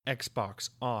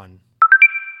Xbox On.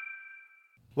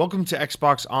 Welcome to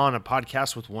Xbox On, a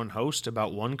podcast with one host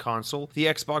about one console, the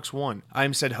Xbox One.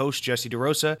 I'm said host, Jesse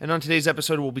DeRosa, and on today's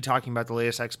episode, we'll be talking about the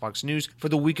latest Xbox news for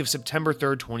the week of September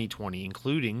 3rd, 2020,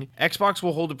 including Xbox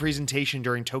will hold a presentation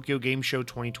during Tokyo Game Show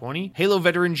 2020, Halo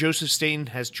veteran Joseph Staten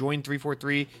has joined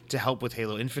 343 to help with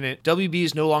Halo Infinite, WB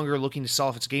is no longer looking to sell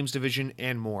off its games division,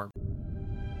 and more.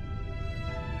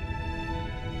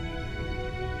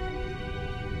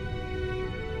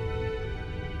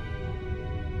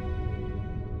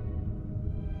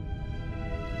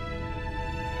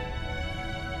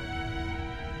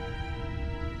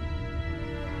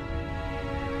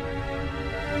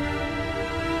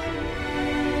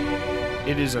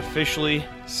 It is officially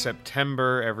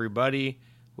September, everybody,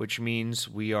 which means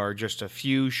we are just a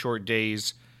few short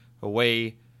days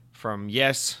away from,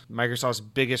 yes, Microsoft's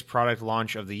biggest product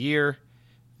launch of the year,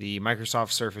 the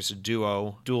Microsoft Surface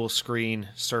Duo dual screen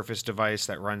Surface device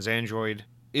that runs Android.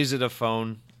 Is it a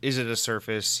phone? Is it a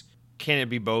Surface? Can it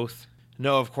be both?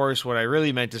 No, of course, what I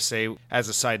really meant to say, as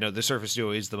a side note, the Surface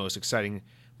Duo is the most exciting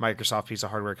Microsoft piece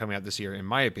of hardware coming out this year, in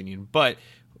my opinion, but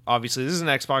obviously, this is an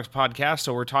Xbox podcast,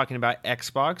 so we're talking about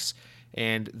Xbox.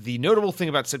 And the notable thing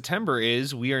about September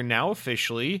is we are now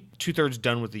officially 2/3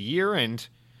 done with the year, and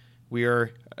we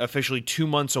are officially 2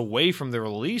 months away from the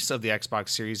release of the Xbox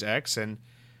Series X. And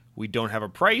we don't have a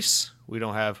price, we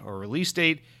don't have a release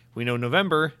date. We know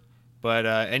November, but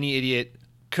any idiot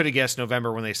could have guessed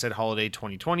November when they said holiday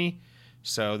 2020.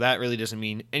 So that really doesn't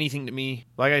mean anything to me.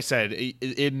 Like I said,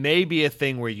 it may be a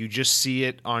thing where you just see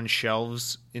it on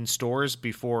shelves in stores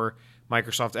before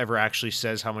Microsoft ever actually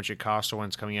says how much it costs or when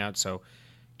it's coming out. So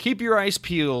keep your eyes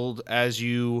peeled as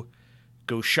you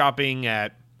go shopping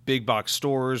at big box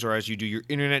stores or as you do your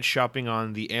internet shopping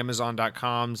on the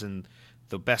Amazon.coms and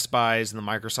the Best Buys and the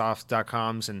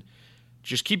Microsoft.coms. And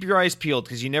just keep your eyes peeled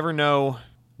because you never know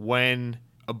when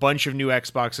a bunch of new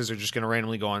Xboxes are just going to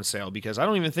randomly go on sale because I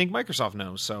don't even think Microsoft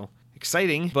knows. So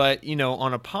exciting. But,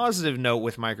 on a positive note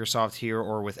with Microsoft here,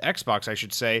 or with Xbox, I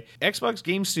should say, Xbox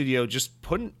Game Studio just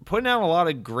putting out a lot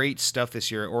of great stuff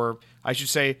this year. Or I should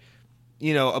say,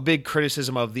 a big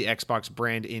criticism of the Xbox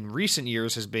brand in recent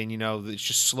years has been, it's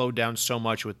just slowed down so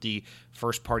much with the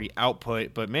first party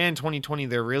output. But man, 2020,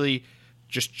 they're really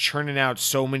just churning out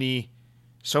so many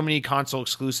console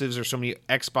exclusives, or so many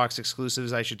Xbox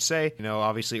exclusives, I should say.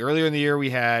 Obviously earlier in the year we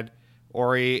had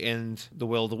Ori and the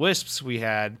Will of the Wisps, we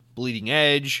had Bleeding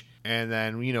Edge, and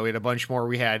then, we had a bunch more.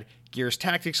 We had Gears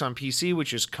Tactics on PC,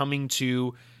 which is coming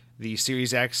to the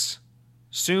Series X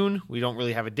soon. We don't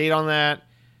really have a date on that.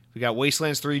 We got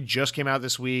Wastelands 3 just came out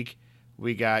this week.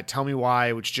 We got Tell Me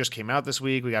Why, which just came out this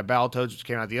week. We got Battletoads, which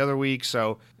came out the other week.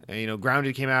 So,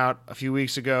 Grounded came out a few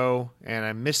weeks ago, and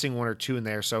I'm missing one or two in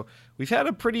there. So we've had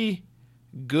a pretty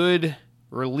good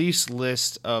release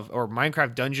list or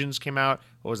Minecraft Dungeons came out.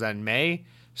 What was that, in May?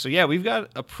 So yeah, we've got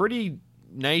a pretty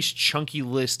nice chunky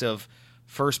list of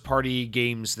first-party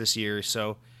games this year.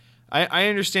 So I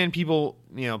understand people,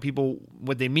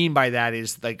 what they mean by that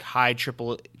is like high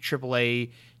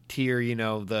AAA tier,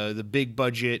 the big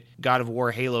budget God of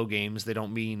War, Halo games. They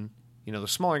don't mean, the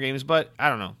smaller games, but I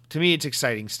don't know. To me, it's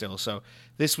exciting still. So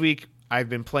this week, I've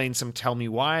been playing some Tell Me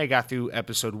Why. I got through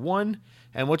episode 1,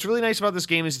 and what's really nice about this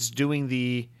game is it's doing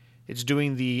the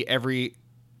every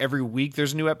week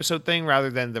there's a new episode thing, rather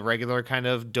than the regular kind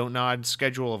of don't nod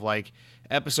schedule of like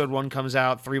episode 1 comes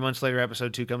out, 3 months later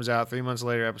episode 2 comes out, 3 months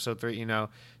later episode 3.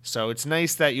 So it's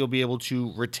nice that you'll be able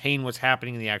to retain what's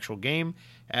happening in the actual game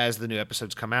as the new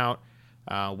episodes come out.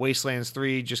 Wasteland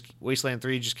 3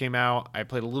 just came out. I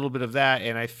played a little bit of that,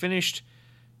 and I finished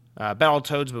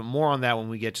Battletoads, but more on that when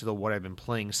we get to the what I've been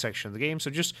playing section of the game.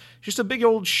 So just a big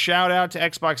old shout out to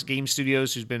Xbox Game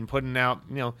Studios, who's been putting out,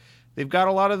 they've got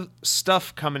a lot of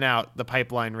stuff coming out the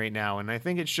pipeline right now, and I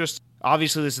think it's just,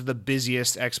 obviously this is the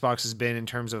busiest Xbox has been in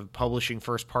terms of publishing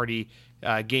first party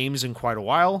games in quite a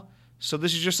while. So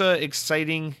this is just a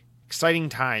exciting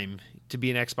time to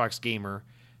be an Xbox gamer.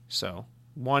 So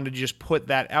wanted to just put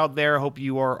that out there. Hope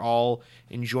you are all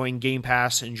enjoying Game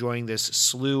Pass, enjoying this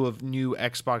slew of new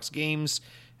Xbox games.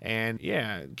 And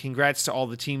yeah, congrats to all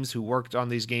the teams who worked on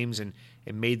these games and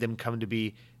made them come to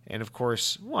be. And of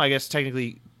course, I guess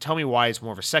technically Tell Me Why is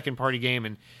more of a second party game.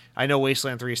 And I know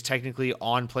Wasteland 3 is technically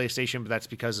on PlayStation, but that's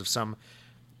because of some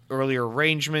earlier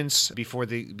arrangements before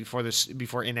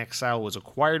In Exile was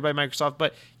acquired by Microsoft.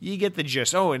 But you get the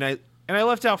gist. Oh, and I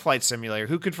left out Flight Simulator.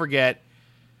 Who could forget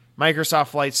Microsoft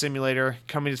Flight Simulator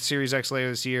coming to Series X later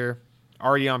this year,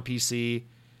 already on PC.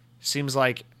 Seems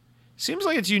like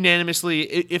it's unanimously,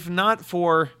 if not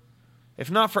for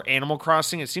Animal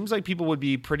Crossing, it seems like people would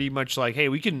be pretty much like, hey,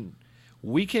 we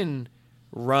can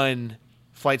run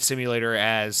Flight Simulator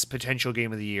as potential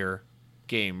game of the year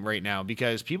game right now,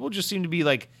 because people just seem to be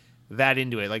like that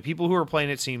into it. Like, people who are playing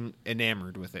it seem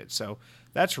enamored with it. So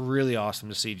that's really awesome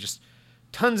to see. Just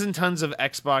tons and tons of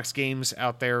Xbox games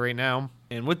out there right now.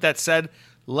 And with that said,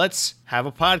 let's have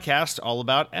a podcast all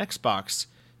about Xbox.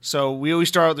 So we always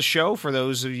start out the show, for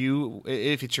those of you,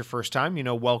 if it's your first time,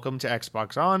 welcome to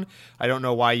Xbox On. I don't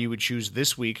know why you would choose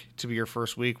this week to be your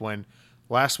first week when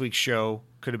last week's show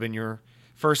could have been your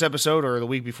first episode, or the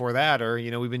week before that, or,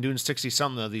 we've been doing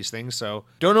 60-something of these things. So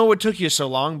don't know what took you so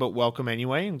long, but welcome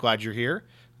anyway. I'm glad you're here.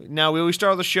 Now, we always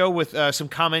start the show with some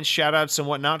comments, shout-outs, and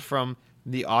whatnot from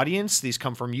the audience. These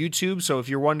come from YouTube. So if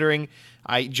you're wondering,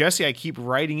 Jesse, I keep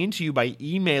writing into you by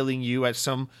emailing you at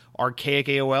some archaic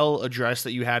AOL address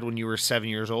that you had when you were 7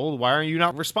 years old. Why are you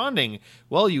not responding?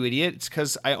 Well, you idiot, it's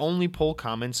because I only pull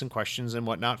comments and questions and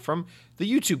whatnot from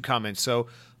the YouTube comments. So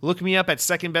look me up at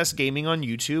Second Best Gaming on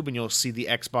YouTube, and you'll see the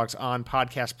Xbox On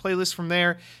podcast playlist from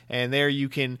there. And there you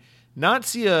can not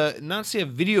see a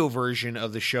video version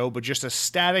of the show, but just a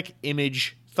static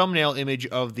image, thumbnail image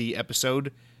of the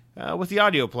episode with the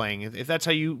audio playing. If that's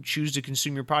how you choose to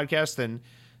consume your podcast, then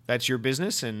that's your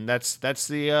business, and that's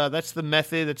the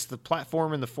method, that's the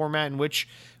platform and the format in which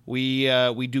we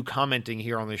do commenting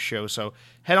here on this show. So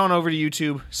head on over to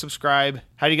YouTube, subscribe.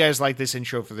 How do you guys like this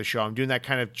intro for the show? I'm doing that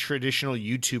kind of traditional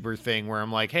YouTuber thing where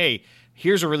I'm like, hey,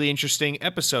 here's a really interesting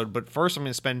episode, but first I'm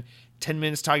going to spend 10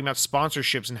 minutes talking about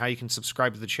sponsorships and how you can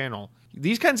subscribe to the channel.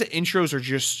 These kinds of intros are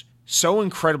just so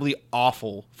incredibly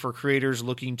awful for creators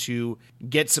looking to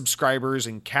get subscribers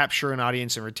and capture an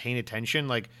audience and retain attention.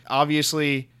 Like,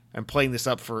 obviously, I'm playing this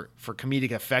up for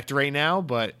comedic effect right now,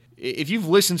 but if you've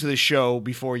listened to the show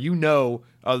before,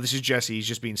 oh, this is Jesse, he's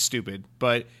just being stupid.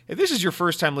 But if this is your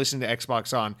first time listening to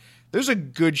Xbox On, there's a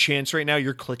good chance right now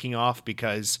you're clicking off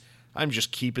because I'm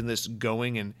just keeping this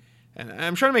going. And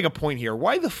I'm trying to make a point here.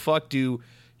 Why the fuck do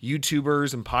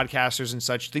YouTubers and podcasters and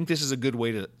such think this is a good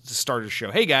way to start a show?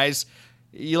 Hey guys,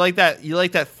 you like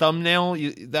that thumbnail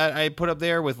that I put up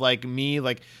there with like me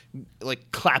like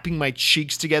clapping my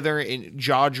cheeks together and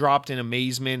jaw dropped in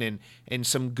amazement and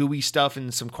some gooey stuff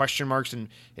and some question marks and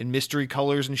mystery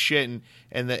colors and shit,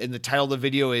 and the title of the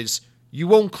video is "You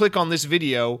Won't Click on This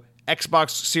Video, Xbox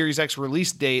Series X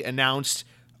release date announced,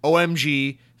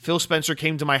 OMG, Phil Spencer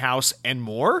came to my house," and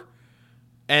more.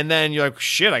 And then you're like,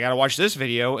 shit, I gotta watch this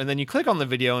video. And then you click on the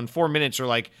video, and 4 minutes are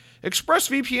like,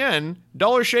 ExpressVPN,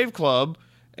 Dollar Shave Club,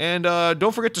 and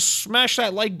don't forget to smash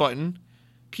that like button.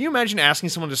 Can you imagine asking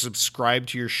someone to subscribe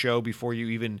to your show before you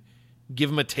even give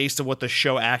them a taste of what the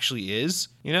show actually is?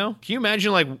 Can you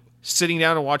imagine like sitting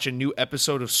down to watch a new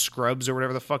episode of Scrubs or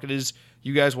whatever the fuck it is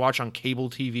you guys watch on cable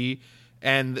TV,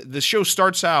 and the show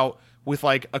starts out with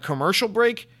like a commercial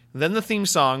break, then the theme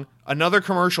song, another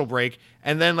commercial break,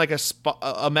 and then like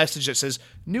a message that says,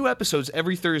 new episodes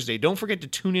every Thursday. Don't forget to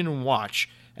tune in and watch.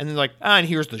 And then like, and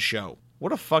here's the show.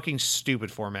 What a fucking stupid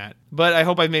format. But I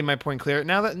hope I've made my point clear.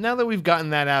 Now that we've gotten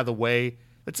that out of the way,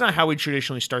 that's not how we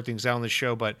traditionally start things out on the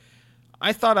show, but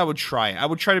I thought I would try it. I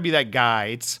would try to be that guy.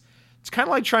 It's kind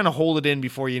of like trying to hold it in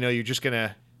before you're just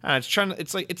gonna.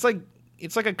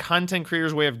 It's like a content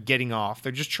creator's way of getting off.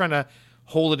 They're just trying to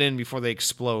hold it in before they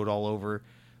explode all over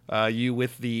you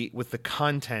with the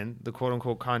content, the quote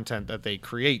unquote content that they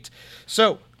create.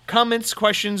 So comments,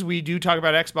 questions. We do talk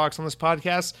about Xbox on this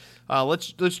podcast.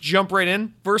 Let's jump right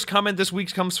in. First comment this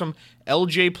week comes from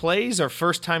LJ Plays, our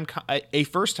first time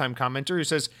commenter, who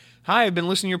says, "Hi, I've been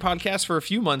listening to your podcast for a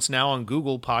few months now on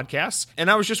Google Podcasts, and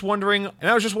I was just wondering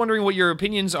what your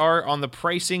opinions are on the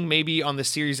pricing, maybe on the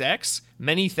Series X.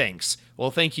 Many thanks."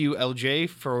 Well, thank you, LJ,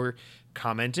 for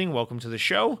commenting. Welcome to the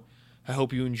show. I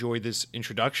hope you enjoyed this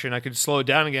introduction. I could slow it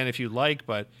down again if you'd like,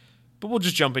 but we'll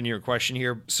just jump into your question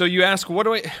here. So you ask, what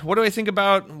do I think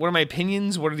about? What are my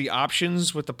opinions? What are the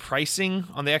options with the pricing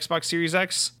on the Xbox Series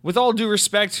X? With all due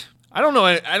respect, I don't know.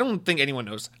 I don't think anyone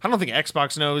knows. I don't think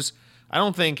Xbox knows. I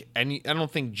don't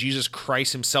think Jesus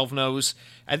Christ himself knows.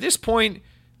 At this point,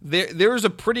 there is a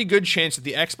pretty good chance that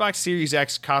the Xbox Series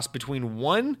X costs between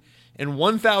 $1,000 and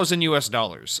 $1,000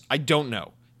 US. I don't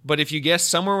know. But if you guess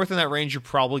somewhere within that range, you're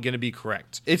probably going to be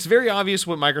correct. It's very obvious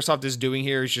what Microsoft is doing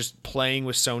here is just playing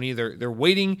with Sony. They're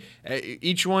waiting.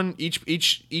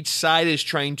 Each side is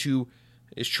trying to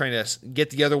get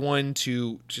the other one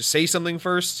to say something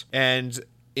first. And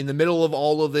in the middle of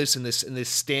all of this, in this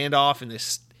standoff, in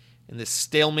this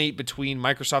stalemate between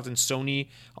Microsoft and Sony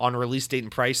on release date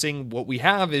and pricing, what we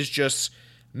have is just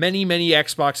many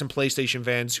Xbox and PlayStation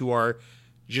fans who are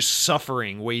just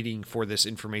suffering waiting for this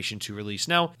information to release.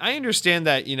 Now, I understand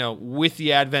that, with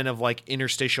the advent of like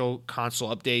interstitial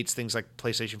console updates, things like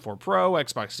PlayStation 4 Pro,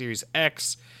 Xbox Series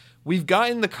X, we've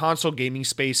gotten the console gaming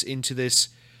space into this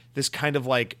kind of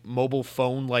like mobile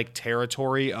phone like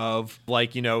territory of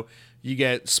like, you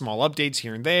get small updates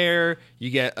here and there. You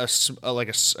get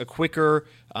a quicker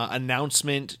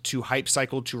announcement to hype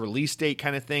cycle to release date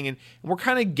kind of thing. And we're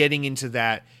kind of getting into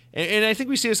that. And I think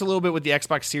we see this a little bit with the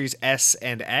Xbox Series S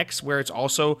and X, where it's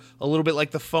also a little bit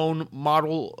like the phone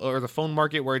model or the phone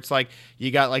market, where it's like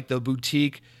you got like the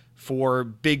boutique for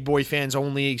big boy fans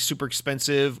only, super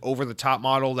expensive, over the top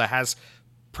model that has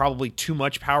probably too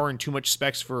much power and too much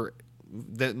specs for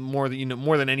that more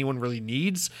than anyone really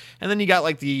needs. And then you got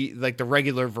like the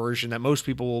regular version that most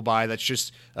people will buy that's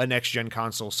just a next gen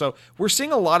console. So we're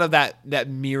seeing a lot of that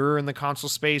mirror in the console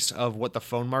space of what the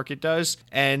phone market does.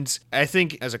 And I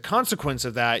think as a consequence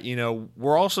of that,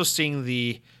 we're also seeing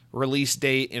the release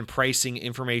date and pricing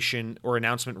information or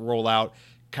announcement rollout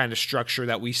kind of structure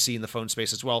that we see in the phone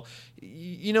space as well.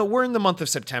 We're in the month of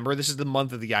September. This is the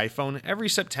month of the iPhone. Every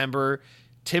September,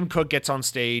 Tim Cook gets on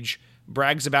stage,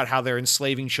 brags about how they're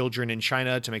enslaving children in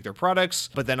China to make their products,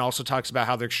 but then also talks about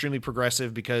how they're extremely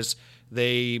progressive because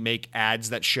they make ads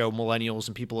that show millennials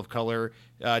and people of color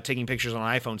taking pictures on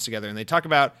iPhones together. And they talk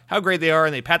about how great they are,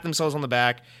 and they pat themselves on the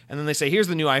back. And then they say, here's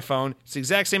the new iPhone. It's the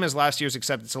exact same as last year's,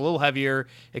 except it's a little heavier.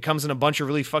 It comes in a bunch of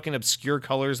really fucking obscure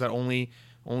colors that only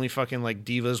fucking like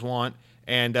divas want.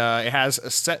 And it has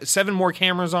 7 more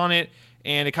cameras on it.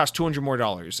 And it costs $200 more.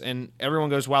 And everyone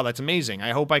goes, wow, that's amazing.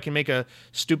 I hope I can make a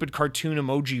stupid cartoon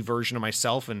emoji version of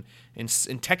myself and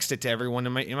text it to everyone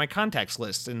in my contacts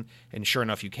list. And sure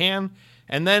enough, you can.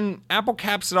 And then Apple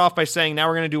caps it off by saying, now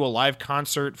we're going to do a live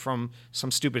concert from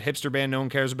some stupid hipster band no one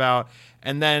cares about.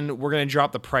 And then we're going to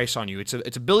drop the price on you. It's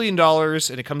 $1 billion,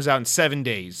 and it comes out in 7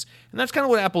 days. And that's kind of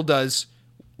what Apple does,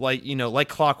 like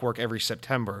clockwork every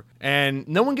September. And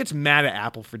no one gets mad at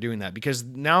Apple for doing that, because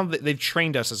now they've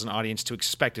trained us as an audience to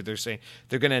expect it. They're saying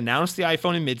they're going to announce the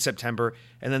iPhone in mid-September,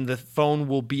 and then the phone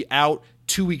will be out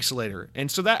 2 weeks later.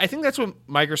 And so I think that's what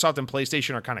Microsoft and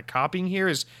PlayStation are kind of copying here,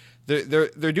 is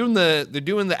they're doing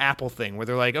the Apple thing, where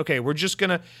they're like, okay, we're just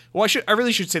gonna. Well, I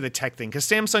really should say the tech thing, because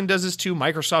Samsung does this too.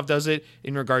 Microsoft does it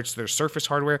in regards to their Surface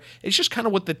hardware. It's just kind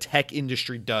of what the tech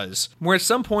industry does. Where at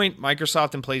some point,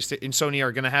 Microsoft and PlayStation and Sony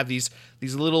are gonna have these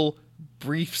little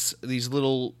briefs, these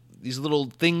little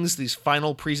things, these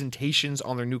final presentations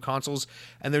on their new consoles,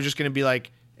 and they're just gonna be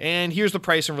like, and here's the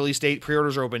price and release date.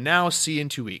 Pre-orders are open now. See you in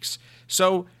 2 weeks.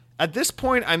 So at this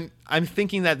point, I'm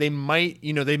thinking that they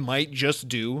might just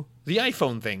do the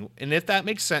iPhone thing. And if that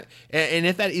makes sense, and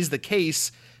if that is the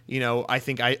case, I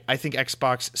think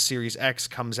Xbox Series X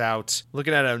comes out.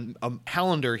 Looking at a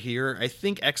calendar here, I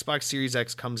think Xbox Series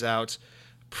X comes out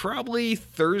probably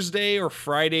Thursday or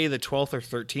Friday, the 12th or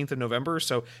 13th of November.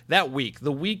 So that week,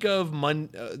 the week of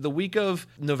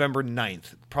November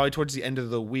 9th, probably towards the end of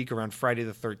the week, around Friday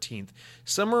the 13th,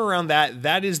 somewhere around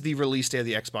that is the release day of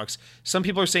the Xbox. Some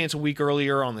people are saying it's a week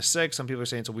earlier on the 6th. Some people are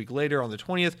saying it's a week later on the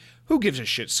 20th. Who gives a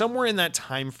shit? Somewhere in that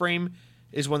time frame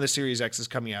is when the Series X is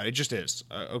coming out. It just is.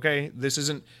 Okay, this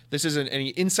isn't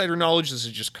any insider knowledge. This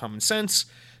is just common sense.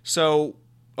 So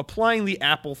applying the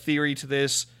Apple theory to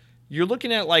this, you're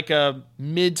looking at like a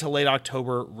mid to late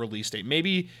October release date.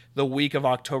 Maybe the week of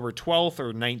October 12th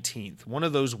or 19th. One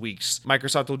of those weeks.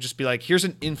 Microsoft will just be like, here's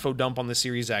an info dump on the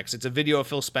Series X. It's a video of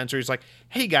Phil Spencer. He's like,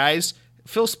 hey guys,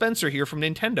 Phil Spencer here from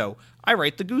Nintendo. I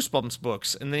write the Goosebumps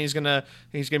books. And then he's gonna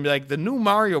be like, the new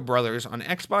Mario Brothers on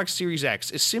Xbox Series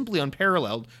X is simply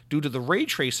unparalleled due to the ray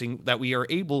tracing that we are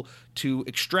able to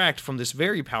extract from this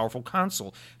very powerful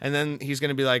console. And then he's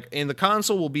gonna be like, and the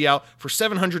console will be out for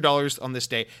 $700 on this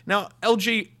day. Now,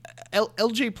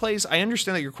 LJ Plays, I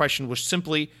understand that your question was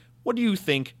simply, what do you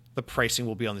think the pricing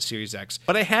will be on the Series X?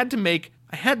 But I had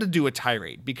to do a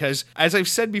tirade, because as I've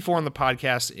said before on the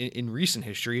podcast in recent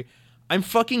history, I'm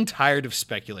fucking tired of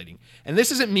speculating. And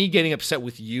this isn't me getting upset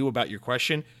with you about your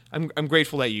question. I'm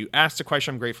grateful that you asked the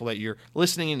question. I'm grateful that you're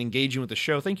listening and engaging with the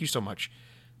show. Thank you so much.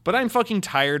 But I'm fucking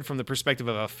tired from the perspective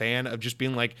of a fan of just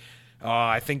being like, oh,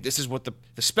 I think this is what the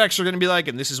specs are going to be like,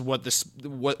 and this is what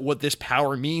this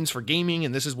power means for gaming,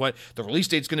 and this is what the release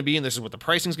date's going to be, and this is what the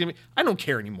pricing's going to be. I don't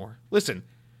care anymore. Listen,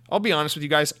 I'll be honest with you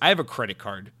guys. I have a credit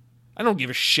card. I don't give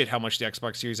a shit how much the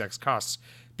Xbox Series X costs.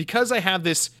 Because I have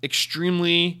this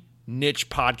extremely niche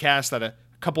podcast that a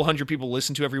couple hundred people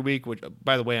listen to every week, which,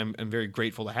 by the way, I'm very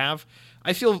grateful to have,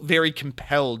 I feel very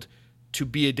compelled to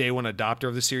be a day one adopter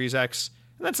of the Series X.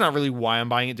 And that's not really why I'm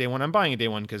buying it day one. I'm buying it day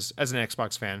one because as an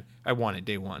Xbox fan, I want it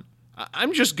day one.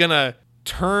 I'm just gonna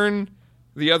turn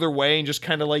the other way and just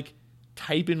kind of like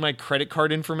type in my credit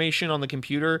card information on the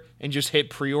computer and just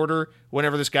hit pre-order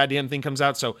whenever this goddamn thing comes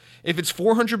out. So if it's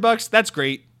 $400, that's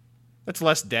great. That's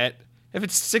less debt. If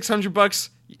it's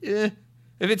 $600,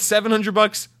 If it's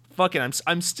 $700, fuck it.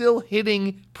 I'm still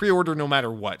hitting pre-order no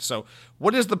matter what. So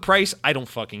what is the price? I don't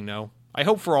fucking know. I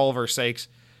hope for all of our sakes,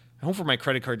 I hope for my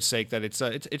credit card's sake that it's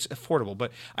affordable.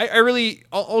 But I really,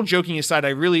 all joking aside, I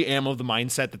really am of the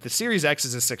mindset that the Series X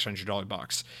is a $600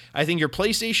 box. I think your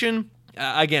PlayStation,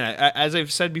 again, as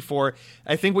I've said before,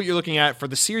 I think what you're looking at for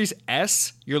the Series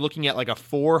S, you're looking at like a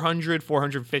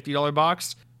 $450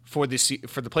 box. For the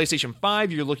PlayStation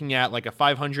 5, you're looking at like a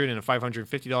 $500 and a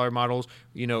 $550 models,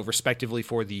 respectively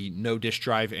for the no disk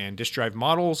drive and disk drive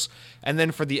models. And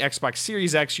then for the Xbox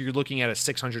Series X, you're looking at a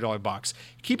 $600 box.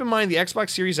 Keep in mind, the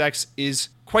Xbox Series X is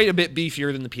quite a bit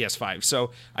beefier than the PS5.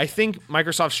 So I think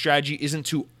Microsoft's strategy isn't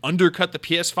to undercut the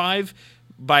PS5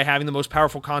 by having the most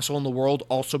powerful console in the world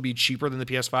also be cheaper than the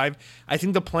PS5. I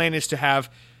think the plan is to have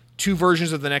two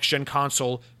versions of the next-gen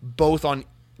console,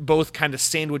 both kind of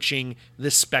sandwiching the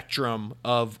spectrum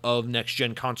of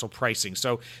next-gen console pricing.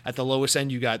 So at the lowest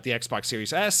end, you got the Xbox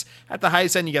Series S. At the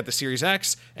highest end, you got the Series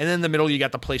X. And then in the middle, you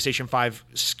got the PlayStation 5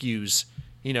 SKUs,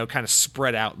 kind of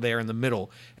spread out there in the middle.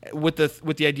 With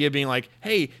the idea being like,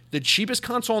 hey, the cheapest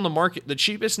console on the market, the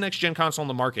cheapest next-gen console on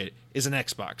the market is an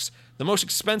Xbox. The most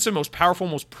expensive, most powerful,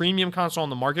 most premium console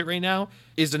on the market right now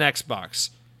is an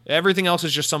Xbox. Everything else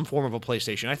is just some form of a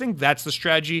PlayStation. I think that's the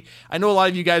strategy. I know a lot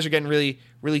of you guys are getting really,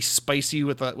 really spicy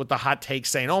with the hot takes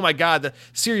saying, oh my God, the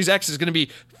Series X is going to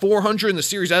be $400 and the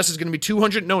Series S is going to be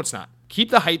 $200. No, it's not. Keep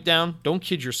the hype down. Don't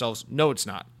kid yourselves. No, it's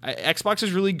not. Xbox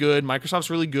is really good. Microsoft's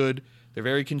really good. They're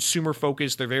very consumer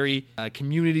focused. They're very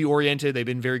community oriented. They've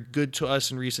been very good to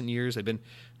us in recent years.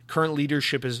 Current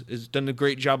leadership has done a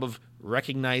great job of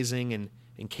recognizing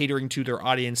and catering to their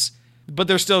audience. But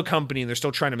they're still a company and they're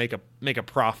still trying to make a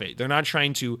profit. They're not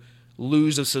trying to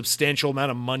lose a substantial amount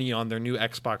of money on their new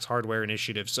Xbox hardware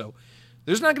initiative. So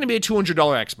there's not going to be a $200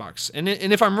 Xbox. And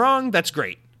if I'm wrong, that's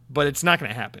great. But it's not going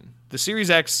to happen. The Series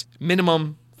X,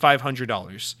 minimum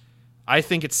 $500. I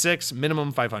think it's $600,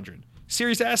 minimum $500.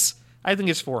 Series S, I think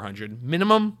it's $400,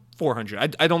 minimum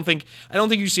 $400. I don't think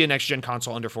you see a next gen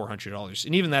console under $400,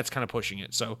 and even that's kind of pushing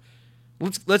it. So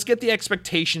let's get the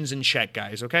expectations in check,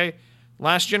 guys. Okay.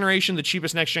 Last generation, the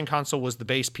cheapest next-gen console was the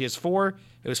base PS4.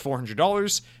 It was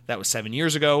 $400. That was 7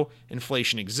 years ago.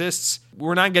 Inflation exists.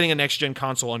 We're not getting a next-gen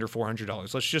console under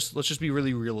 $400. Let's just be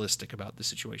really realistic about the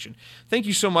situation. Thank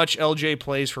you so much, LJ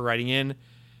Plays, for writing in.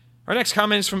 Our next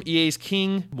comment is from EA's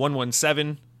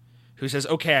King117, who says,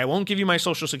 okay, I won't give you my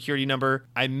social security number.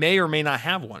 I may or may not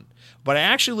have one, but I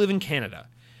actually live in Canada.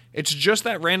 It's just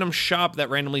that random shop that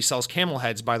randomly sells camel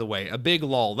heads, by the way. A big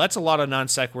lol. That's a lot of non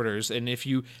sequiturs, and if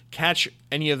you catch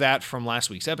any of that from last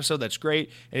week's episode, that's great.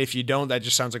 And if you don't, that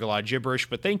just sounds like a lot of gibberish.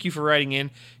 But thank you for writing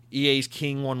in. EA's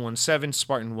King117,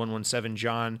 Spartan117,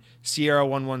 John,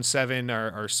 Sierra117,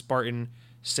 our Spartan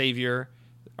Savior,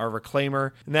 our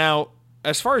Reclaimer. Now,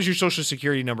 as far as your social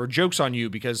security number, joke's on you,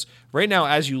 because right now,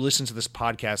 as you listen to this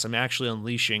podcast, I'm actually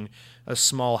unleashing a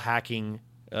small hacking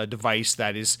device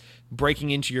that is breaking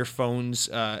into your phone's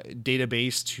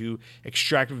database to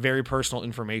extract very personal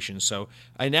information. So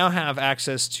I now have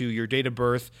access to your date of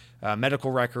birth, medical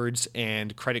records,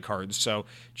 and credit cards. So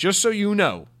just so you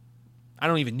know, I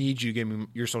don't even need you to give me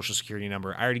your social security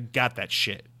number. I already got that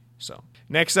shit. So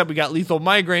next up, we got Lethal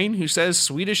Migraine, who says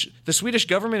the Swedish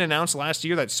government announced last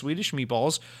year that Swedish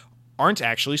meatballs aren't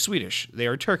actually Swedish. They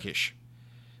are Turkish.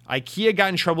 IKEA got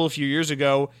in trouble a few years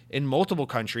ago in multiple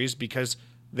countries because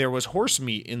there was horse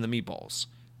meat in the meatballs.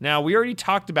 Now, we already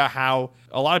talked about how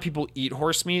a lot of people eat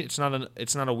horse meat. It's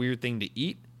not a weird thing to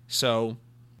eat. So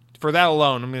for that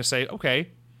alone, I'm going to say, okay.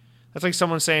 That's like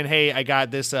someone saying, hey, I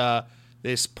got this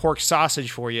pork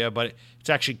sausage for you, but it's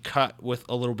actually cut with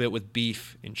a little bit with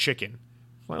beef and chicken.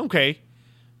 Well, okay.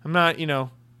 I'm not, you're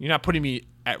not putting me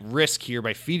at risk here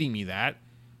by feeding me that.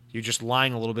 You're just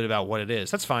lying a little bit about what it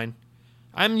is. That's fine.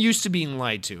 I'm used to being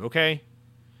lied to, okay?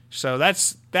 So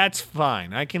that's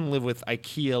fine. I can live with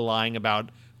IKEA lying about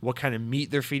what kind of meat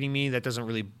they're feeding me. That doesn't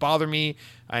really bother me.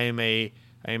 I am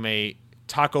a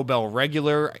Taco Bell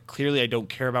regular. Clearly, I don't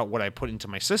care about what I put into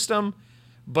my system.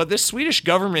 But this Swedish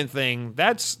government thing,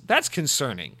 that's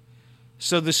concerning.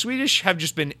 So the Swedish have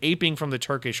just been aping from the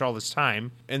Turkish all this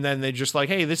time, and then they just like,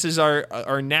 hey, this is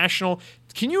our national.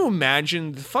 Can you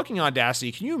imagine the fucking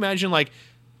audacity? Can you imagine like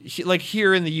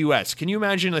here in the U.S.? Can you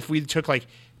imagine if we took like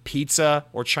pizza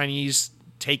or Chinese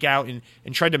takeout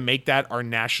and tried to make that our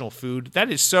national food?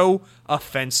 That is so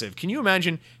offensive. Can you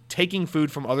imagine taking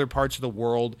food from other parts of the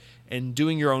world and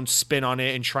doing your own spin on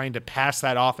it and trying to pass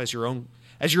that off as your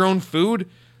own food?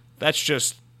 That's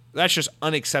just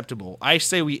unacceptable. I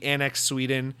say we annex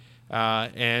Sweden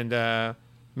and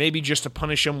maybe just to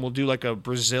punish them, we'll do like a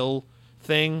Brazil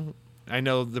thing. I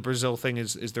know the Brazil thing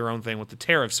is their own thing with the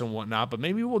tariffs and whatnot, but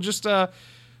maybe we'll just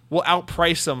we'll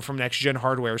outprice them from next gen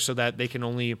hardware so that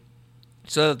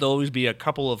they'll always be a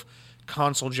couple of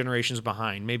console generations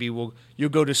behind. Maybe you'll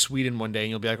go to Sweden one day and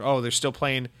you'll be like, oh, they're still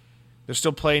playing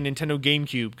Nintendo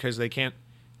GameCube because they can't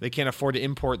afford to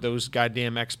import those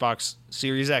goddamn Xbox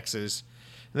Series X's.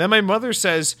 And then my mother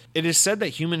says it is said that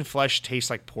human flesh tastes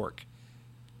like pork.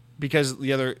 Because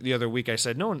the other week I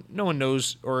said no one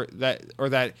knows or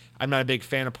that I'm not a big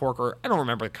fan of pork, or I don't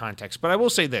remember the context, but I will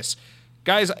say this,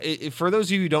 guys, for those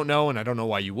of you who don't know, and I don't know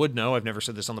why you would know, I've never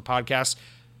said this on the podcast.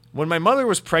 When my mother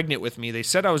was pregnant with me, they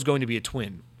said I was going to be a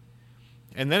twin,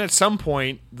 and then at some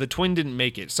point the twin didn't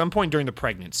make it. Some point during the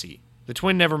pregnancy, the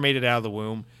twin never made it out of the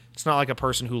womb. It's not like a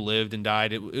person who lived and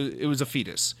died. It was a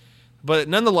fetus. But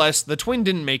nonetheless, the twin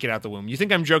didn't make it out the womb. You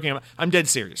think I'm joking? I'm dead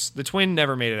serious. The twin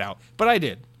never made it out, but I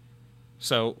did.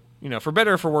 So, for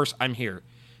better or for worse, I'm here.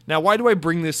 Now, why do I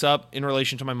bring this up in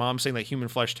relation to my mom saying that human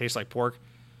flesh tastes like pork?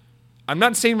 I'm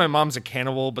not saying my mom's a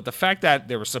cannibal, but the fact that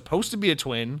there was supposed to be a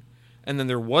twin, and then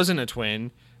there wasn't a twin,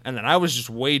 and then I was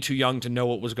just way too young to know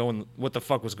what the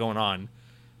fuck was going on,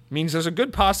 means there's a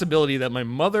good possibility that my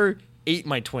mother ate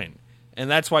my twin, and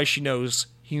that's why she knows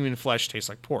human flesh tastes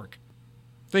like pork.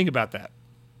 Think about that.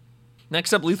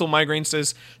 Next up, Lethal Migraine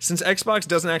says, since Xbox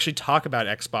doesn't actually talk about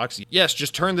Xbox, yes,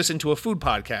 just turn this into a food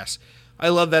podcast. I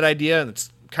love that idea, and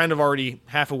it's kind of already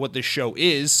half of what this show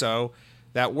is, so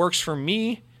that works for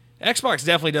me. Xbox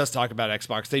definitely does talk about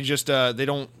Xbox. They just, they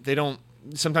don't,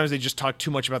 sometimes they just talk too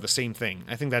much about the same thing.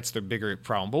 I think that's their bigger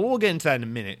problem, but we'll get into that in a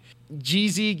minute.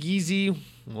 Geezy,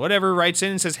 whatever, writes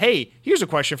in and says, hey, here's a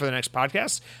question for the next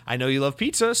podcast. I know you love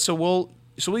pizza, so will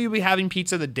you be having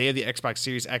pizza the day of the Xbox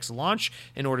Series X launch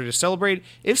in order to celebrate?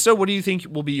 If so, what do you think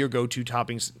will be your go-to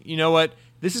toppings? You know what?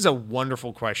 This is a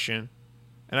wonderful question,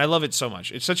 and I love it so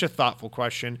much. It's such a thoughtful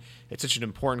question. It's such an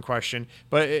important question.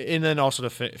 And then also to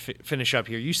finish up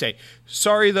here, you say,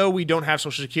 sorry, though, we don't have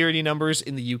social security numbers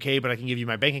in the UK, but I can give you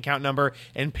my bank account number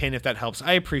and PIN if that helps.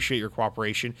 I appreciate your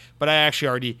cooperation, but I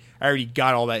actually already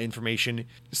got all that information.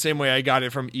 The same way I got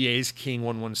it from EA's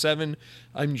King117.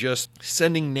 I'm just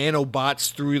sending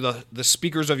nanobots through the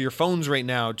speakers of your phones right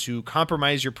now to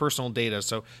compromise your personal data.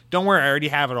 So don't worry, I already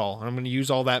have it all. I'm going to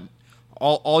use all that,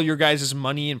 all your guys'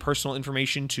 money and personal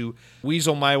information to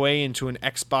weasel my way into an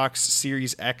Xbox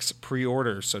Series X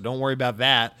pre-order. So don't worry about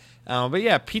that. But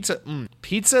yeah, pizza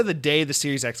the day the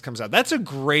Series X comes out. That's a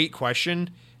great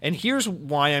question. And here's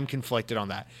why I'm conflicted on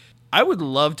that. I would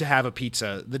love to have a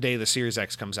pizza the day the Series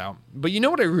X comes out. But you know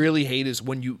what I really hate is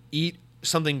when you eat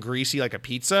something greasy like a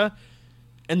pizza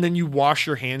and then you wash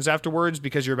your hands afterwards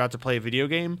because you're about to play a video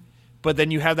game, but then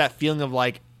you have that feeling of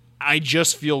like, I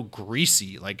just feel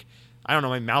greasy. Like, I don't know,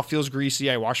 my mouth feels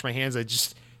greasy. I wash my hands. It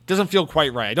just doesn't feel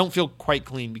quite right. I don't feel quite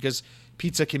clean because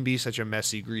pizza can be such a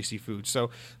messy, greasy food.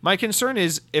 So my concern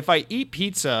is if I eat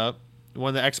pizza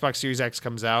when the Xbox Series X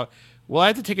comes out, will I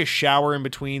have to take a shower in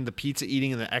between the pizza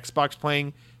eating and the Xbox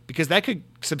playing? Because that could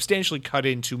substantially cut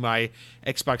into my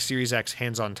Xbox Series X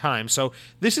hands-on time. So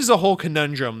this is a whole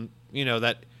conundrum,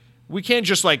 that we can't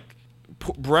just like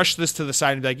brush this to the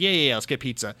side and be like, yeah, let's get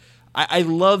pizza. I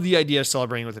love the idea of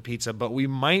celebrating with a pizza, but we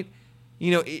might,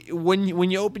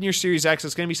 when you open your Series X,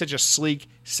 it's going to be such a sleek,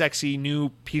 sexy new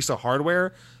piece of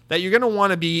hardware that you're going to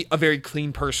want to be a very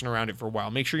clean person around it for a while.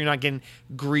 Make sure you're not getting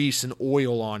grease and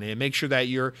oil on it. Make sure that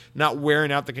you're not wearing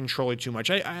out the controller too much.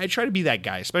 I try to be that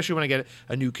guy, especially when I get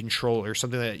a new controller,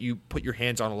 something that you put your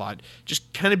hands on a lot.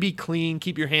 Just kind of be clean,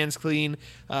 keep your hands clean,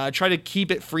 try to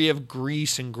keep it free of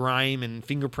grease and grime and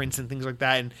fingerprints and things like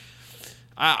that. And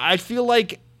I feel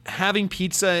like having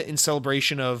pizza in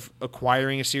celebration of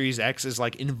acquiring a Series X is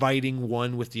like inviting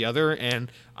one with the other, and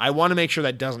I want to make sure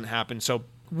that doesn't happen. So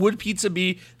would pizza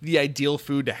be the ideal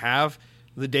food to have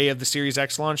the day of the Series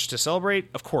X launch to celebrate?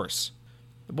 Of course.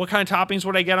 What kind of toppings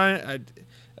would I get on it?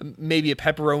 Maybe a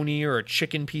pepperoni or a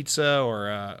chicken pizza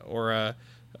or a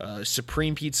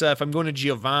supreme pizza. If I'm going to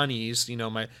Giovanni's,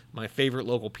 my favorite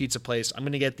local pizza place, I'm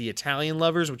going to get the Italian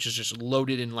Lovers, which is just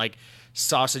loaded in like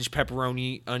sausage,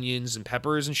 pepperoni, onions, and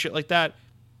peppers and shit like that.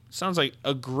 Sounds like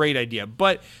a great idea.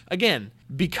 But again,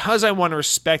 because I want to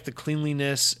respect the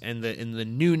cleanliness and the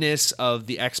newness of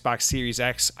the Xbox Series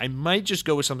X, I might just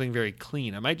go with something very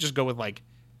clean. I might just go with like,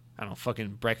 I don't know,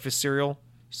 fucking breakfast cereal.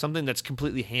 Something that's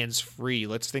completely hands-free.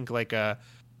 Let's think like a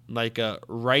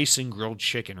rice and grilled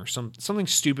chicken or something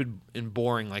stupid and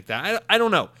boring like that. I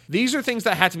don't know. These are things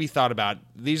that have to be thought about.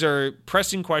 These are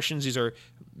pressing questions. These are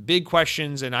big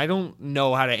questions, and I don't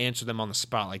know how to answer them on the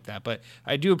spot like that, but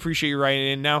I do appreciate you writing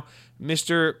in. Now,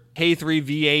 Mr.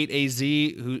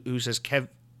 K3V8AZ, who says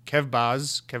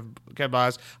Kevbaz.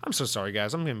 I'm so sorry,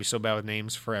 guys. I'm going to be so bad with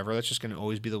names forever. That's just going to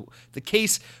always be the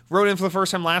case. Wrote in for the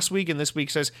first time last week, and this week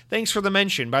says, thanks for the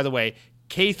mention. By the way,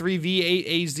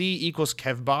 K3V8AZ equals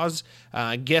Kevbaz.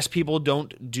 Guess people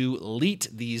don't do leet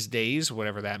these days,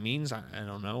 whatever that means. I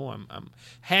don't know. I'm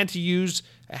had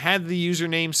the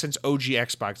username since OG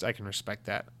Xbox. I can respect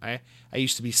that. I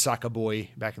used to be Saka Boy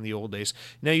back in the old days.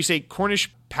 Now you say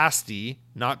Cornish pasty,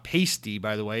 not pasty,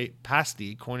 by the way.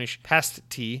 Pasty, Cornish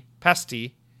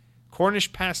pasty,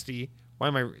 Cornish pasty. Why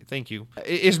am I? Thank you.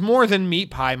 Is more than meat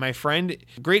pie, my friend.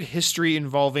 Great history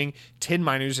involving tin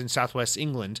miners in Southwest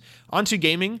England. Onto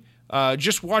gaming.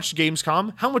 Just watched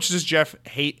Gamescom. How much does Jeff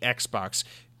hate Xbox?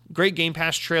 Great Game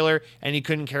Pass trailer, and he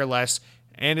couldn't care less.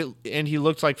 And he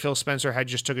looked like Phil Spencer had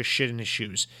just took a shit in his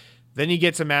shoes. Then he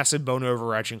gets a massive boner over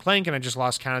Ratchet & Clank, and I just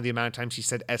lost count of the amount of times he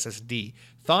said SSD.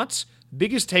 Thoughts?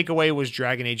 Biggest takeaway was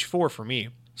Dragon Age 4 for me.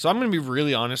 So I'm going to be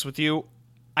really honest with you.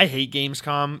 I hate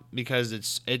Gamescom because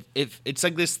it's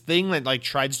like this thing that like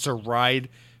tries to ride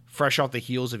fresh off the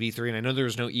heels of E3, and I know there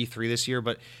was no E3 this year,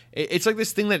 but it's like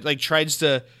this thing that like tries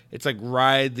to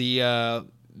ride the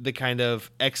kind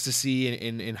of ecstasy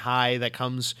and high that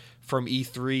comes from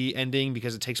E3 ending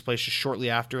because it takes place just shortly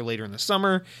after, later in the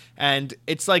summer, and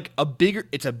it's like a bigger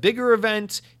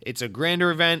event, it's a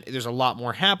grander event, there's a lot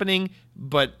more happening,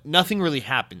 but nothing really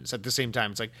happens at the same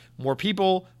time. It's like more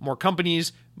people, more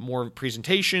companies, more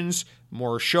presentations,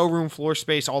 more showroom floor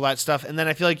space, all that stuff, and then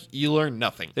I feel like you learn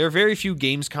nothing. There are very few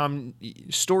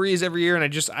Gamescom stories every year, and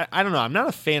I don't know, I'm not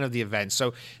a fan of the event.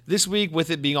 So this week, with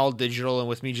it being all digital and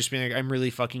with me just being like, I'm really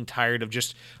fucking tired of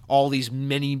just all these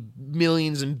many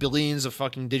millions and billions of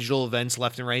fucking digital events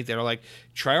left and right that are like,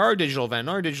 try our digital event,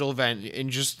 and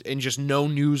just no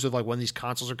news of like when these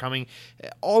consoles are coming.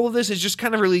 All of this has just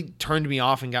kind of really turned me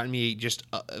off and gotten me just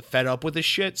fed up with this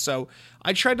shit. So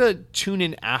I tried to tune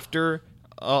in after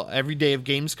every day of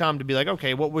Gamescom to be like,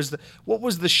 okay, what was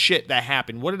the shit that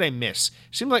happened? What did I miss?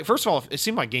 First of all, it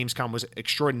seemed like Gamescom was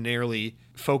extraordinarily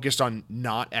focused on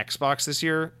not Xbox this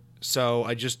year. So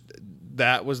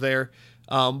that was there.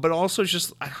 But also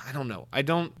just, I don't know.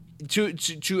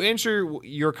 To answer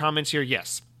your comments here,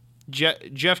 yes.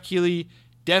 Jeff Keighley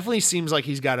definitely seems like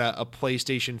he's got a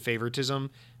PlayStation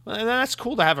favoritism. And that's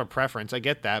cool to have a preference. I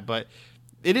get that. But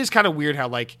it is kind of weird how,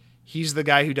 like, he's the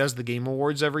guy who does the Game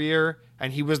Awards every year,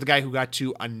 and he was the guy who got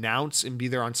to announce and be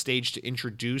there on stage to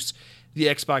introduce the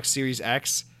Xbox Series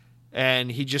X,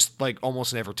 and he just, like,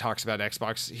 almost never talks about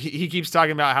Xbox. He keeps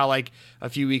talking about how, like, a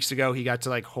few weeks ago he got to,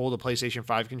 like, hold a PlayStation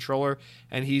 5 controller,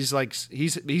 and he's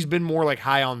been more, like,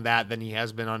 high on that than he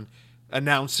has been on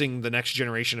announcing the next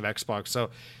generation of Xbox.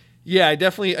 So, yeah, I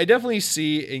definitely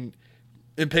see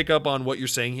and pick up on what you're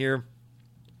saying here.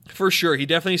 For sure, he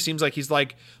definitely seems like he's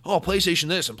like, oh, PlayStation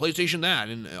this and PlayStation that,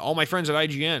 and all my friends at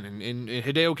IGN and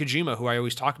Hideo Kojima, who I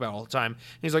always talk about all the time.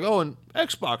 And he's like, oh, and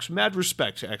Xbox, mad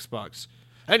respect to Xbox.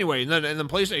 Anyway, and then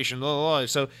PlayStation, blah, blah, blah.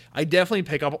 So I definitely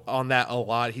pick up on that a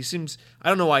lot. He seems, I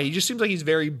don't know why, he just seems like he's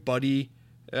very buddy.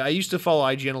 I used to follow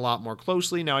IGN a lot more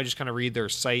closely. Now I just kind of read their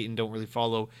site and don't really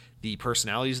follow the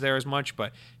personalities there as much.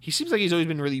 But he seems like he's always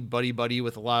been really buddy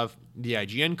with a lot of the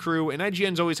IGN crew, and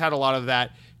IGN's always had a lot of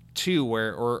that too,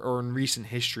 where or in recent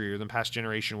history or the past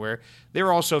generation, where they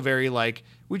were also very like,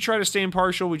 we try to stay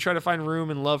impartial, we try to find room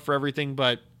and love for everything,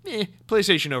 but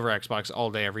PlayStation over Xbox all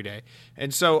day, every day.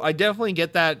 And so I definitely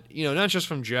get that, not just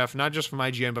from Jeff, not just from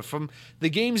IGN, but from the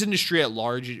games industry at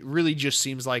large. It really just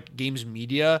seems like games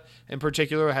media in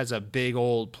particular has a big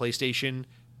old PlayStation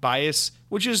bias,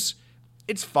 which is,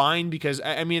 it's fine because,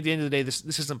 I mean, at the end of the day, this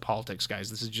isn't politics, guys.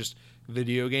 This is just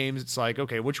video games. It's like,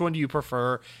 okay, which one do you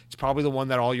prefer? It's probably the one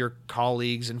that all your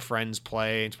colleagues and friends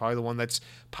play. It's probably the one that's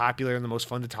popular and the most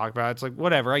fun to talk about. It's like,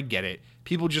 whatever, I get it.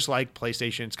 People just like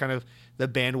PlayStation. It's kind of the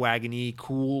bandwagon-y,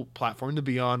 cool platform to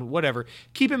be on, whatever.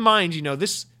 Keep in mind,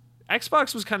 this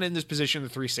Xbox was kind of in this position in the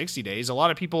 360 days. A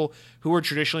lot of people who were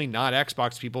traditionally not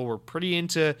Xbox people were pretty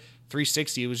into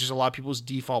 360. It was just a lot of people's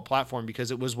default platform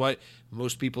because it was what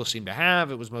most people seem to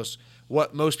have. It was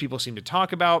what most people seem to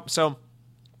talk about. So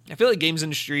I feel like games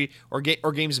industry or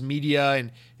games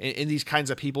media and these kinds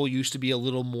of people used to be a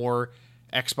little more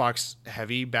Xbox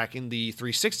heavy back in the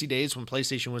 360 days when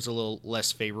PlayStation was a little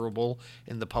less favorable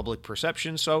in the public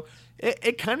perception. So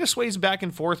it kind of sways back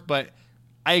and forth, but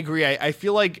I agree. I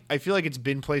feel like it's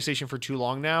been PlayStation for too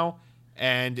long now,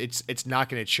 and it's not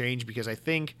going to change because I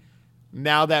think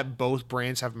now that both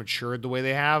brands have matured the way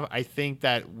they have, I think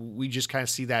that we just kind of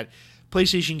see that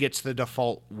PlayStation gets the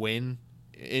default win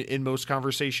in most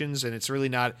conversations, and it's really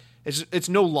not. It's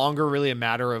no longer really a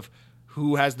matter of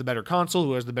who has the better console,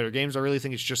 who has the better games. I really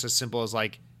think it's just as simple as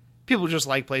like people just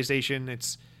like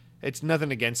PlayStation. It's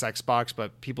nothing against Xbox,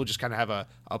 but people just kind of have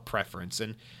a preference.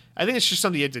 And I think it's just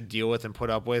something you have to deal with and put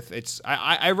up with.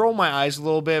 I roll my eyes a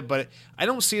little bit, but I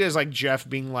don't see it as like Jeff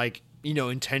being like,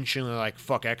 intentionally like,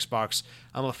 fuck Xbox.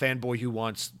 I'm a fanboy who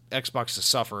wants Xbox to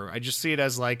suffer. I just see it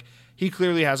as like he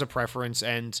clearly has a preference,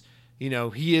 and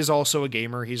he is also a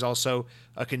gamer. He's also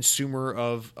a consumer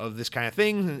of this kind of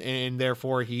thing, and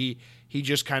therefore he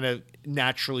just kind of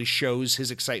naturally shows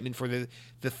his excitement for the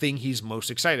thing he's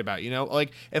most excited about.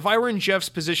 Like if I were in Jeff's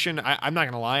position, I'm not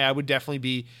gonna lie, I would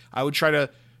try to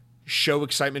show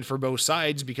excitement for both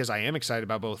sides because I am excited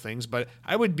about both things, but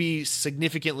I would be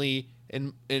significantly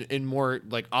and more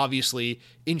like obviously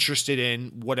interested in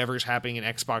whatever's happening in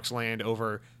Xbox land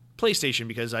over PlayStation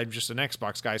because I'm just an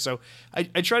Xbox guy. So I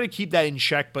try to keep that in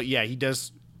check, but yeah, he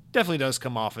definitely does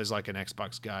come off as like an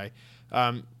Xbox guy.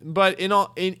 But in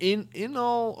all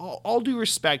due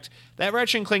respect, that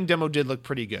Ratchet and Clank demo did look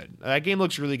pretty good. That game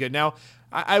looks really good. Now,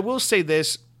 I will say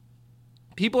this: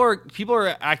 people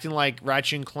are acting like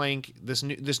Ratchet and Clank, this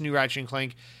new Ratchet and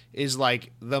Clank, is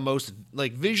like the most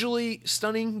like visually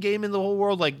stunning game in the whole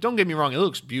world. Like, don't get me wrong, it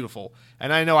looks beautiful.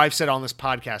 And I know I've said on this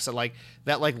podcast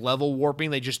that level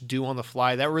warping they just do on the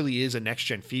fly, that really is a next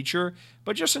gen feature.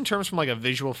 But just in terms from like a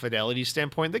visual fidelity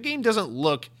standpoint, the game doesn't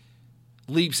look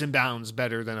leaps and bounds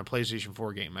better than a PlayStation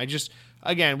 4 game.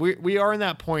 Again, we are in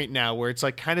that point now where it's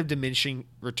like kind of diminishing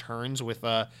returns with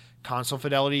console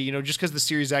fidelity. Just because the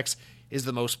Series X is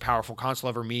the most powerful console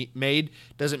ever made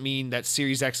doesn't mean that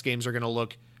Series X games are going to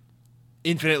look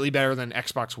infinitely better than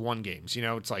Xbox One games.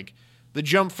 It's like the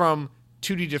jump from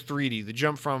 2D to 3D, the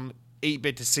jump from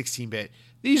 8-bit to 16-bit.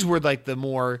 These were like the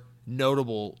more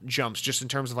notable jumps just in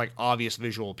terms of like obvious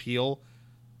visual appeal.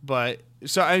 But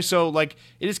so like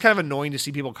it is kind of annoying to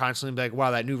see people constantly be like, wow,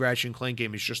 that new Ratchet and Clank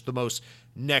game is just the most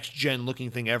next gen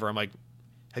looking thing ever. I'm like,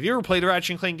 have you ever played a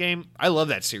Ratchet and Clank game? I love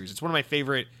that series. It's one of my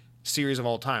favorite series of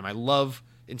all time. I love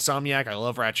Insomniac. I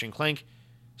love Ratchet and Clank.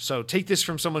 So take this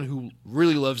from someone who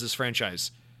really loves this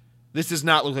franchise. This does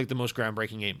not look like the most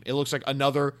groundbreaking game. It looks like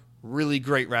another really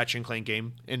great Ratchet and Clank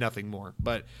game and nothing more.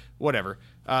 But whatever.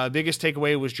 Biggest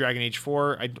takeaway was Dragon Age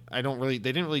 4. They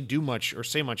didn't really do much or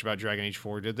say much about Dragon Age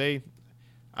 4, did they?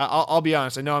 I'll be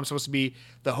honest. I know I'm supposed to be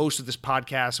the host of this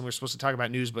podcast and we're supposed to talk about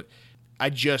news, but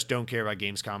I just don't care about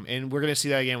Gamescom. And we're going to see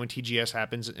that again when TGS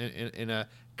happens in a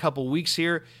couple weeks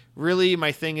here. Really,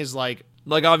 my thing is like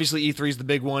obviously E3 is the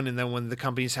big one, and then when the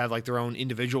companies have like their own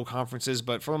individual conferences,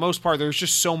 but for the most part, there's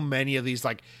just so many of these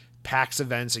like PAX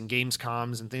events and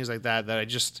Gamescoms and things like that I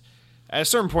just, at a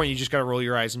certain point, you just got to roll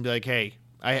your eyes and be like, hey,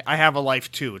 I have a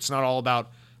life too. It's not all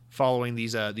about following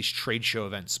these trade show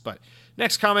events. But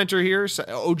next commenter here,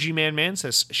 OG Man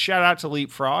says, shout out to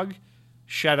Leapfrog.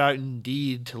 Shout out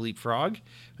indeed to Leapfrog.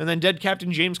 And then Dead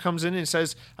Captain James comes in and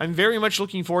says, I'm very much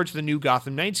looking forward to the new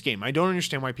Gotham Knights game. I don't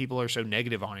understand why people are so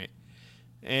negative on it.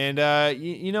 And,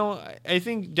 I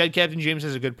think Dead Captain James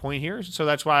has a good point here. So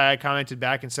that's why I commented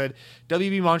back and said,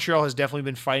 WB Montreal has definitely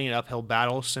been fighting an uphill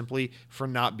battle simply for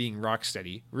not being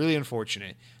Rocksteady. Really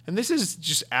unfortunate. And this is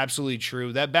just absolutely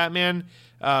true. That Batman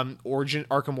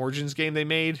Arkham Origins game they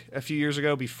made a few years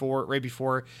ago, right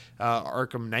before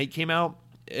Arkham Knight came out,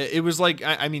 it was like,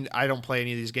 I mean, I don't play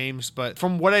any of these games, but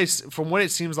from what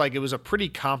it seems like, it was a pretty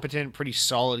competent, pretty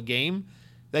solid game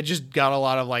that just got a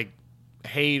lot of like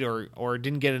hate or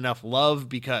didn't get enough love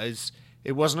because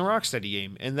it wasn't a Rocksteady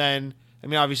game. And then, I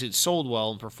mean, obviously it sold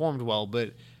well and performed well,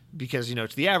 but because,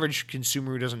 to the average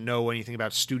consumer who doesn't know anything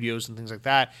about studios and things like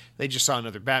that, they just saw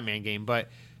another Batman game. But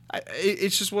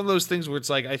it's just one of those things where it's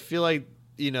like, I feel like,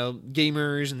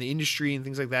 gamers and the industry and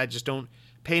things like that just don't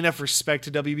pay enough respect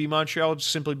to WB Montreal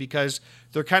just simply because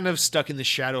they're kind of stuck in the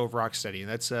shadow of Rocksteady. And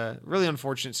that's a really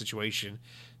unfortunate situation.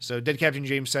 So Dead Captain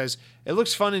James says, it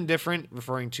looks fun and different,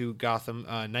 referring to Gotham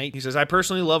Knight. He says, I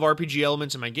personally love RPG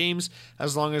elements in my games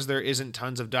as long as there isn't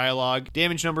tons of dialogue.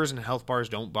 Damage numbers and health bars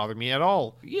don't bother me at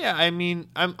all. Yeah, I mean,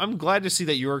 I'm glad to see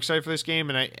that you're excited for this game,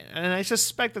 and I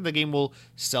suspect that the game will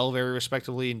sell very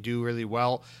respectably and do really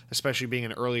well, especially being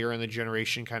an earlier in the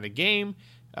generation kind of game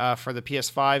for the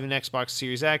PS5 and Xbox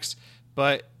Series X.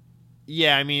 But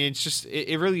yeah, I mean, it's just,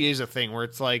 it really is a thing where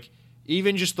it's like,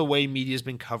 even just the way media's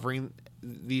been covering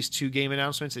these two game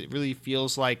announcements, it really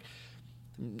feels like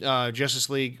Justice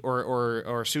League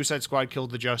or Suicide Squad Killed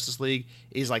the Justice League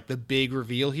is like the big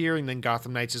reveal here, and then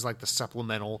Gotham Knights is like the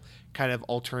supplemental kind of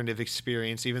alternative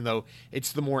experience, even though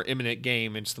it's the more imminent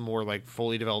game, it's the more like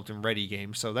fully developed and ready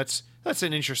game. So that's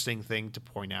an interesting thing to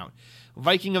point out.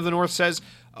 Viking of the North says,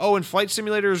 oh, and Flight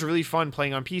Simulator is really fun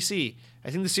playing on PC.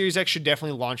 I think the Series X should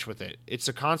definitely launch with it. It's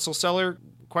a console seller,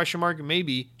 Question mark?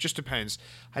 Maybe. Just depends.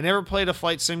 I never played a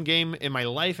flight sim game in my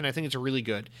life, and I think it's really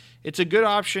good. It's a good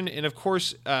option, and of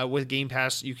course, with Game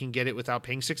Pass, you can get it without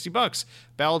paying $60.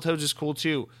 Battletoads is cool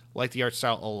too. Like the art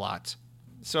style a lot.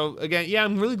 So again, yeah,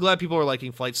 I'm really glad people are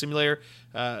liking Flight Simulator.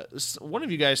 One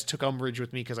of you guys took umbrage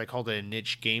with me because I called it a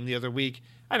niche game the other week.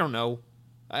 I don't know.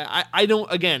 I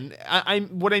don't. Again,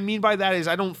 what I mean by that is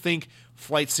I don't think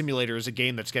Flight Simulator is a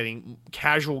game that's getting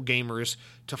casual gamers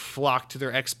to flock to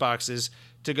their Xboxes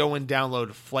to go and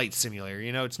download Flight Simulator.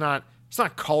 You know, it's not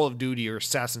Call of Duty or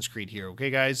Assassin's Creed here. Okay,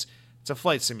 guys, it's a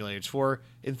flight simulator. It's for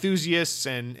enthusiasts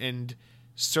and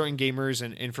certain gamers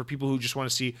and for people who just want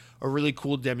to see a really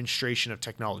cool demonstration of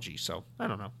technology. So I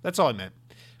don't know. That's all I meant.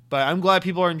 But I'm glad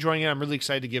people are enjoying it. I'm really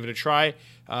excited to give it a try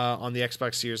on the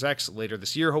Xbox Series X later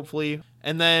this year, hopefully.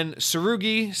 And then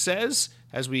Sarugi says,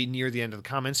 as we near the end of the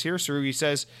comments here, Sarugi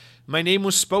says, "My name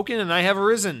was spoken and I have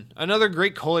arisen. Another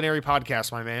great culinary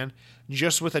podcast, my man.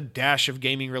 Just with a dash of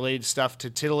gaming-related stuff to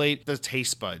titillate the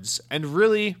taste buds. And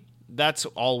really, that's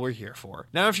all we're here for.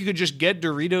 Now, if you could just get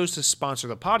Doritos to sponsor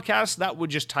the podcast, that would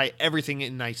just tie everything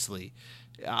in nicely.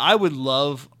 I would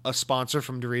love a sponsor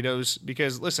from Doritos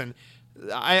because, listen,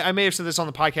 I may have said this on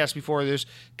the podcast before. There's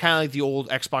kind of like the old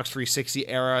Xbox 360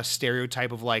 era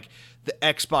stereotype of like the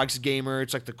Xbox gamer.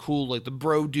 It's like the cool, like the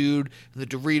bro dude, and the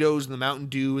Doritos and the Mountain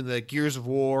Dew and the Gears of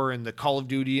War and the Call of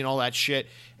Duty and all that shit.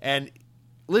 And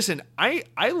listen, I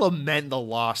lament the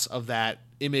loss of that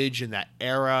image and that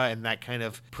era and that kind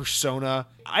of persona.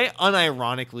 I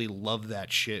unironically love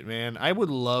that shit, man. I would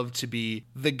love to be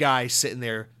the guy sitting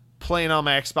there playing on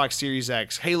my Xbox Series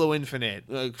X, Halo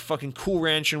Infinite, fucking Cool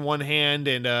Ranch in one hand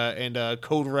and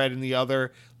Code Red in the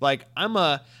other. Like I'm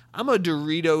a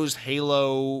Doritos,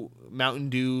 Halo, Mountain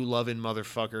Dew loving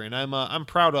motherfucker, and I'm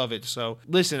proud of it. So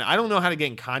listen, I don't know how to get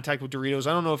in contact with Doritos.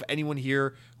 I don't know if anyone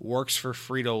here works for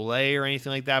Frito-Lay or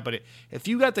anything like that, but if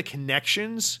you got the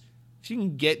connections, if you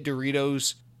can get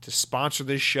Doritos to sponsor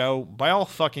this show, by all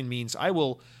fucking means, I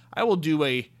will do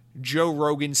a Joe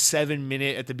Rogan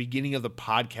 7-minute at the beginning of the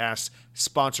podcast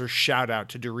sponsor shout out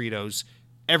to Doritos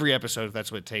every episode if that's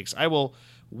what it takes. I will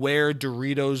wear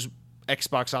Doritos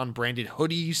Xbox On branded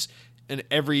hoodies in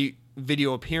every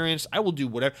video appearance. I will do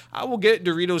whatever. I will get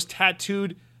Doritos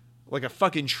tattooed like a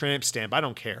fucking tramp stamp. I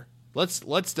don't care.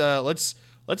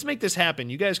 Let's make this happen.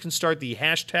 You guys can start the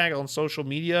hashtag on social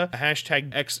media.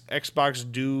 Hashtag Xbox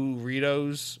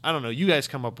Doritos. I don't know. You guys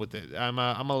come up with it. I'm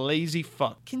a lazy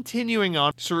fuck. Continuing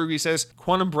on, Sarugi says,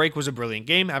 Quantum Break was a brilliant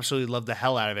game. Absolutely loved the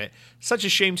hell out of it. Such a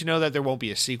shame to know that there won't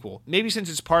be a sequel. Maybe since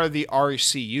it's part of the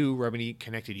RCU, Remedy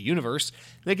Connected Universe,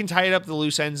 they can tie it up the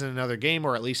loose ends in another game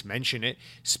or at least mention it.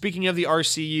 Speaking of the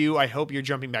RCU, I hope you're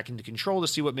jumping back into Control to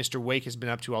see what Mr. Wake has been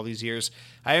up to all these years.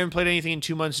 I haven't played anything in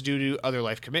 2 months due to other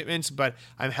life commitments, but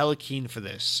I'm hella keen for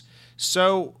this.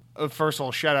 So, first of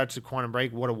all, shout out to Quantum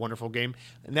Break. What a wonderful game.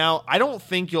 Now, I don't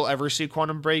think you'll ever see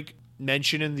Quantum Break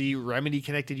mentioned in the Remedy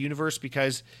Connected Universe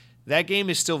because that game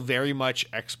is still very much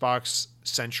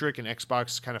Xbox-centric and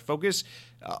Xbox kind of focused.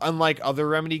 Unlike other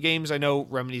Remedy games, I know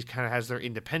Remedy kind of has their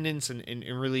independence and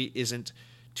really isn't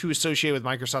too associated with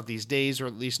Microsoft these days, or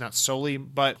at least not solely.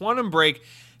 But Quantum Break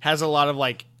has a lot of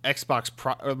like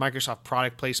Microsoft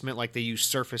product placement, like they use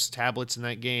Surface tablets in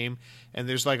that game, and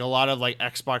there's like a lot of like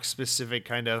Xbox specific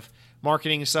kind of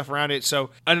marketing and stuff around it.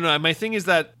 So I don't know. My thing is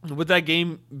that with that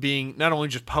game being not only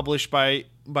just published by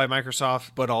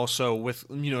Microsoft, but also with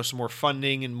some more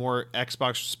funding and more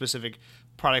Xbox specific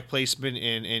product placement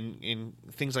and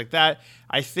things like that.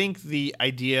 I think the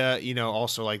idea,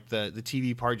 also like the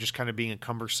TV part just kind of being a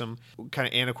cumbersome, kind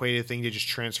of antiquated thing to just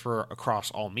transfer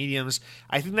across all mediums.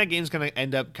 I think that game's going to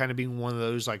end up kind of being one of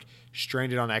those like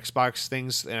stranded on Xbox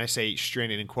things. And I say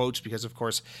stranded in quotes because, of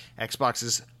course, Xbox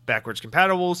is backwards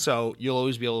compatible. So you'll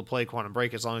always be able to play Quantum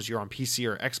Break as long as you're on PC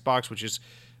or Xbox, which is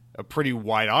a pretty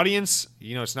wide audience.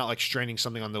 It's not like stranding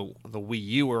something on the Wii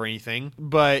U or anything.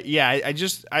 But yeah,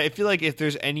 I feel like if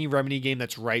there's any Remedy game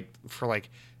that's ripe for like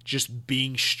just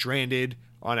being stranded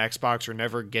on Xbox or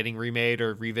never getting remade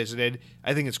or revisited,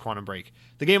 I think it's Quantum Break.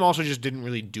 The game also just didn't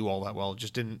really do all that well.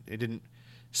 It didn't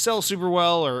sell super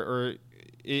well, or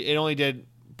it only did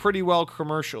pretty well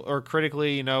commercial or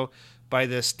critically, by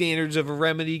the standards of a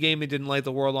Remedy game. It didn't light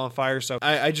the world on fire. So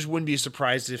I just wouldn't be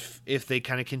surprised if they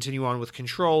kind of continue on with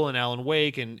Control and Alan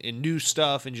Wake and new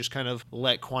stuff and just kind of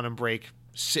let Quantum Break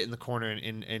sit in the corner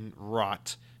and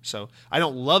rot. So I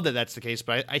don't love that that's the case,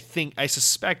 but I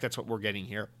suspect that's what we're getting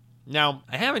here. Now,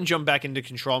 I haven't jumped back into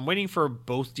Control. I'm waiting for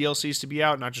both DLCs to be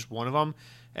out, not just one of them.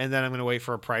 And then I'm going to wait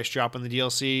for a price drop on the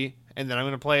DLC. And then I'm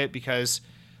going to play it because,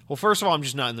 well, first of all, I'm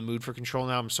just not in the mood for Control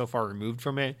now. I'm so far removed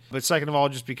from it. But second of all,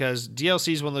 just because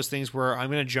DLC is one of those things where I'm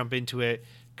going to jump into it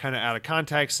kind of out of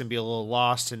context and be a little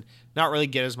lost and not really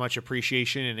get as much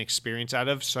appreciation and experience out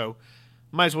of. So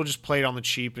might as well just play it on the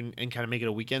cheap and kind of make it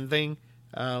a weekend thing.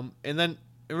 And then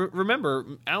remember,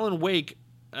 Alan Wake,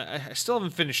 I still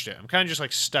haven't finished it. I'm kind of just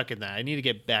like stuck in that. I need to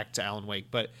get back to Alan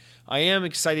Wake, but I am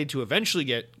excited to eventually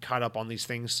get caught up on these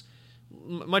things.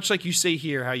 Much like you say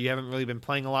here, how you haven't really been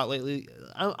playing a lot lately.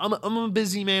 I'm a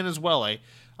busy man as well.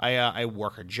 I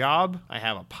work a job. I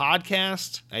have a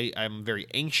podcast. I'm very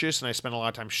anxious, and I spend a lot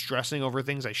of time stressing over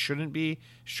things I shouldn't be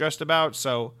stressed about.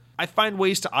 So I find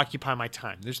ways to occupy my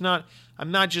time.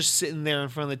 I'm not just sitting there in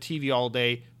front of the TV all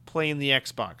day playing the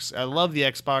Xbox. I love the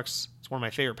Xbox. It's one of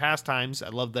my favorite pastimes. I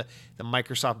love the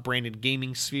Microsoft branded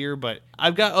gaming sphere, but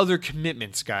I've got other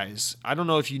commitments, guys. I don't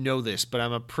know if you know this, but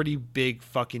I'm a pretty big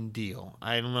fucking deal.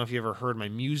 I don't know if you ever heard my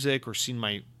music or seen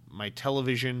my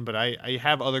television, but I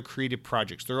have other creative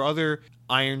projects. There are other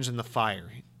irons in the fire,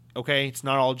 okay? It's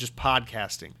not all just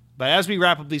podcasting. But as we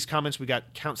wrap up these comments, we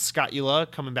got Count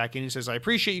Scottula coming back in. He says, I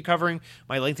appreciate you covering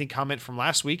my lengthy comment from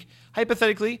last week.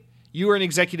 Hypothetically, you are an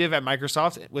executive at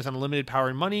Microsoft with unlimited power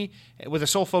and money, with a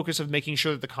sole focus of making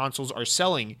sure that the consoles are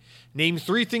selling. Name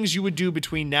 3 things you would do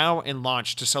between now and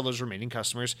launch to sell those remaining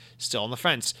customers still on the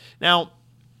fence. Now,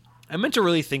 I meant to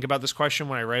really think about this question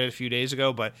when I read it a few days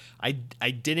ago, but I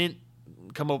didn't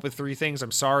come up with 3 things.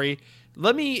 I'm sorry.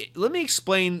 Let me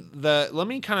explain let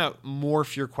me kind of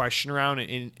morph your question around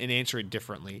and answer it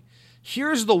differently.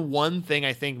 Here's the one thing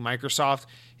I think Microsoft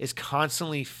is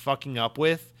constantly fucking up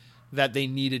with that they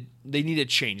need to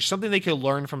change. Something they could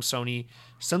learn from Sony,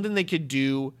 something they could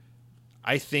do,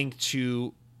 I think,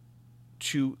 to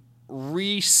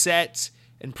reset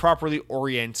and properly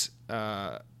orient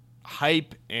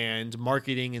hype and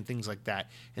marketing and things like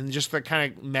that, and just the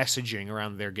kind of messaging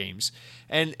around their games.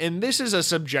 And this is a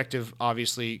subjective,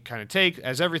 obviously, kind of take,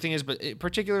 as everything is, but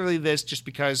particularly this, just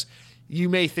because you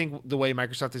may think the way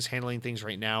Microsoft is handling things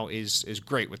right now is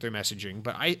great with their messaging,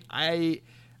 but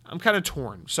I'm kind of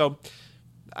torn. So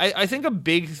I think a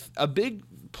big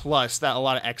plus that a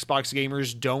lot of Xbox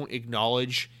gamers don't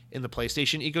acknowledge in the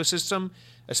PlayStation ecosystem,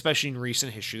 especially in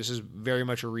recent history, this is very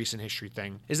much a recent history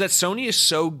thing, is that Sony is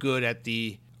so good at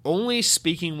the only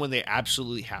speaking when they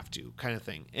absolutely have to kind of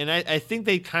thing. And I think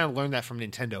they kind of learned that from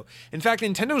Nintendo. In fact,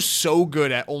 Nintendo's so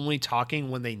good at only talking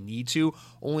when they need to,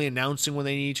 only announcing when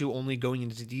they need to, only going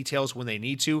into details when they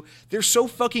need to. They're so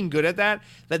fucking good at that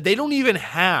they don't even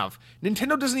have,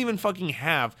 Nintendo doesn't even fucking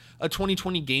have a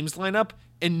 2020 games lineup,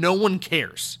 and no one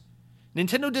cares.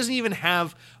 Nintendo doesn't even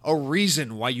have a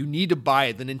reason why you need to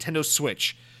buy the Nintendo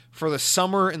Switch for the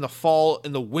summer and the fall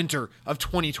and the winter of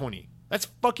 2020. That's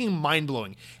fucking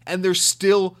mind-blowing. And they're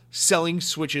still selling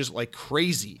Switches like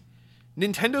crazy.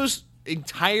 Nintendo's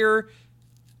entire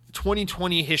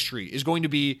 2020 history is going to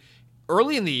be,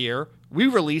 early in the year, we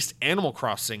released Animal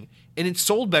Crossing, and it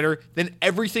sold better than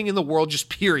everything in the world, just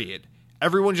period.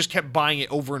 Everyone just kept buying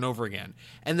it over and over again.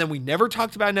 And then we never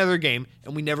talked about another game,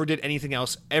 and we never did anything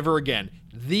else ever again.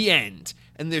 The end.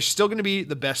 And they're still going to be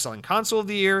the best-selling console of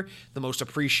the year, the most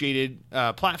appreciated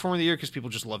platform of the year, because people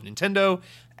just love Nintendo.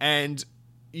 And,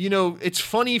 it's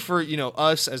funny for,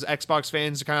 us as Xbox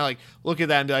fans to kind of like look at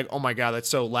that and be like, oh my God, that's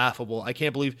so laughable. I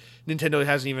can't believe Nintendo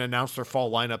hasn't even announced their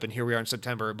fall lineup, and here we are in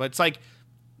September. But it's like,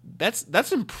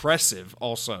 that's impressive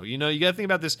also. You got to think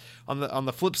about this on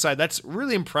the flip side. That's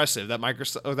really impressive that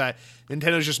Microsoft or that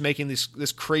Nintendo's just making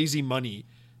this crazy money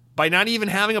by not even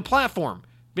having a platform.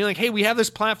 Being like, hey, we have this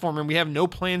platform and we have no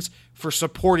plans for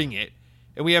supporting it,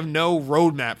 and we have no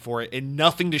roadmap for it and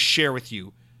nothing to share with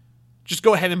you. Just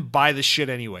go ahead and buy this shit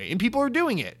anyway. And people are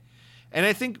doing it. And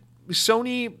I think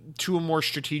Sony, to a more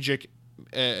strategic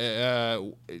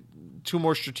kind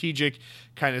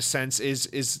of sense,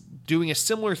 is doing a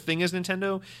similar thing as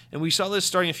Nintendo. And we saw this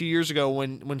starting a few years ago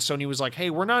when Sony was like, hey,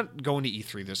 we're not going to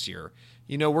E3 this year.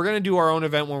 We're going to do our own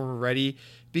event when we're ready,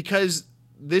 because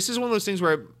this is one of those things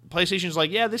where PlayStation's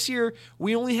like, yeah, this year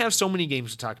we only have so many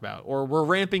games to talk about, or we're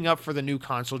ramping up for the new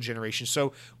console generation,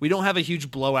 so we don't have a huge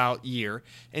blowout year.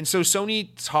 And so Sony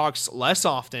talks less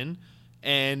often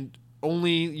and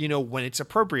only, when it's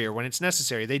appropriate or when it's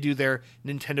necessary. They do their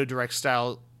Nintendo Direct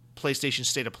style PlayStation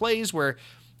State of Plays, where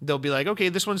they'll be like, okay,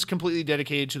 this one's completely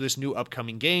dedicated to this new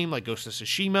upcoming game, like Ghost of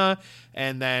Tsushima,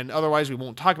 and then otherwise we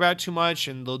won't talk about it too much,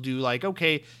 and they'll do like,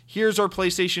 okay, here's our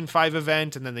PlayStation 5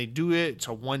 event, and then they do it, it's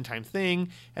a one-time thing,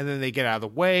 and then they get out of the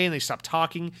way, and they stop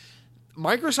talking.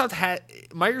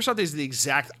 Microsoft is the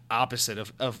exact opposite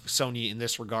of Sony in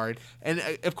this regard, and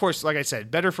of course, like I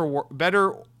said,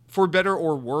 for better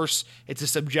or worse, it's a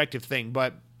subjective thing,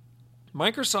 but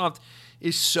Microsoft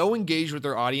is so engaged with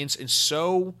their audience and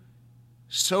so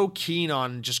so keen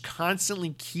on just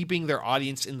constantly keeping their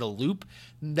audience in the loop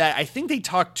that I think they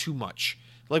talk too much.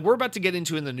 Like we're about to get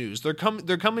into in the news. They're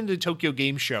coming to Tokyo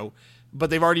Game Show, but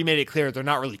they've already made it clear they're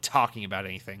not really talking about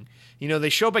anything. They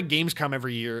show up at Gamescom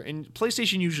every year, and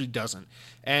PlayStation usually doesn't.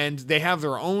 And they have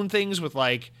their own things with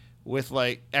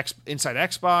Inside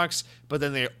Xbox, but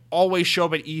then they always show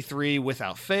up at E3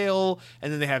 without fail,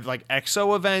 and then they have like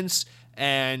XO events,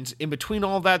 and in between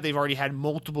all that, they've already had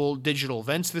multiple digital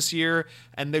events this year,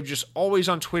 and they're just always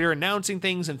on Twitter announcing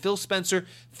things. And Phil Spencer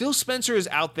is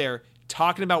out there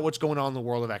talking about what's going on in the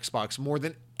world of Xbox more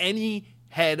than any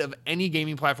head of any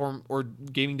gaming platform or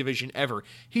gaming division ever.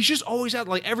 He's just always out,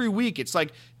 like every week it's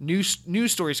like news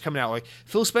stories coming out, like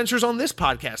Phil Spencer's on this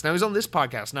podcast, now he's on this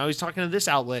podcast, now he's talking to this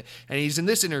outlet, and he's in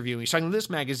this interview, and he's talking to this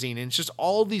magazine, and it's just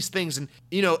all these things. And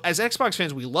as Xbox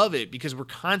fans, we love it because we're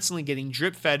constantly getting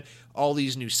drip fed all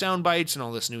these new sound bites and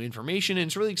all this new information, and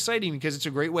it's really exciting because it's a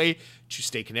great way to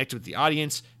stay connected with the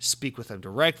audience, speak with them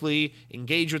directly,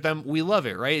 engage with them. We love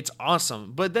it, right? It's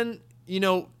awesome. But then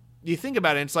you think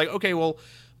about it, and it's like, okay, well,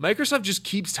 Microsoft just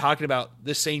keeps talking about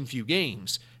the same few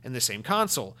games and the same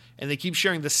console, and they keep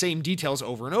sharing the same details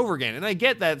over and over again. And I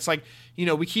get that. It's like,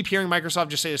 we keep hearing Microsoft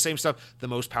just say the same stuff: the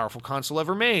most powerful console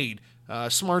ever made,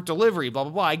 smart delivery, blah,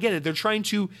 blah, blah. I get it. They're trying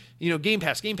to, Game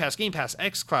Pass,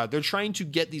 xCloud. They're trying to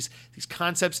get these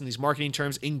concepts and these marketing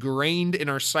terms ingrained in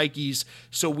our psyches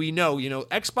so we know,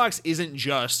 Xbox isn't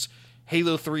just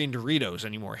Halo 3 and Doritos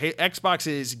anymore. Xbox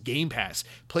is Game Pass,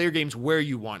 player games where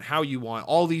you want, how you want,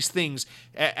 all these things.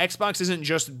 Xbox isn't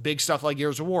just big stuff like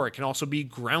Gears of War. It can also be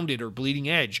Grounded or Bleeding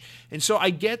Edge. And so I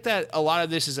get that a lot of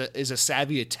this is a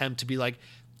savvy attempt to be like,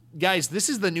 guys, this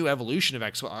is the new evolution of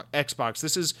Xbox.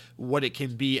 This is what it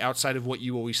can be outside of what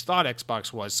you always thought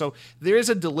Xbox was. So there is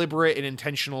a deliberate and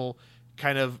intentional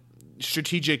kind of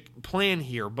strategic plan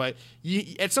here, but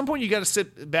at some point you got to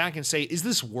sit back and say, is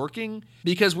this working?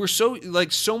 Because we're so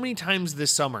many times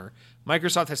this summer,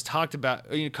 Microsoft has talked about,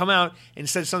 come out and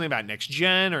said something about next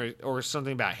gen or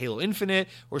something about Halo Infinite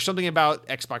or something about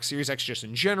Xbox Series X just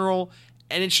in general.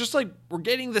 And it's just like we're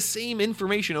getting the same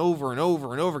information over and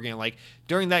over and over again. Like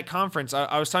during that conference,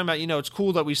 I was talking about, it's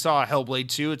cool that we saw Hellblade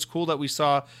 2. It's cool that we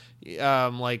saw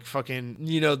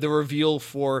the reveal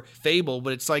for Fable,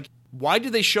 but it's like, why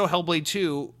did they show Hellblade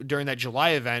 2 during that July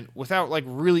event without like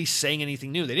really saying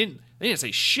anything new? They didn't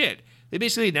say shit. They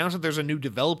basically announced that there's a new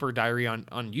developer diary on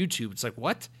YouTube. It's like,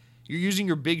 what? You're using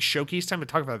your big showcase time to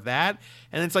talk about that?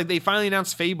 And it's like they finally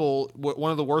announced Fable,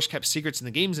 one of the worst kept secrets in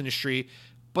the games industry,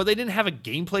 but they didn't have a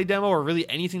gameplay demo or really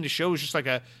anything to show. It was just like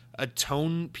a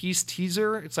tone piece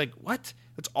teaser. It's like, what?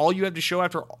 That's all you have to show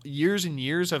after years and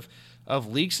years of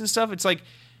leaks and stuff? It's like,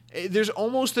 there's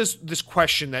almost this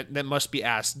question that must be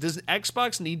asked. Does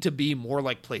Xbox need to be more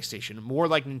like PlayStation, more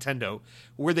like Nintendo,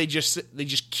 where they just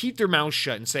keep their mouths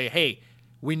shut and say, hey,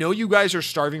 we know you guys are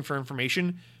starving for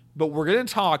information, but we're going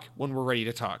to talk when we're ready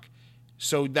to talk,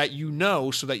 so that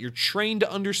so that you're trained to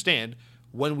understand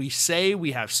when we say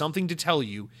we have something to tell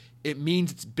you, it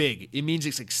means it's big. It means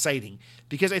it's exciting.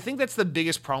 Because I think that's the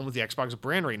biggest problem with the Xbox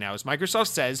brand right now is Microsoft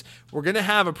says, we're going to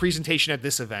have a presentation at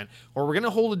this event, or we're going to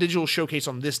hold a digital showcase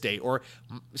on this day, or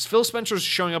Phil Spencer's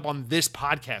showing up on this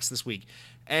podcast this week.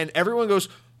 And everyone goes,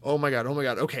 oh my God.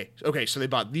 Okay. So they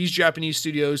bought these Japanese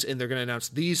studios, and they're going to announce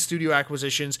these studio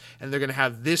acquisitions, and they're going to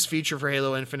have this feature for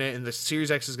Halo Infinite, and the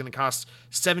Series X is going to cost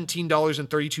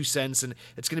 $17.32, and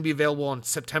it's going to be available on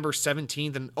September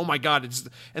 17th. And oh my God,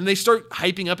 and they start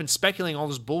hyping up and speculating all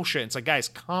this bullshit. It's like, guys,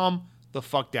 calm the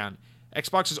fuck down.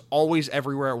 Xbox is always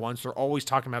everywhere at once. They're always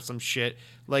talking about some shit.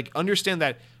 Like, understand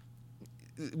that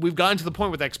we've gotten to the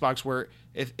point with Xbox where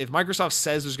if Microsoft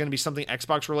says there's going to be something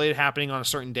Xbox related happening on a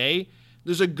certain day,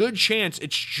 there's a good chance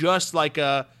it's just like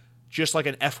an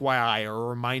FYI or a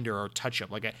reminder or a touch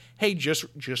up, like hey, just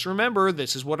remember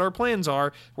this is what our plans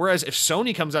are. Whereas if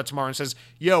Sony comes out tomorrow and says,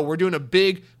 yo, we're doing a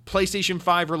big PlayStation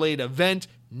 5 related event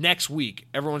next week,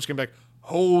 everyone's gonna be like,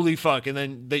 holy fuck, and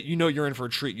then you're in for a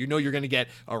treat. You're going to get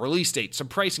a release date, some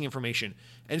pricing information.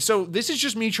 And so this is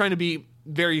just me trying to be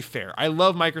very fair. I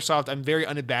love Microsoft. I'm very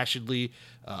unabashedly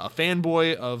a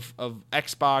fanboy of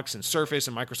Xbox and Surface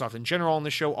and Microsoft in general on the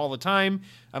show all the time.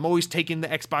 I'm always taking the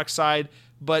Xbox side,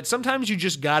 but sometimes you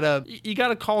just gotta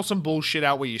call some bullshit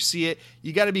out where you see it.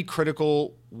 You gotta be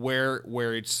critical where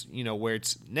it's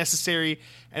necessary.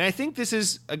 And I think this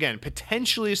is, again,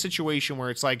 potentially a situation where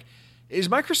it's like, is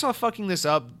Microsoft fucking this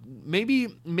up? Maybe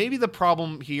the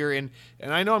problem here, and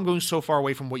I know I'm going so far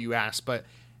away from what you asked, but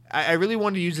I really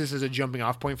wanted to use this as a jumping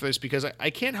off point for this because I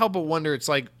can't help but wonder, it's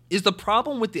like, is the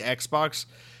problem with the Xbox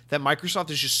that Microsoft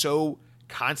is just so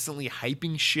constantly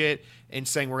hyping shit and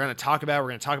saying we're going to talk about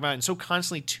it, and so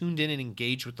constantly tuned in and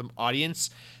engaged with the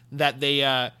audience that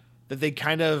they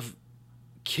kind of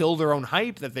kill their own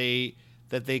hype, that they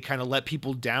kind of let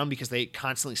people down because they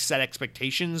constantly set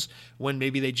expectations when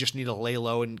maybe they just need to lay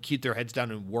low and keep their heads down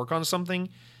and work on something.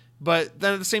 But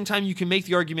then at the same time, you can make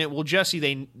the argument, well, Jesse,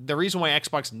 the reason why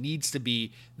Xbox needs to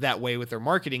be that way with their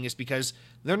marketing is because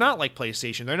they're not like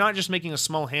PlayStation. They're not just making a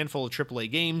small handful of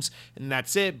AAA games and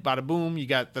that's it. Bada boom. You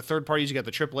got the third parties, you got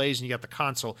the AAAs, and you got the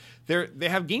console. They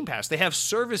have Game Pass. They have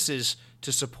services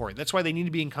to support. That's why they need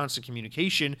to be in constant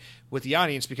communication with the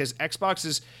audience, because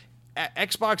Xbox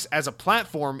as a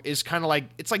platform is kind of like,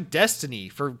 it's like Destiny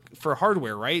for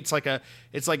hardware, right? It's like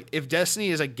if Destiny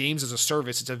is like games as a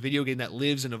service, it's a video game that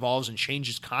lives and evolves and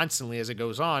changes constantly as it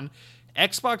goes on.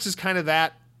 Xbox is kind of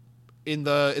that in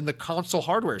the console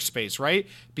hardware space, right?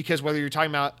 Because whether you're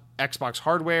talking about Xbox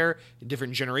hardware,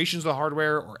 different generations of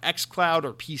hardware, or xCloud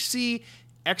or PC,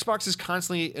 Xbox is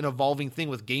constantly an evolving thing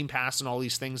with Game Pass and all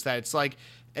these things that it's like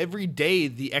every day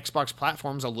the Xbox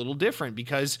platform's a little different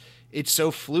because it's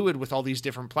so fluid with all these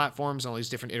different platforms and all these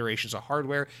different iterations of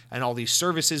hardware and all these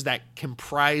services that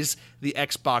comprise the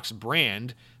Xbox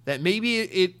brand, that maybe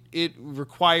it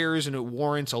requires and it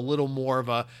warrants a little more of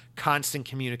a constant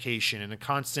communication and a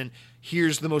constant,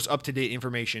 here's the most up-to-date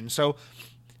information. So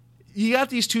you got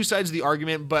these two sides of the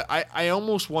argument, but I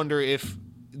almost wonder if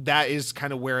that is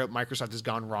kind of where Microsoft has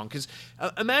gone wrong. Because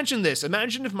imagine this.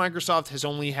 Imagine if Microsoft has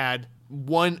only had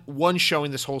one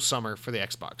showing this whole summer for the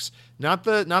Xbox. Not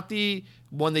the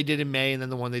one they did in May and then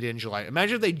the one they did in July.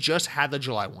 Imagine if they just had the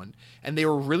July one and they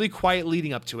were really quiet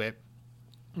leading up to it.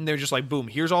 And they're just like, boom,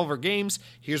 here's all of our games,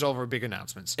 here's all of our big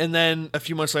announcements. And then a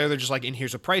few months later, they're just like, and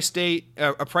here's a price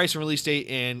and release date,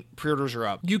 and pre-orders are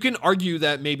up. You can argue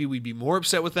that maybe we'd be more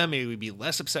upset with them, maybe we'd be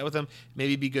less upset with them,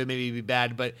 maybe it'd be good, maybe it'd be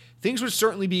bad, but things would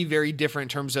certainly be very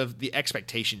different in terms of the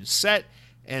expectations set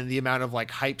and the amount of like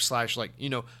hype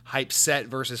 / hype set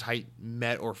versus hype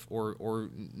met or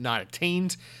not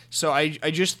attained. So I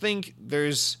just think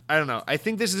I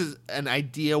think this is an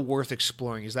idea worth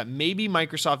exploring, is that maybe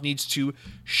Microsoft needs to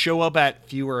show up at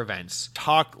fewer events,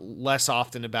 talk less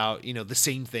often about, the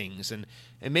same things, and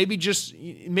maybe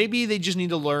they just need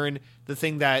to learn the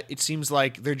thing that it seems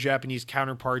like their Japanese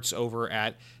counterparts over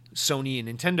at Sony and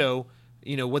Nintendo,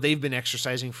 what they've been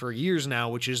exercising for years now,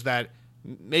 which is that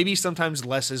maybe sometimes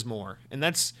less is more. And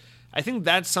I think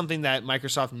that's something that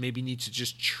Microsoft maybe needs to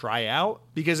just try out,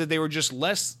 because if they were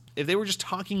just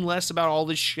talking less about all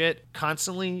this shit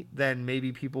constantly, then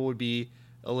maybe people would be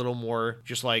a little more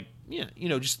just like,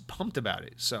 just pumped about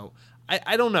it. So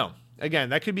I don't know. Again,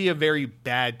 that could be a very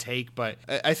bad take, but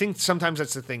I think sometimes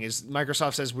that's the thing, is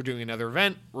Microsoft says we're doing another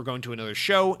event, we're going to another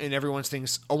show, and everyone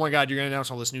thinks, oh my God, you're going to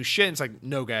announce all this new shit. And it's like,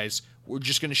 no, guys, we're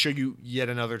just going to show you yet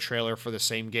another trailer for the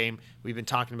same game we've been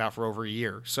talking about for over a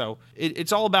year. So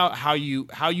it's all about how you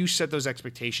set those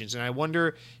expectations. And I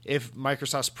wonder if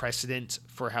Microsoft's precedent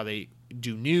for how they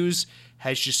do news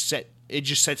has just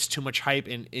sets too much hype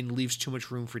and leaves too much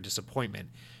room for disappointment.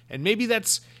 And maybe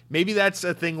that's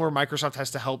a thing where Microsoft has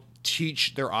to help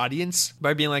teach their audience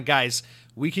by being like, guys,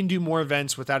 we can do more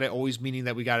events without it always meaning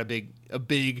that we got a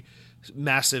big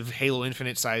massive Halo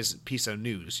Infinite size piece of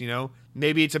news.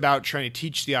 Maybe it's about trying to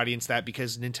teach the audience that,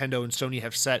 because Nintendo and Sony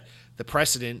have set the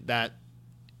precedent that,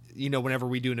 whenever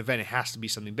we do an event, it has to be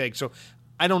something big. So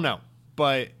I don't know,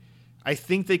 but I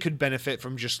think they could benefit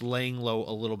from just laying low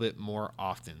a little bit more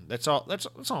often. That's all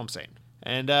I'm saying.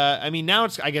 And now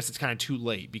I guess it's kind of too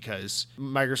late, because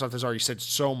Microsoft has already said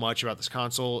so much about this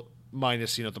console,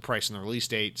 minus the price and the release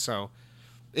date. So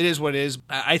it is what it is.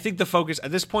 I think the focus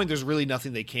at this point, there's really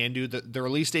nothing they can do. The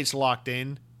release date's locked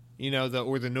in.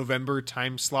 The November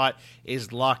time slot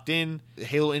is locked in.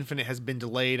 Halo Infinite has been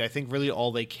delayed. I think really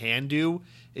all they can do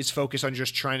is focus on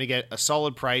just trying to get a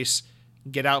solid price,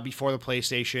 get out before the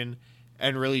PlayStation,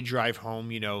 and really drive home,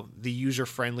 the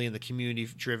user-friendly and the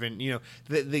community-driven,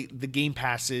 the Game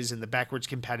Passes and the backwards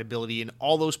compatibility and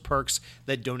all those perks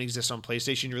that don't exist on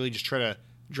PlayStation. Really just try to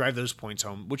drive those points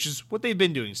home, which is what they've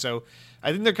been doing. So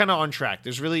I think they're kind of on track.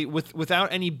 There's really,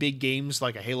 without any big games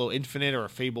like a Halo Infinite or a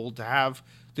Fable to have,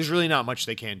 there's really not much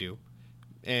they can do.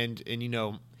 And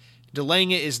delaying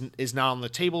it is not on the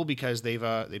table, because they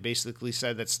basically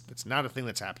said that's not a thing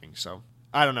that's happening. So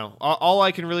I don't know. All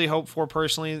I can really hope for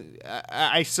personally,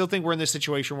 I still think we're in this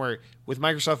situation where with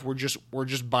Microsoft, we're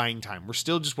just buying time. We're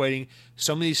still just waiting.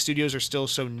 Some of these studios are still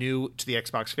so new to the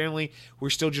Xbox family.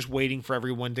 We're still just waiting for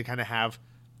everyone to kind of have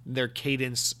their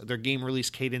cadence, their game release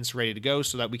cadence ready to go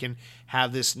so that we can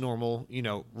have this normal,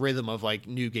 rhythm of like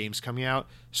new games coming out.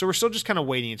 So we're still just kind of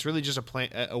waiting. It's really just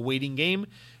a waiting game.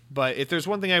 But if there's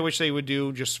one thing I wish they would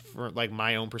do, just for like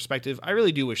my own perspective, I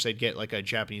really do wish they'd get like a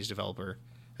Japanese developer.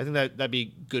 I think that'd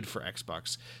be good for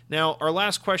Xbox. Now, our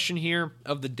last question here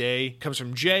of the day comes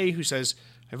from Jay, who says,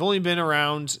 I've only been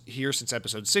around here since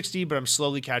episode 60, but I'm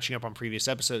slowly catching up on previous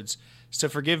episodes. So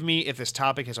forgive me if this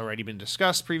topic has already been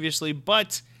discussed previously,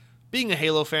 but being a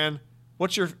Halo fan,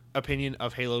 what's your opinion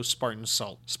of Halo Spartan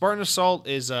Assault? Spartan Assault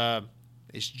is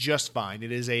just fine.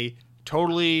 It is a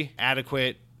totally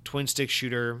adequate twin-stick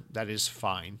shooter that is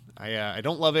fine. I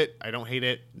don't love it. I don't hate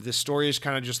it. The story is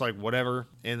kind of just like whatever,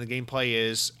 and the gameplay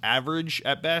is average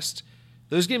at best.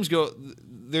 Those games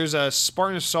there's a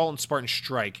Spartan Assault and Spartan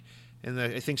Strike, and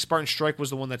I think Spartan Strike was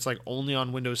the one that's like only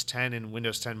on Windows 10 and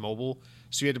Windows 10 mobile,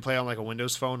 so you had to play on like a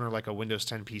Windows phone or like a Windows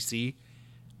 10 PC.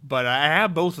 But I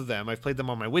have both of them. I've played them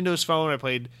on my Windows phone. I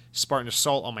played Spartan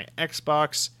Assault on my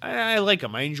Xbox. I like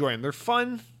them. I enjoy them. They're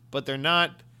fun, but they're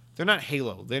not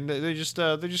Halo. They're just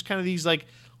kind of these like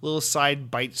little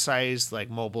side bite-sized like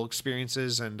mobile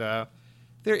experiences, and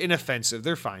they're inoffensive.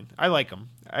 They're fine. I like them.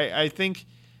 I feel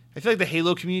like the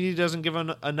Halo community doesn't give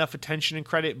enough attention and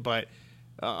credit, but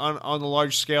on the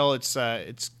large scale,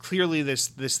 it's clearly this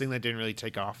thing that didn't really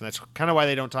take off, and that's kind of why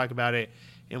they don't talk about it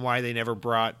and why they never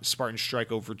brought Spartan Strike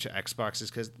over to Xbox, is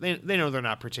because they know they're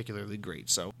not particularly great.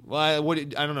 So, I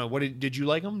don't know. Did you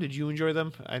like them? Did you enjoy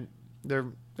them? They're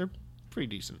pretty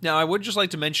decent. Now, I would just like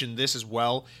to mention this as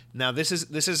well. Now, this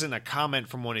isn't a comment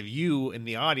from one of you in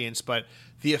the audience, but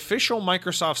the official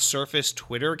Microsoft Surface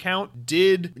Twitter account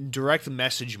did direct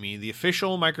message me, the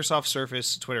official Microsoft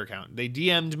Surface Twitter account. They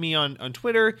DM'd me on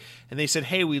Twitter, and they said,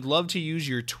 hey, we'd love to use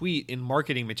your tweet in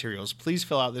marketing materials. Please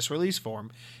fill out this release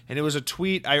form. And it was a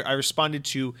tweet. I responded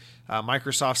to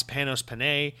Microsoft's Panos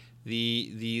Panay,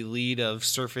 the lead of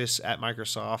Surface at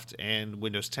Microsoft and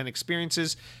Windows 10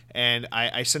 experiences, and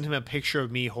I sent him a picture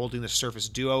of me holding the Surface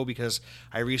Duo because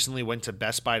I recently went to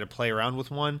Best Buy to play around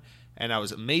with one, and I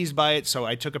was amazed by it, so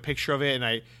I took a picture of it, and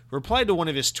I replied to one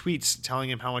of his tweets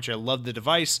telling him how much I loved the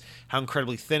device, how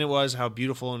incredibly thin it was, how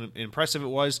beautiful and impressive it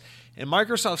was, and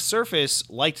Microsoft Surface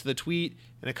liked the tweet,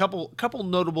 and a couple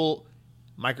notable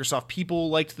Microsoft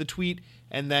people liked the tweet,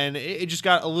 and then it just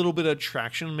got a little bit of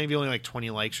traction, maybe only like 20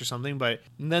 likes or something, but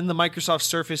then the Microsoft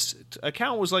Surface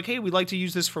account was like, hey, we'd like to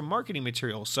use this for marketing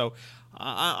material. So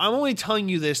I'm only telling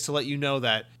you this to let you know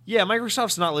that, yeah,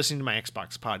 Microsoft's not listening to my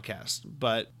Xbox podcast,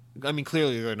 but I mean,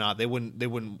 clearly they're not. They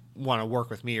wouldn't want to work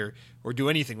with me or do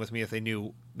anything with me if they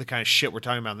knew the kind of shit we're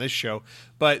talking about in this show.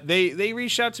 But they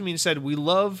reached out to me and said, we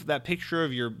love that picture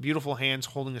of your beautiful hands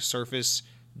holding a Surface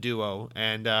Duo,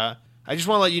 and I just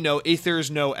want to let you know, if there's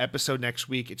no episode next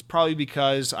week, it's probably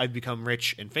because I've become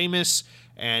rich and famous,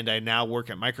 and I now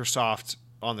work at Microsoft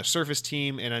on the Surface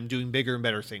team, and I'm doing bigger and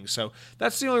better things. So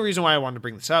that's the only reason why I wanted to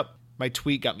bring this up. My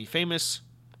tweet got me famous.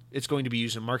 It's going to be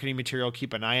used in marketing material.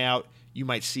 Keep an eye out. You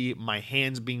might see my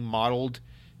hands being modeled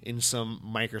in some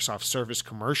Microsoft Surface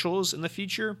commercials in the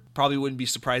future. Probably wouldn't be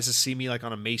surprised to see me like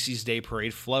on a Macy's Day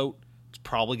Parade float. It's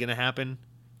probably going to happen.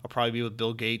 I'll probably be with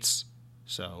Bill Gates.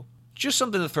 So just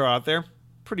something to throw out there.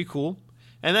 Pretty cool.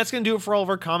 And that's going to do it for all of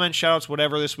our comments, shoutouts,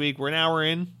 whatever this week. We're an hour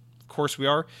in. Of course we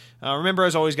are. Remember,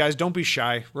 as always, guys, don't be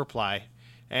shy. Reply.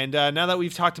 And now that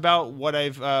we've talked about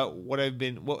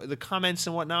the comments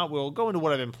and whatnot, we'll go into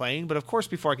what I've been playing. But of course,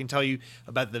 before I can tell you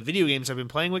about the video games I've been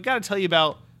playing, we've got to tell you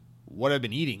about what I've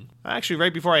been eating. Actually,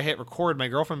 right before I hit record, my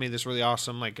girlfriend made this really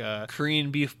awesome, like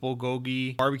Korean beef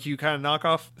bulgogi barbecue kind of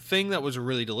knockoff thing that was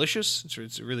really delicious.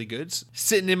 It's really good. It's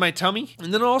sitting in my tummy.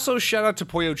 And then also shout out to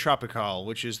Pollo Tropical,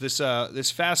 which is this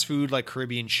fast food like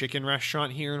Caribbean chicken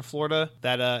restaurant here in Florida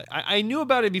that I knew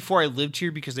about it before I lived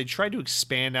here because they tried to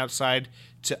expand outside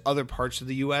to other parts of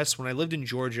the U.S. When I lived in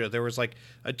Georgia, there was like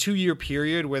a 2-year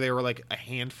period where there were like a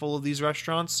handful of these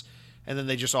restaurants, and then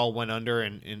they just all went under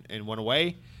and went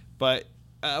away. But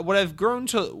what I've grown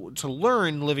to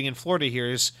learn living in Florida here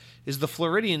is the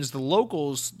Floridians, the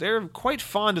locals, they're quite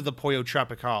fond of the Pollo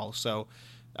Tropical. So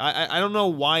I don't know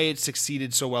why it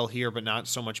succeeded so well here, but not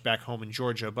so much back home in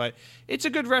Georgia. But it's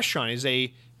a good restaurant. It's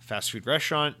a fast food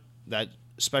restaurant that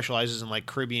specializes in like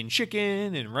Caribbean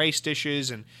chicken and rice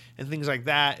dishes and things like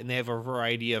that. And they have a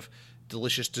variety of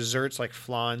delicious desserts like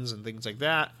flans and things like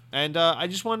that. And I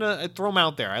just want to throw them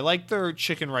out there. I like their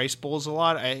chicken rice bowls a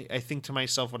lot. I think to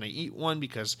myself when I eat one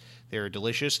because they're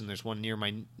delicious, and there's one near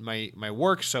my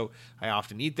work, so I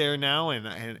often eat there now. And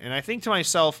I think to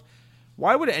myself,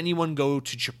 why would anyone go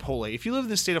to Chipotle? If you live in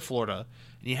the state of Florida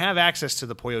and you have access to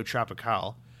the Pollo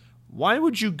Tropical, why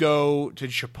would you go to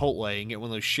Chipotle and get one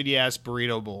of those shitty-ass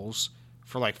burrito bowls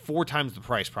for like 4 times the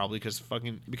price, probably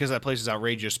because that place is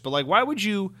outrageous. But like, why would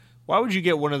you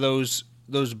get one of those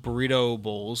burrito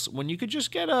bowls when you could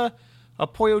just get a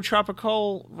Pollo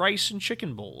Tropical rice and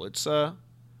chicken bowl? It's a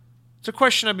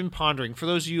question I've been pondering. For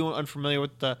those of you unfamiliar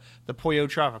with the Pollo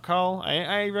Tropical,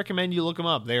 I recommend you look them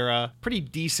up. They're pretty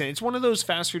decent. It's one of those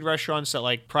fast food restaurants that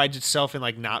like prides itself in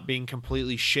like not being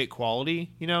completely shit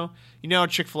quality. You know how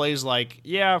Chick-fil-A is like,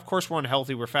 yeah, of course we're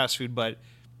unhealthy, we're fast food, but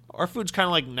our food's kind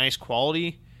of like nice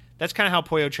quality. That's kind of how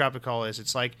Pollo Tropical is.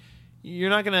 It's like you're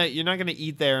not gonna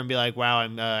eat there and be like, wow,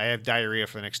 I have diarrhea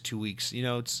for the next 2 weeks.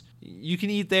 You can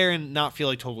eat there and not feel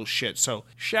like total shit. So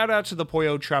shout out to the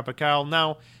Pollo Tropical.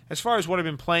 Now, as far as what I've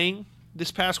been playing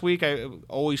this past week, I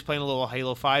always playing a little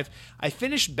Halo 5. I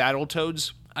finished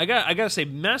Battletoads. I gotta say,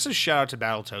 massive shout out to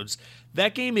Battletoads.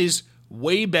 That game is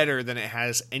way better than it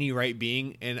has any right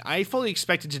being, and I fully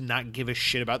expected to not give a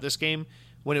shit about this game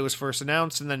when it was first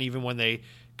announced, and then even when they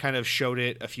kind of showed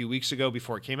it a few weeks ago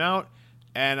before it came out.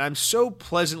 And I'm so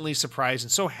pleasantly surprised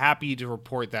and so happy to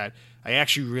report that I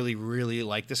actually really, really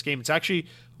like this game. It's actually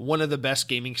one of the best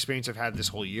gaming experiences I've had this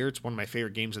whole year. It's one of my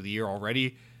favorite games of the year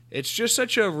already. It's just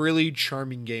such a really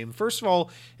charming game. First of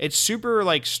all, it's super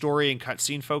like story and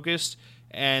cutscene focused,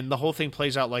 and the whole thing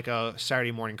plays out like a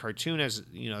Saturday morning cartoon, as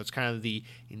it's kind of the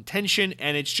intention,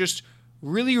 and it's just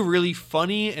really, really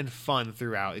funny and fun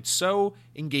throughout. It's so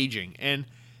engaging.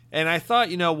 And I thought,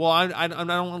 I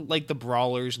don't like the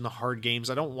brawlers and the hard games.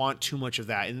 I don't want too much of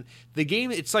that. And the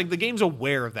game, it's like the game's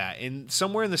aware of that. And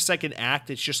somewhere in the second act,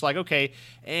 it's just like, okay,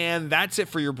 and that's it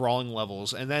for your brawling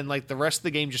levels. And then like the rest of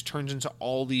the game just turns into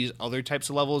all these other types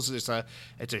of levels. It's a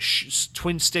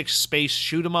twin stick space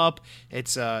shoot 'em up.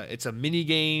 It's a mini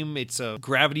game. It's a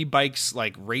gravity bikes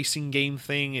like racing game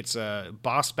thing. It's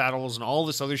boss battles and all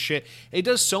this other shit. It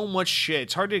does so much shit.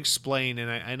 It's hard to explain.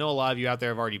 And I know a lot of you out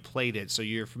there have already played it, so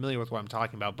you're familiar with what I'm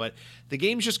talking about, but the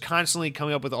game's just constantly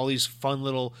coming up with all these fun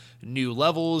little new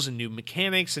levels and new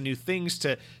mechanics and new things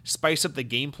to spice up the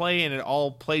gameplay, and it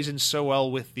all plays in so well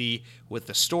with the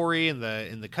story and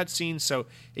the cutscenes. So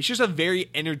it's just a very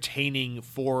entertaining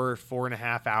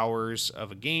 4.5 hours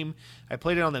of a game. I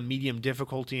played it on the medium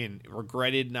difficulty and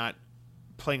regretted not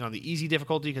playing on the easy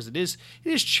difficulty because it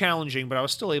is challenging, but I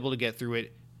was still able to get through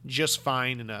it just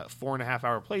fine in a 4.5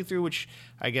 hour playthrough, which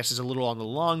I guess is a little on the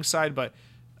long side, but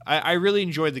I really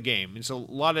enjoyed the game. It's a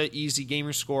lot of easy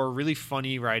gamer score, really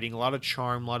funny writing, a lot of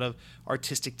charm, a lot of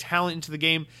artistic talent into the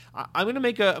game. I'm gonna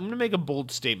make a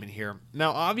bold statement here. Now,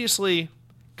 obviously,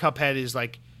 Cuphead is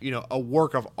like a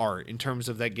work of art in terms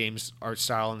of that game's art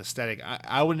style and aesthetic.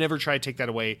 I would never try to take that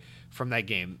away from that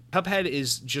game. Cuphead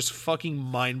is just fucking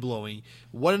mind-blowing.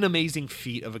 What an amazing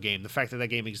feat of a game. The fact that that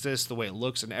game exists, the way it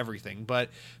looks and everything. But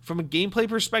from a gameplay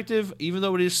perspective, even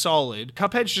though it is solid,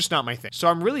 Cuphead's just not my thing. So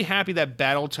I'm really happy that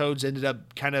Battletoads ended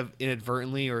up kind of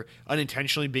inadvertently or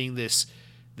unintentionally being this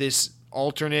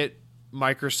alternate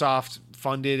Microsoft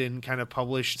funded and kind of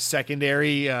published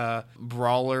secondary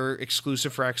brawler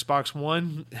exclusive for Xbox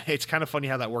One. It's kind of funny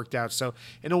how that worked out. So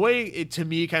in a way, to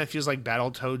me, it kind of feels like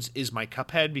Battletoads is my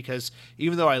Cuphead, because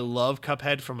even though I love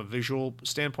Cuphead from a visual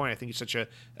standpoint, I think it's such a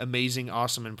amazing,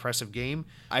 awesome, impressive game,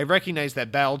 I recognize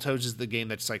that Battletoads is the game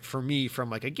that's like, for me,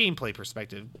 from like a gameplay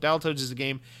perspective, Battletoads is the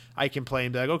game I can play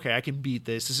and be like, okay, I can beat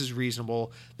this. This is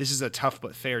reasonable. This is a tough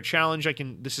but fair challenge.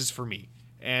 This is for me.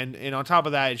 And on top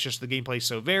of that, it's just the gameplay is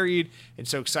so varied and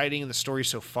so exciting, and the story's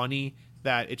so funny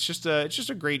that it's just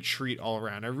a great treat all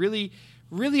around. I really,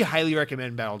 really highly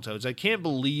recommend Battletoads. I can't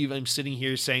believe I'm sitting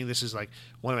here saying this is like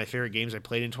one of my favorite games I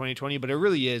played in 2020, but it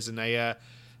really is. And I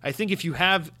think if you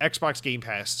have Xbox Game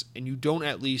Pass and you don't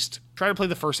at least try to play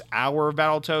the first hour of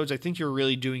Battletoads, I think you're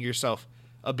really doing yourself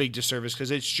a big disservice, because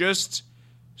it's just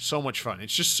so much fun.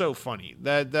 It's just so funny.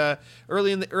 The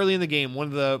early in the game, one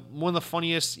of the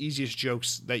funniest, easiest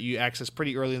jokes that you access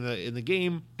pretty early in the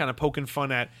game, kind of poking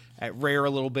fun at Rare a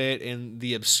little bit and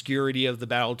the obscurity of the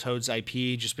Battletoads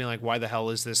IP, just being like, why the hell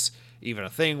is this even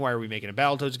a thing? Why are we making a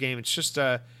Battletoads game? It's just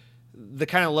the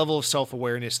kind of level of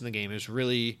self-awareness in the game is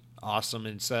really awesome.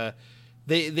 And it's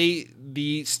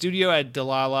the studio at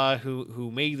Delilah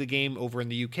who made the game over in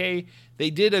the UK, they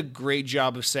did a great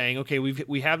job of saying, okay,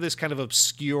 we have this kind of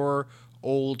obscure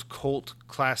old cult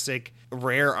classic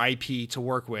Rare IP to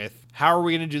work with. How are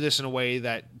we going to do this in a way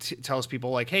that tells people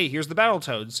like, hey, here's the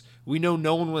Battletoads. We know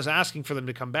no one was asking for them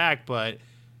to come back, but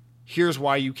here's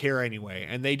why you care anyway.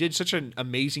 And they did such an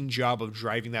amazing job of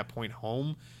driving that point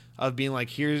home, of being like,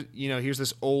 here's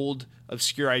this old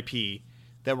obscure IP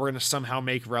that we're going to somehow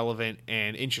make relevant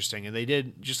and interesting. And they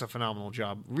did just a phenomenal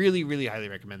job. Really, really highly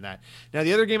recommend that. Now,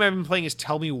 the other game I've been playing is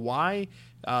Tell Me Why.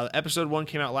 Episode 1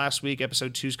 came out last week.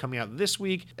 Episode 2 is coming out this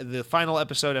week. The final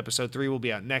episode, episode 3, will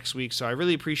be out next week. So I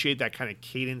really appreciate that kind of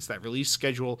cadence, that release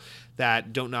schedule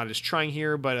that Don't Nod is trying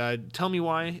here. But Tell Me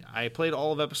Why. I played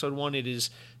all of episode 1. It is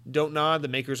Don't Nod, the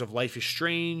makers of Life is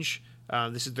Strange.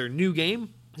 This is their new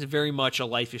game. It's very much a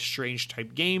Life is Strange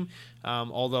type game,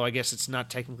 although I guess it's not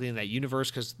technically in that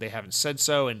universe because they haven't said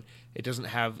so, and it doesn't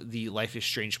have the Life is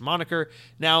Strange moniker.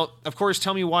 Now, of course,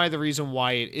 Tell Me Why. The reason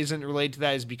why it isn't related to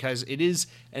that is because it is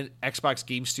an Xbox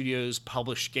Game Studios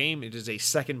published game. It is a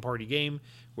second-party game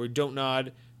where Don't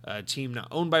Nod, a team not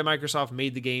owned by Microsoft,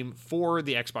 made the game for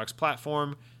the Xbox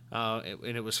platform,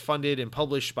 and it was funded and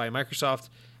published by Microsoft.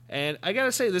 And I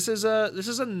gotta say, this is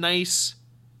a nice.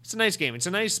 It's a nice game. It's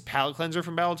a nice palate cleanser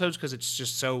from Battletoads because it's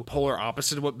just so polar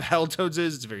opposite of what Battletoads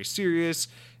is. It's very serious.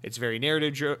 It's very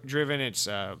narrative driven. It's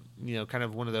kind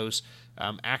of one of those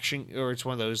action, or it's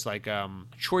one of those like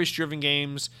choice driven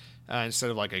games instead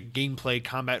of like a gameplay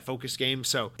combat focused game.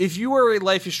 So if you are a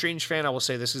Life is Strange fan, I will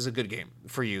say this is a good game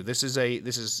for you. This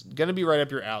is gonna be right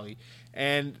up your alley.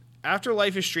 And after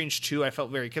Life is Strange 2, I felt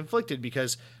very conflicted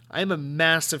because I'm a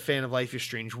massive fan of Life is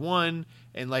Strange 1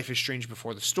 and Life is Strange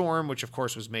Before the Storm, which of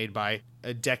course was made by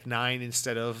Deck 9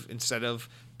 instead of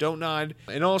Don't Nod.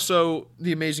 And also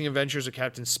The Amazing Adventures of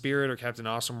Captain Spirit or Captain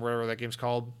Awesome, whatever that game's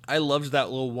called. I loved that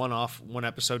little one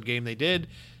episode game they did.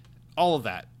 All of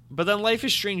that. But then Life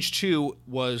is Strange 2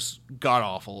 was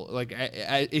god-awful. Like,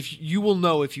 if you will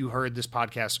know if you heard this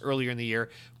podcast earlier in the year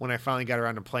when I finally got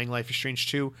around to playing Life is Strange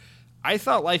 2, I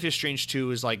thought Life is Strange 2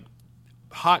 is like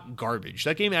hot garbage.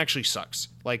 That game actually sucks.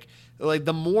 Like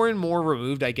the more and more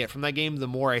removed I get from that game, the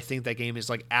more I think that game is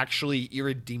like actually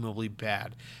irredeemably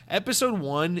bad. Episode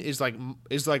 1 is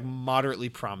like moderately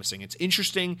promising. It's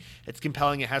interesting, it's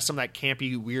compelling, it has some of that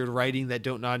campy weird writing that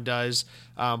Don't Nod does,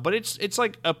 but it's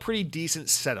like a pretty decent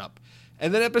setup.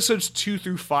 And then episodes 2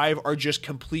 through 5 are just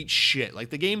complete shit.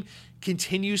 Like the game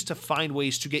continues to find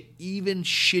ways to get even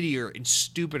shittier and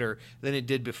stupider than it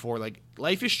did before. Like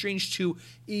Life is Strange 2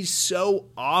 is so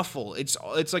awful. It's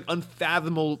like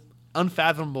unfathomable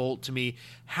to me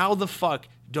how the fuck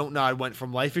Don't Nod went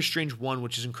from Life is Strange 1,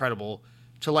 which is incredible,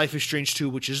 to Life is Strange 2,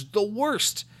 which is the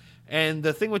worst. And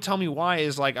the thing with Tell Me Why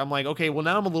is like, I'm like, okay, well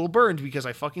now I'm a little burned because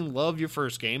I fucking love your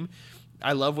first game.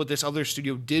 I love what this other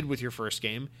studio did with your first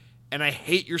game. And I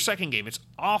hate your second game. It's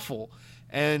awful.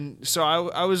 And so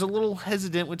I was a little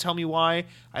hesitant with Tell Me Why.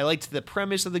 I liked the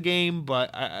premise of the game,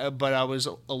 but I was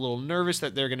a little nervous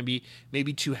that they're going to be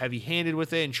maybe too heavy-handed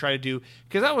with it and try to do...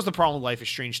 Because that was the problem with Life is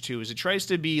Strange 2, is it tries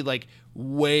to be like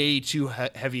way too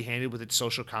heavy-handed with its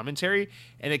social commentary,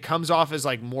 and it comes off as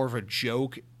like more of a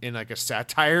joke and like a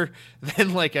satire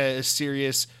than like a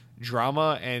serious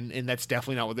drama, and that's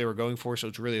definitely not what they were going for, so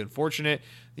it's really unfortunate,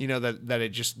 that it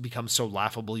just becomes so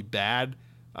laughably bad.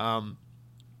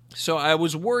 So I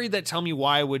was worried that Tell Me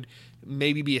Why would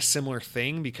maybe be a similar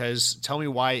thing, because Tell Me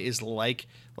Why is like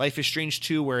Life is Strange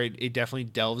 2, where it definitely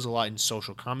delves a lot in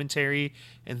social commentary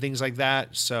and things like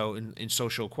that, so in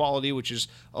social equality, which is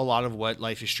a lot of what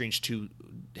Life is Strange 2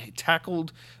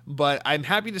 tackled. But I'm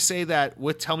happy to say that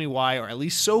with Tell Me Why, or at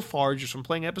least so far, just from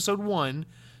playing episode 1,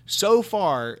 so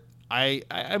far,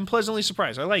 I'm pleasantly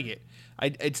surprised. I like it.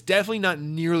 It's definitely not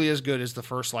nearly as good as the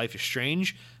first Life is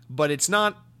Strange, but it's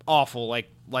not awful like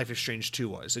Life is Strange 2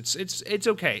 was. It's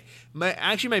okay.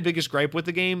 My biggest gripe with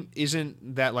the game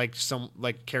isn't that like some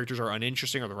like characters are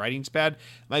uninteresting or the writing's bad.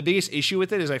 My biggest issue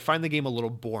with it is I find the game a little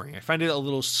boring. I find it a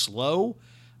little slow.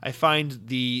 I find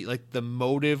the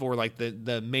motive or like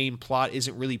the main plot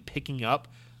isn't really picking up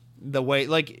the way,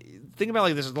 like, think about it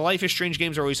like this. The Life is Strange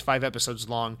games are always 5 episodes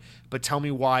long, but Tell Me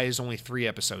Why is only 3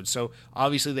 episodes. So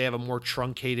obviously they have a more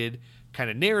truncated kind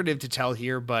of narrative to tell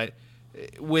here, but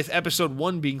with episode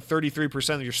 1 being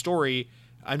 33% of your story,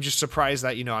 I'm just surprised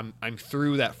that, I'm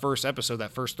through that first episode,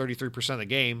 that first 33% of the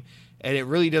game, and it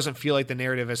really doesn't feel like the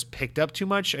narrative has picked up too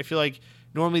much. I feel like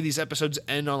normally these episodes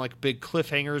end on like big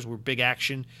cliffhangers where big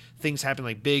action things happen,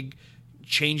 like big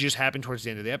changes happen towards the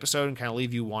end of the episode and kind of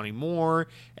leave you wanting more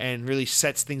and really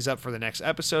sets things up for the next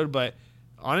episode. But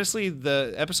honestly,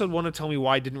 the episode 1 of Tell Me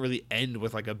Why didn't really end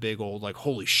with like a big old like,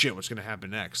 holy shit, what's going to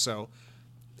happen next? So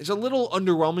it's a little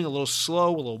underwhelming, a little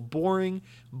slow, a little boring,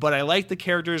 but I like the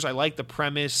characters. I like the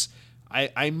premise.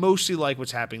 I mostly like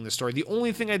what's happening in the story. The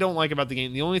only thing I don't like about the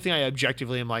game, the only thing I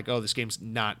objectively am like, oh, this game's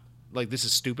not, like, this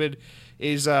is stupid,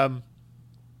 is the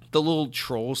little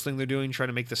trolls thing they're doing, trying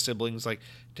to make the siblings like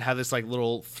to have this like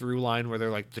little through line where they're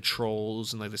like the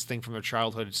trolls and like this thing from their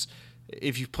childhood.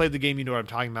 If you've played the game, you know what I'm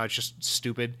talking about. It's just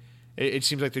stupid. It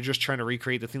seems like they're just trying to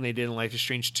recreate the thing they did in Life is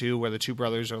Strange 2, where the two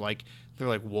brothers are like, they're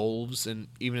like wolves, and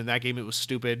even in that game it was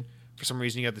stupid. For some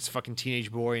reason, you got this fucking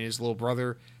teenage boy and his little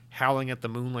brother howling at the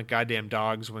moon like goddamn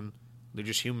dogs when they're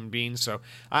just human beings. So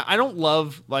I don't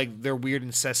love like their weird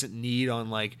incessant need on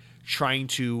like trying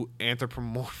to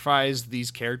anthropomorphize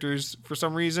these characters for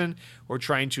some reason, or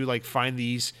trying to like find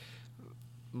these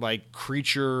like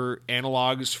creature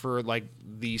analogs for like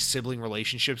the sibling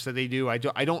relationships that they do. I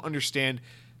don't understand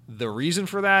the reason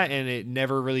for that, and it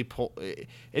never really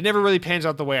pans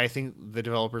out the way I think the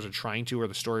developers are trying to, or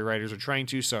the story writers are trying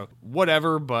to. So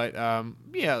whatever, but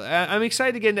yeah, I'm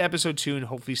excited to get into episode 2 and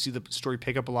hopefully see the story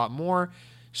pick up a lot more.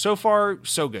 So far,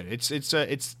 so good.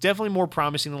 It's definitely more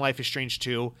promising than Life is Strange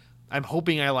 2. I'm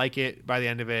hoping I like it by the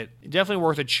end of it. Definitely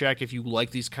worth a check if you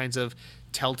like these kinds of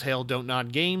Telltale Don't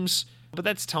Nod games. But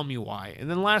that's Tell Me Why. And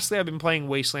then lastly, I've been playing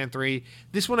Wasteland 3.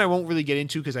 This one I won't really get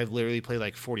into because I've literally played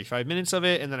like 45 minutes of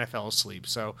it and then I fell asleep.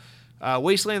 So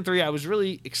Wasteland 3, I was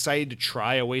really excited to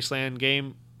try a Wasteland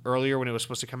game earlier when it was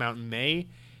supposed to come out in May.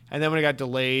 And then when it got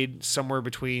delayed somewhere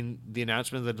between the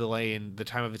announcement of the delay and the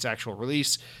time of its actual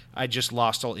release, I just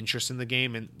lost all interest in the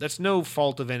game. And that's no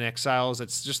fault of inXiles.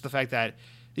 It's just the fact that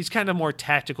these kind of more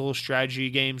tactical strategy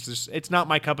games, it's not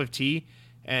my cup of tea.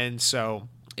 And so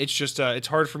it's just it's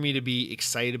hard for me to be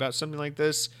excited about something like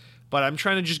this, but I'm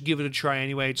trying to just give it a try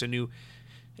anyway. It's a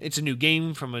new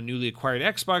game from a newly acquired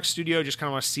Xbox studio. Just kind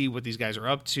of want to see what these guys are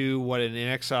up to, what an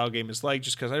inXile game is like,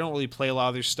 just because I don't really play a lot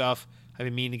of their stuff. I've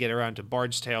been meaning to get around to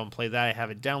Bard's Tale and play that. I have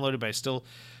it downloaded, but I still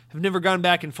have never gone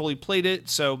back and fully played it.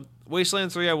 So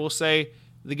Wasteland 3, I will say,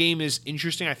 the game is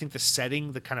interesting. I think the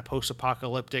setting, the kind of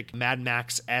post-apocalyptic Mad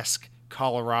Max-esque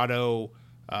Colorado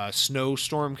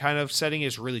snowstorm kind of setting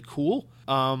is really cool.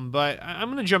 But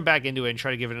I'm going to jump back into it and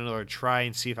try to give it another try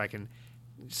and see if I can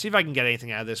get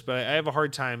anything out of this. But I have a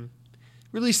hard time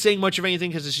really saying much of anything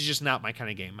because this is just not my kind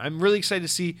of game. I'm really excited to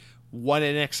see what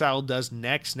inXile does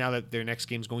next, now that their next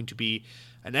game is going to be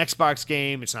an Xbox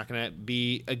game. It's not going to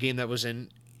be a game that was in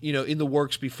the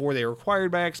works before they were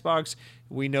acquired by Xbox.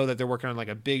 We know that they're working on like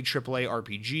a big AAA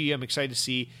RPG. I'm excited to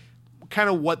see kind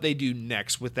of what they do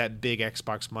next with that big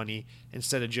Xbox money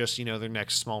instead of just, their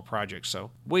next small project.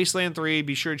 So Wasteland 3,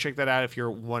 be sure to check that out if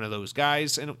you're one of those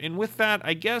guys. And with that,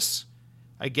 I guess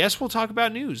we'll talk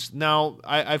about news. Now,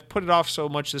 I've put it off so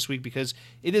much this week because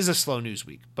it is a slow news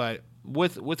week. But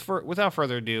without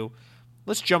further ado,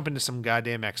 let's jump into some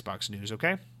goddamn Xbox news,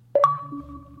 okay?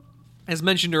 As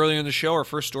mentioned earlier in the show, our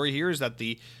first story here is that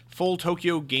the full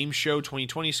Tokyo Game Show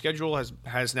 2020 schedule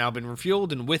has now been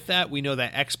revealed, and with that, we know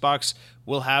that Xbox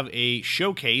will have a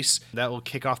showcase that will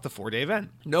kick off the 4-day event.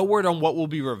 No word on what will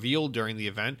be revealed during the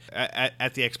event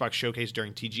at the Xbox showcase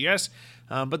during TGS,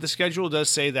 but the schedule does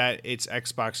say that it's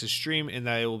Xbox's stream and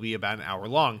that it will be about an hour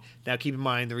long. Now, keep in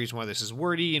mind, the reason why this is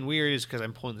wordy and weird is because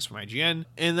I'm pulling this from IGN.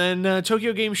 And then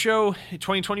Tokyo Game Show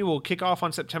 2020 will kick off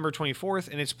on September 24th,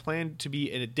 and it's planned to be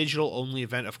a digital-only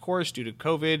event, of course, due to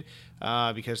COVID,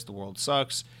 because the world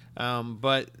sucks.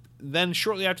 But then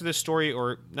shortly after this story,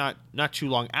 or not too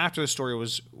long after the story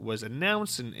was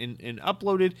announced and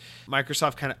uploaded,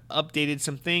 Microsoft kind of updated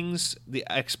some things. The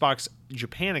Xbox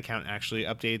Japan account actually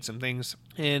updated some things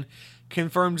and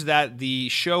confirmed that the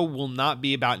show will not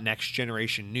be about next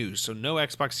generation news. So no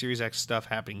Xbox Series X stuff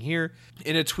happening here.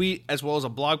 In a tweet as well as a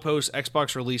blog post,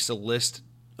 Xbox released a list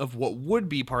of what would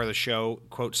be part of the show,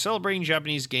 quote, celebrating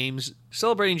Japanese game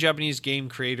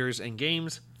creators and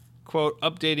games, quote,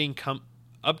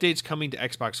 updates coming to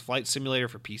Xbox Flight Simulator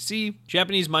for PC,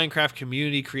 Japanese Minecraft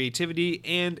community creativity,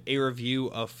 and a review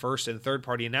of first and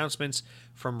third-party announcements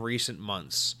from recent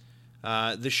months.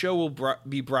 The show will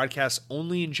be broadcast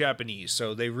only in Japanese,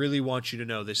 so they really want you to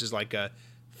know this is like a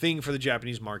thing for the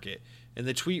Japanese market. And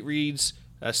the tweet reads,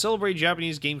 celebrate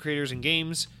Japanese game creators and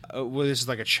games. This is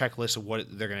like a checklist of what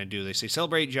they're going to do. They say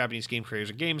celebrate Japanese game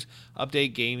creators and games.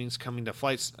 Update gaming's coming to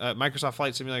Microsoft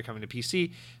Flight Simulator coming to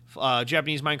PC.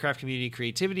 Japanese Minecraft community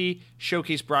creativity.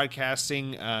 Showcase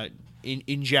broadcasting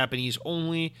in Japanese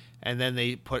only. And then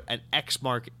they put an X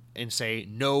mark and say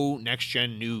no next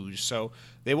gen news. So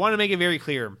they want to make it very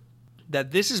clear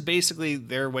that this is basically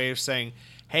their way of saying,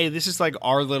 hey, this is like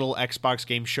our little Xbox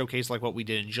game showcase like what we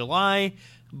did in July,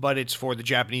 but it's for the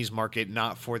Japanese market,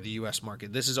 not for the US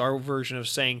market. This is our version of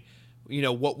saying,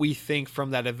 what we think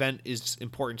from that event is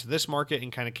important to this market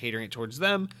and kind of catering it towards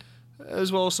them,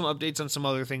 as well as some updates on some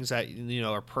other things that,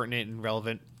 are pertinent and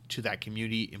relevant to that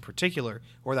community in particular,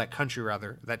 or that country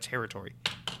rather, that territory.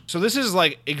 So this is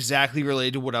like exactly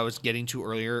related to what I was getting to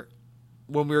earlier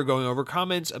when we were going over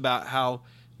comments about how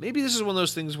maybe this is one of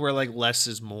those things where like less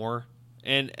is more.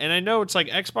 And I know it's like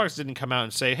Xbox didn't come out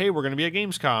and say, hey, we're going to be at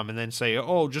Gamescom, and then say,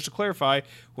 oh, just to clarify,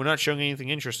 we're not showing anything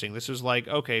interesting. This was like,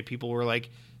 okay, people were like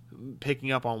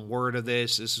picking up on word of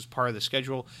this. This is part of the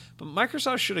schedule. But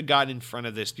Microsoft should have gotten in front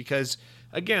of this because,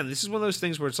 again, this is one of those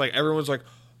things where it's like everyone's like,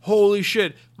 holy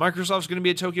shit, Microsoft's going to be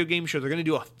at Tokyo Game Show. They're going to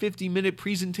do a 50-minute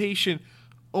presentation.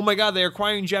 Oh my god, they're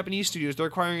acquiring Japanese studios. They're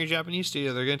acquiring a Japanese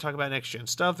studio. They're going to talk about next-gen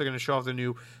stuff. They're going to show off their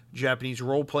new Japanese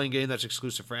role-playing game that's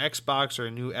exclusive for Xbox, or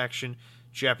a new action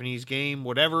Japanese game,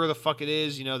 whatever the fuck it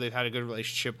is. You know, they've had a good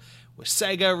relationship with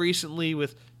Sega recently,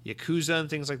 with Yakuza and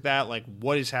things like that. Like,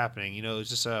 what is happening? You know, is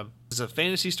this a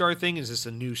Phantasy Star thing? Is this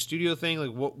a new studio thing?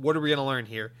 Like, what are we going to learn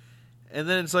here? And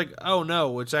then it's like, oh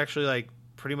no, it's actually like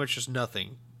pretty much just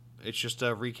nothing. It's just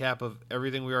a recap of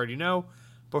everything we already know,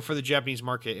 but for the Japanese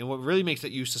market. And what really makes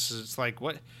it useless is it's like,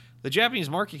 what? The Japanese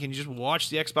market can just watch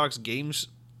the Xbox Games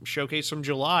Showcase from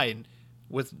July and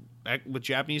with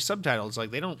Japanese subtitles. Like,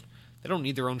 they don't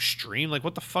need their own stream. Like,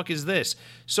 what the fuck is this?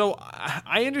 So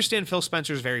I understand Phil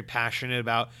Spencer is very passionate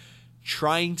about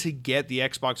trying to get the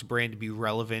Xbox brand to be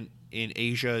relevant in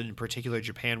Asia, in particular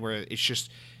Japan, where it's just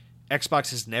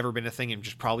Xbox has never been a thing and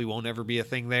just probably won't ever be a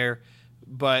thing there.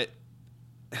 But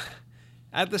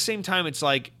at the same time, it's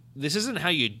like, this isn't how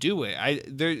you do it.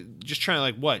 They're just trying to,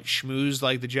 like, what, schmooze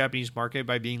like the Japanese market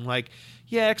by being like,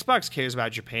 yeah, Xbox cares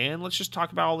about Japan. Let's just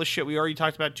talk about all the shit we already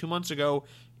talked about 2 months ago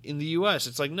in the US.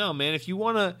 It's like, no, man, if you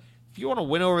wanna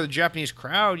win over the Japanese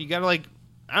crowd, you gotta, like,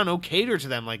 I don't know, cater to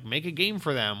them, like, make a game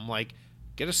for them, like,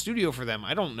 get a studio for them.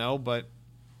 I don't know, but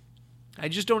I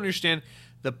just don't understand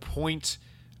the point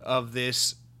of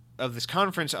this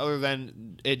conference, other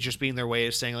than it just being their way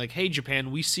of saying, like, hey,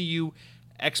 Japan, we see you.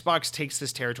 Xbox takes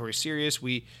this territory serious.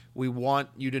 We want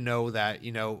you to know that,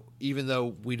 you know, even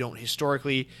though we don't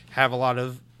historically have a lot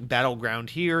of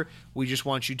battleground here, we just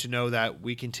want you to know that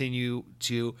we continue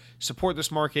to support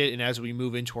this market, and as we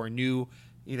move into our new,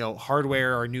 you know,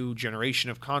 hardware, our new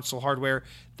generation of console hardware,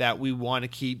 that we want to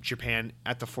keep Japan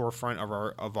at the forefront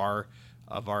of our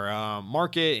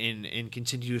market, and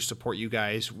continue to support you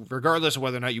guys regardless of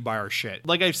whether or not you buy our shit.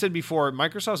 Like I've said before,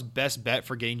 Microsoft's best bet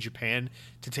for getting Japan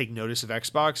to take notice of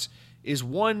Xbox is,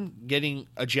 one, getting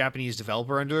a Japanese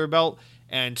developer under their belt,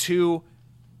 and two,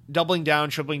 tripling down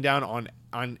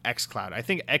on xCloud. I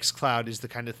think xCloud is the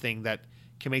kind of thing that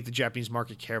can make the Japanese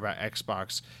market care about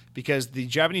Xbox, because the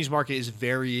Japanese market is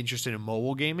very interested in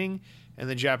mobile gaming, and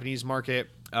the Japanese market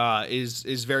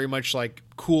is very much like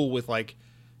cool with, like,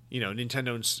 you know,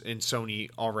 Nintendo and Sony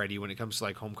already when it comes to,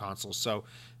 like, home consoles. So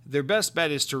their best bet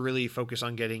is to really focus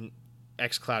on getting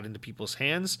xCloud into people's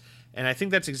hands. And I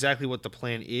think that's exactly what the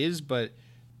plan is, but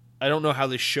I don't know how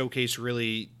this showcase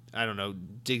really, I don't know,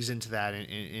 digs into that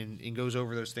and goes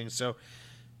over those things. So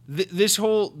this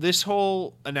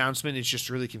whole announcement is just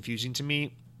really confusing to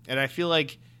me. And I feel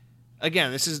like,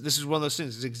 again, this is one of those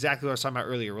things. It's exactly what I was talking about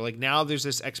earlier. We're like, now there's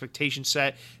this expectation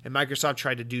set, and Microsoft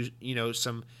tried to do, you know,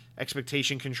 some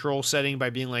expectation control setting by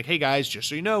being like, hey guys, just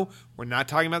so you know, we're not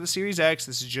talking about the Series X.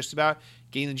 This is just about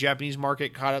getting the Japanese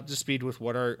market caught up to speed with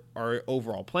what our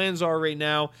overall plans are right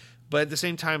now. But at the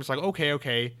same time, it's like,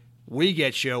 okay, we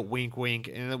get you, wink, wink.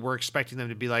 And then we're expecting them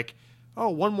to be like, oh,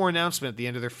 one more announcement at the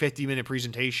end of their 50-minute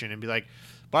presentation and be like,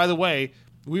 by the way,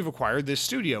 we've acquired this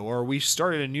studio, or we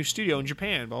started a new studio in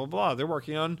Japan, blah, blah, blah. They're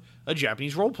working on a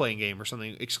Japanese role-playing game or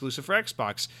something exclusive for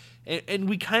Xbox. And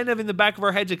we kind of, in the back of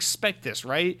our heads, expect this,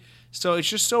 right? So it's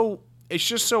just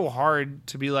so hard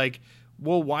to be like,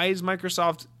 well, why is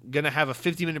Microsoft going to have a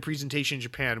 50-minute presentation in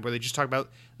Japan where they just talk about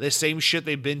the same shit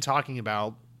they've been talking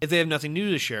about if they have nothing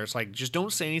new to share? It's like, just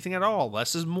don't say anything at all.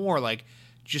 Less is more. Like,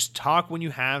 just talk when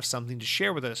you have something to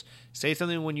share with us. Say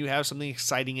something when you have something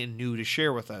exciting and new to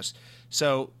share with us.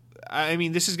 So, I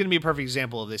mean, this is going to be a perfect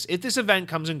example of this. If this event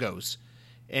comes and goes,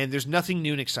 and there's nothing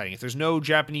new and exciting, if there's no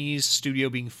Japanese studio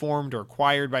being formed or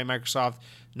acquired by Microsoft,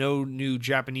 no new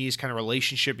Japanese kind of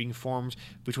relationship being formed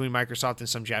between Microsoft and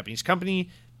some Japanese company,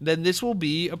 then this will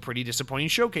be a pretty disappointing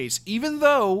showcase, even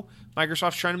though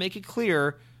Microsoft's trying to make it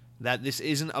clear that this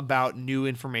isn't about new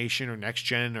information or next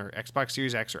gen or Xbox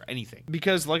Series X or anything.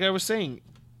 Because, like I was saying,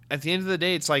 at the end of the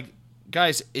day, it's like,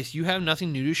 guys, if you have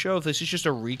nothing new to show, if this is just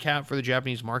a recap for the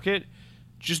Japanese market,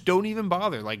 just don't even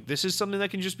bother. Like, this is something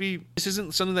that can just be, this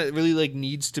isn't something that really, like,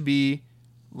 needs to be,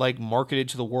 like, marketed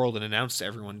to the world and announced to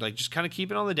everyone. Like, just kind of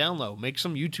keep it on the down low. Make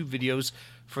some YouTube videos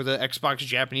for the Xbox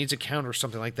Japanese account or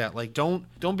something like that. Like, don't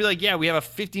be like, yeah, we have a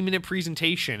 50-minute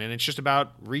presentation and it's just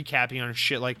about recapping on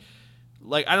shit. Like,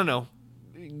 I don't know.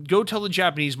 Go tell the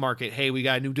Japanese market, hey, we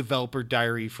got a new developer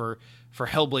diary for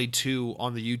Hellblade 2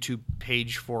 on the YouTube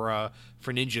page for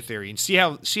Ninja Theory and see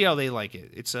how they like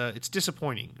it. It's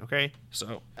disappointing, okay?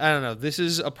 So, I don't know. This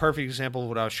is a perfect example of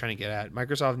what I was trying to get at.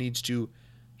 Microsoft needs to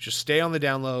just stay on the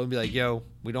down low and be like, "Yo,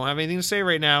 we don't have anything to say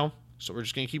right now, so we're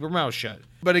just going to keep our mouths shut."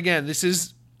 But again, this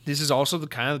is also the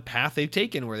kind of path they've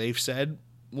taken where they've said,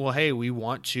 "Well, hey, we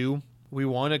want to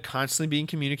constantly be in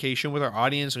communication with our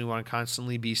audience. We want to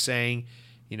constantly be saying,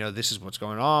 this is what's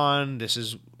going on. This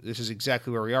is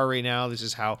exactly where we are right now. This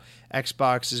is how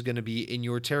Xbox is going to be in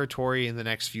your territory in the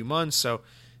next few months." So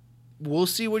we'll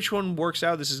see which one works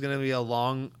out. This is going to be a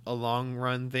long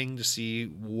run thing to see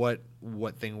what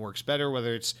thing works better,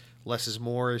 whether it's less is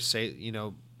more, say,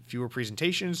 fewer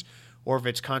presentations, or if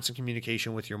it's constant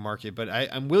communication with your market. But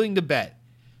I'm willing to bet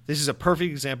this is a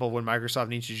perfect example of when Microsoft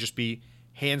needs to just be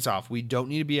hands off. We don't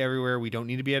need to be everywhere. We don't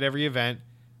need to be at every event.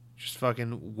 Just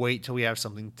fucking wait till we have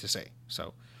something to say.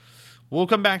 So we'll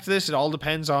come back to this. It all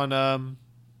depends on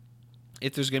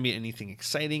if there's going to be anything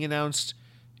exciting announced.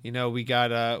 We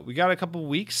got a couple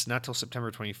weeks, not till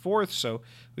September 24th. So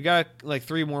we got like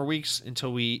 3 more weeks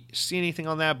until we see anything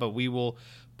on that. But we will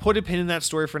put a pin in that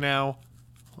story for now.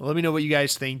 Let me know what you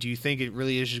guys think. Do you think it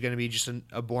really is just going to be just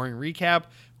a boring recap,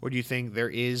 or do you think there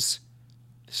is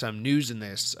some news in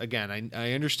this? Again,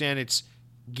 I understand it's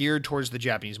geared towards the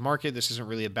Japanese market. This isn't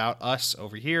really about us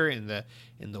over here in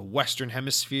the Western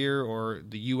Hemisphere or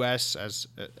the U.S. as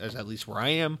at least where I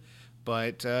am.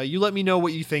 But you let me know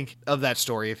what you think of that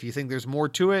story. If you think there's more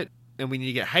to it and we need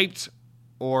to get hyped,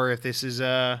 or if this is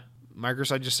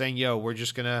Microsoft just saying, "Yo, we're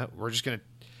just gonna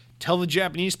tell the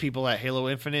Japanese people that Halo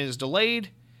Infinite is delayed,"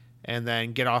 and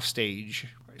then get off stage.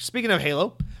 Speaking of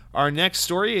Halo, our next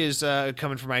story is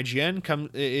coming from IGN.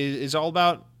 Is all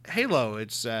about Halo.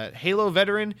 It's Halo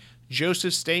veteran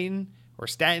Joseph Staten,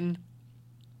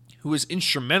 who was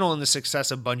instrumental in the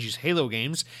success of Bungie's Halo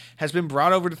games, has been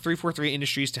brought over to 343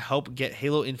 Industries to help get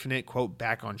Halo Infinite, quote,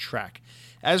 back on track.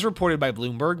 As reported by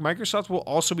Bloomberg, Microsoft will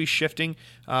also be shifting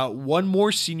one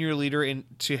more senior leader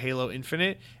into Halo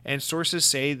Infinite, and sources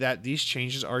say that these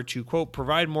changes are to, quote,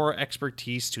 provide more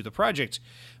expertise to the project.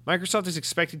 Microsoft is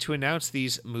expected to announce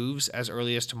these moves as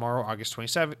early as tomorrow, August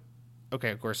 27th.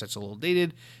 Okay, of course, that's a little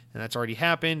dated, and that's already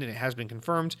happened, and it has been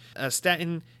confirmed.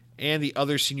 Staten and the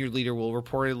other senior leader will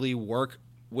reportedly work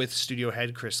with studio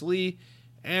head Chris Lee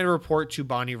and report to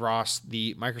Bonnie Ross,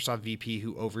 the Microsoft VP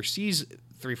who oversees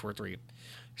 343.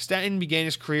 Staten began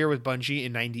his career with Bungie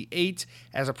in '98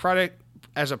 as a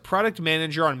product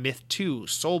manager on Myth 2,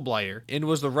 Soulblighter, and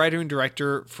was the writer and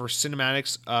director for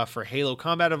cinematics for Halo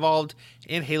Combat Evolved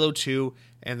and Halo 2,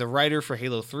 and the writer for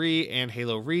Halo 3 and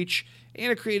Halo Reach,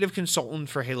 and a creative consultant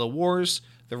for Halo Wars,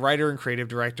 the writer and creative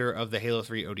director of the Halo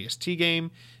 3 ODST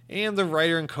game, and the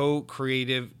writer and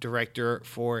co-creative director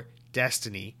for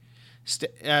Destiny.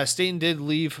 Staten did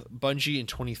leave Bungie in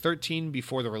 2013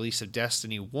 before the release of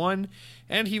Destiny 1,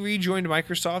 and he rejoined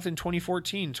Microsoft in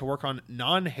 2014 to work on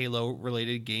non-Halo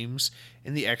related games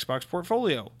in the Xbox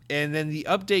portfolio. And then the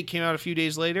update came out a few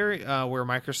days later where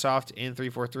Microsoft and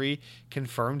 343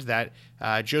 confirmed that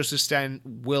Joseph Staten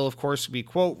will, of course, be,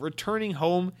 quote, returning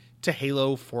home to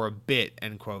Halo for a bit,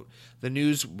 end quote. The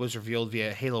news was revealed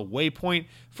via Halo Waypoint,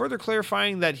 further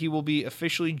clarifying that he will be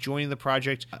officially joining the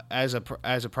project as a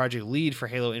project lead for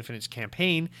Halo Infinite's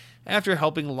campaign after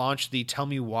helping launch the Tell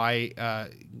Me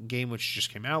Why game, which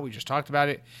just came out. We just talked about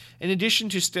it. In addition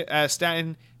to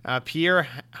Staten, Pierre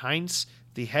Heinz,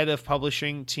 the head of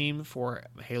publishing team for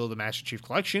Halo the Master Chief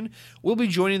Collection, will be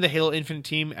joining the Halo Infinite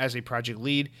team as a project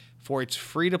lead for its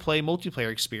free-to-play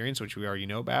multiplayer experience, which we already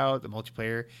know about, the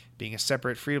multiplayer being a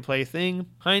separate free-to-play thing.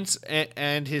 Heinz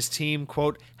and his team,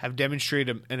 quote, have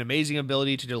demonstrated an amazing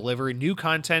ability to deliver new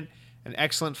content, an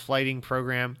excellent flighting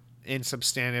program, and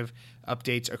substantive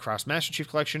updates across Master Chief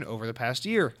Collection over the past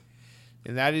year.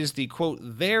 And that is the quote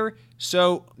there.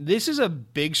 So this is a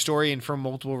big story, and for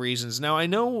multiple reasons. Now, I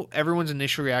know everyone's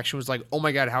initial reaction was like, oh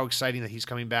my God, how exciting that he's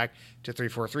coming back to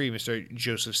 343, Mr.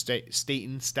 Joseph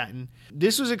Staten.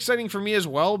 This was exciting for me as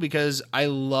well because I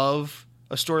love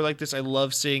a story like this. I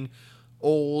love seeing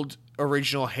old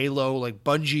original Halo, like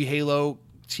Bungie Halo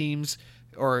teams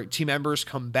or team members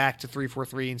come back to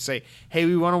 343 and say, hey,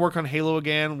 we want to work on Halo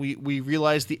again. We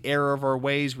realize the error of our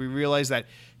ways. We realize that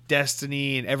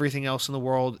Destiny and everything else in the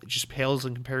world just pales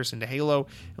in comparison to Halo,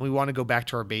 and we want to go back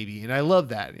to our baby. And I love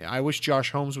that. I wish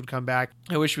Josh Holmes would come back.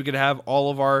 I wish we could have all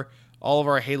of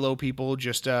our Halo people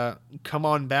just come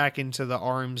on back into the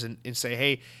arms and say,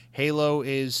 hey, Halo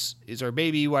is our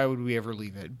baby. Why would we ever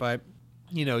leave it? But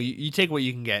you take what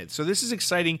you can get. So this is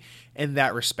exciting in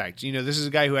that respect. This is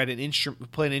a guy who had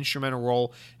played an instrumental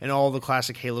role in all the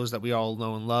classic Halos that we all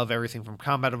know and love, everything from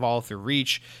Combat Evolved through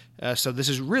Reach. So this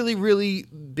is really, really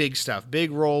big stuff.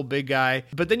 Big role, big guy.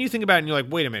 But then you think about it and you're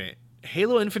like, wait a minute.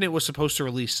 Halo Infinite was supposed to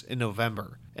release in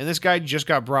November, and this guy just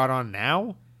got brought on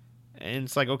now? And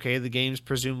it's like, okay, the game's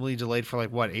presumably delayed for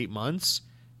 8 months?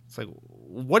 It's like,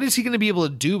 what is he going to be able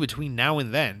to do between now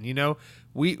and then?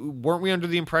 Weren't we under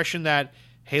the impression that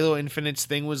Halo Infinite's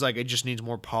thing was it just needs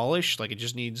more polish, it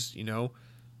just needs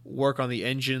work on the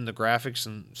engine, the graphics,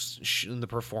 and the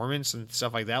performance and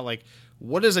stuff like that?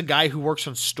 What does a guy who works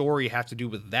on story have to do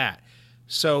with that?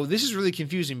 So this is really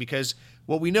confusing, because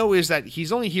what we know is that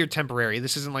he's only here temporary.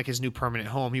 This isn't his new permanent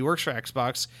home. He works for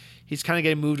Xbox. He's kind of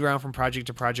getting moved around from project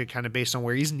to project, kind of based on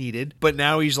where he's needed. But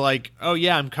now he's like, oh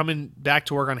yeah, I'm coming back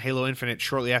to work on Halo Infinite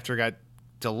shortly after it got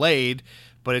delayed,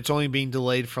 but it's only being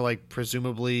delayed for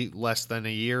presumably less than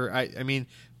a year. I mean,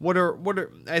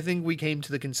 I think we came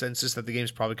to the consensus that the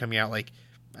game's probably coming out I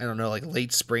don't know,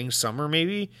 late spring, summer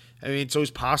maybe. I mean, it's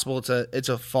always possible it's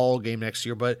a fall game next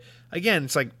year, but again,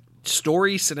 it's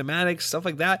story, cinematics, stuff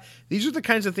like that. These are the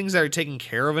kinds of things that are taken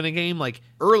care of in a game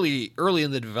early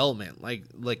in the development, like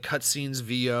cutscenes,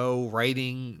 VO,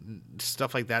 writing,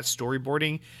 stuff like that,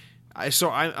 storyboarding.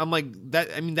 I'm like that.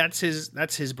 I mean, that's his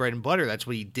bread and butter. That's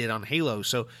what he did on Halo.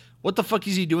 So what the fuck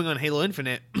is he doing on Halo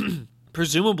Infinite?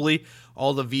 Presumably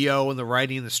all the VO and the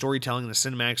writing and the storytelling and the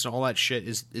cinematics and all that shit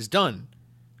is done.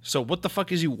 So what the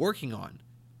fuck is he working on?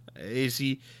 Is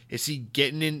he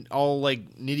getting in all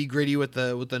nitty gritty with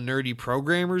the nerdy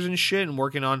programmers and shit, and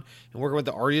working with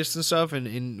the artists and stuff,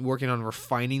 and working on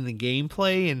refining the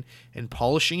gameplay and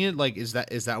polishing it? Is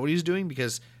that what he's doing?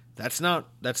 Because that's not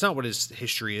what his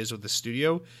history is with the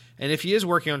studio. And if he is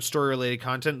working on story related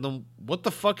content, then what the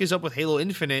fuck is up with Halo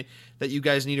Infinite that you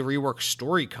guys need to rework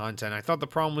story content? I thought the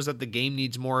problem was that the game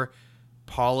needs more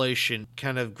polish and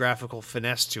kind of graphical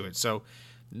finesse to it. So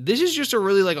this is just a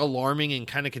really alarming and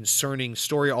kind of concerning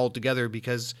story altogether,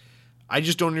 because I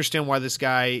just don't understand why this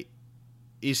guy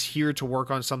is here to work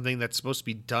on something that's supposed to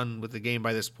be done with the game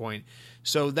by this point.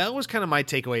 So that was kind of my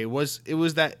takeaway. It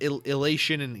was that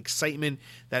elation and excitement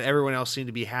that everyone else seemed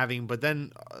to be having, but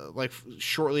then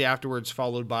shortly afterwards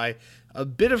followed by a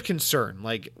bit of concern.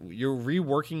 You're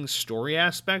reworking story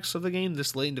aspects of the game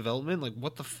this late in development?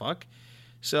 What the fuck?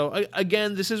 So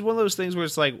again, this is one of those things where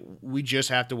it's we just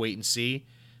have to wait and see.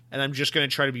 And I'm just going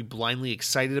to try to be blindly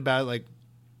excited about it.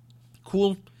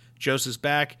 Cool, Joseph's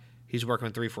back. He's working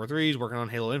on 343. He's working on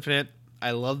Halo Infinite.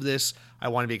 I love this. I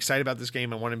want to be excited about this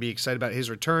game. I want to be excited about his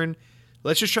return.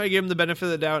 Let's just try to give him the benefit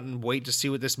of the doubt and wait to see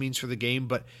what this means for the game.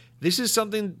 But this is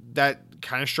something that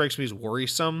kind of strikes me as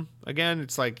worrisome. Again,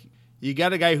 it's you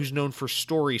got a guy who's known for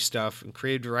story stuff and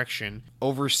creative direction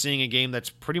overseeing a game that's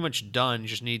pretty much done,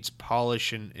 just needs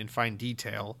polish and fine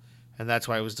detail. And that's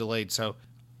why it was delayed. So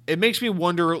it makes me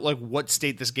wonder what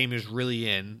state this game is really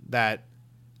in, that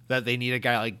they need a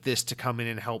guy like this to come in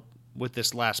and help with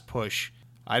this last push.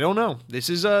 I don't know. This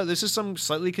is some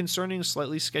slightly concerning,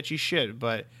 slightly sketchy shit,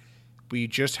 but we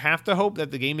just have to hope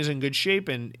that the game is in good shape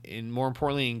and more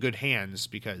importantly in good hands,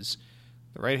 because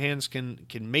the right hands can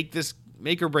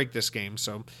make or break this game.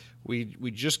 So we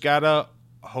just gotta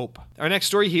hope. Our next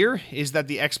story here is that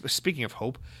speaking of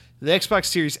hope, the Xbox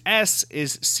Series S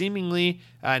is seemingly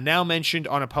now mentioned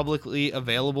on a publicly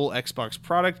available Xbox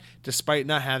product, despite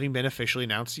not having been officially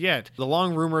announced yet. The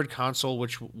long-rumored console,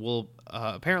 which will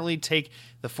apparently take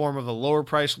the form of a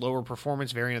lower-price,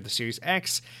 lower-performance variant of the Series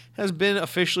X, has been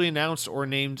officially announced or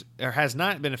named, or has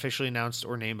not been officially announced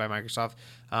or named by Microsoft,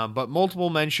 but multiple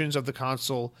mentions of the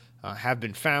console have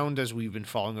been found as we've been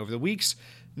following over the weeks.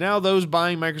 Now, those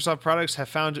buying Microsoft products have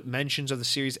found mentions of the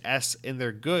Series S in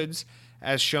their goods,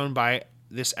 as shown by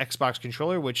this Xbox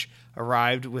controller, which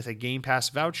arrived with a Game Pass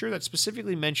voucher that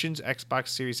specifically mentions Xbox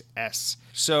Series S.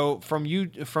 So from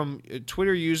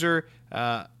Twitter user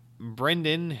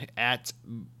Brendan at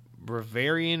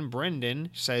Bavarian Brendan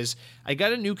says, I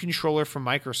got a new controller from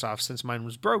Microsoft since mine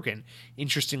was broken.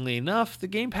 Interestingly enough, the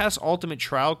Game Pass Ultimate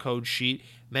trial code sheet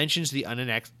mentions the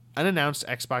unannounced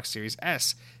Xbox Series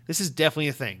S. This is definitely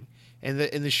a thing. And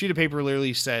the sheet of paper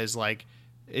literally says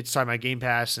it's talking about Game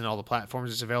Pass and all the platforms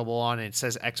it's available on, and it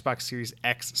says Xbox Series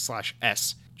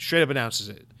X/S. Straight up announces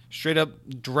it. Straight up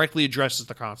directly addresses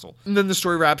the console. And then the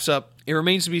story wraps up. It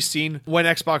remains to be seen when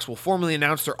Xbox will formally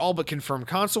announce their all but confirmed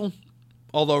console,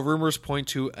 although rumors point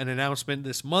to an announcement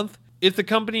this month. If the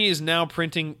company is now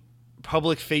printing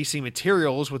public-facing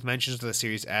materials with mentions of the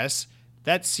Series S,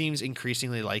 that seems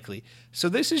increasingly likely. So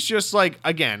this is just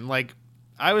again,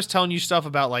 I was telling you stuff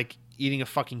about eating a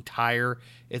fucking tire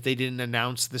if they didn't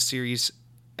announce the Series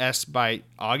S by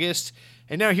August.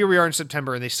 And now here we are in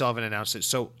September and they still haven't announced it.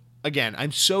 So again,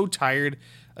 I'm so tired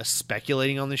of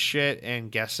speculating on this shit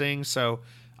and guessing. So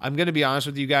I'm going to be honest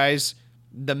with you guys.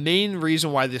 The main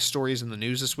reason why this story is in the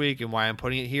news this week and why I'm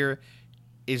putting it here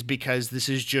is because this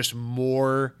is just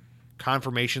more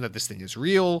confirmation that this thing is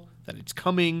real, that it's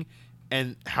coming,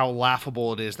 and how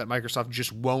laughable it is that Microsoft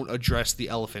just won't address the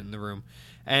elephant in the room.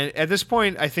 And at this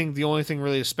point, I think the only thing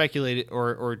really to speculate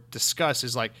or discuss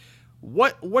is like,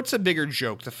 what's a bigger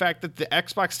joke? The fact that the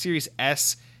Xbox Series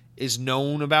S is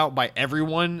known about by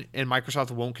everyone and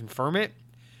Microsoft won't confirm it,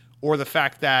 or the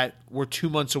fact that we're 2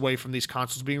 months away from these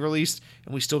consoles being released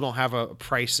and we still don't have a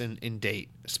price and date,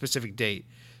 a specific date.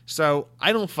 So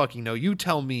I don't fucking know. You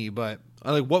tell me, but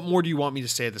like, what more do you want me to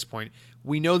say at this point?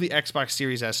 We know the Xbox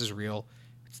Series S is real.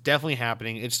 It's definitely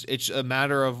happening. It's a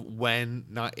matter of when,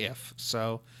 not if.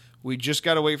 So we just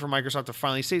got to wait for Microsoft to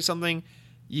finally say something.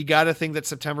 You got to think that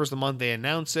September is the month they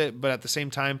announce it, but at the same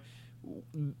time,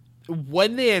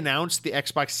 when they announce the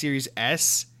Xbox Series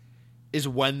S is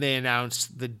when they announce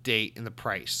the date and the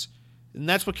price. And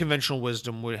that's what conventional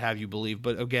wisdom would have you believe.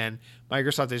 But again,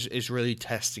 Microsoft is really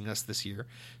testing us this year.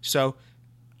 So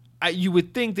you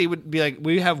would think they would be like,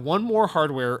 we have one more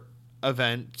hardware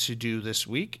event to do this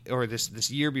week or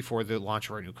this year before the launch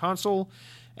of our new console.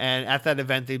 And at that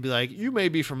event, they'd be like, you may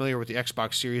be familiar with the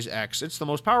Xbox Series X. It's the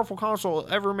most powerful console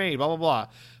ever made, blah, blah, blah.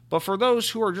 But for those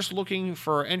who are just looking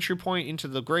for an entry point into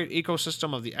the great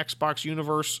ecosystem of the Xbox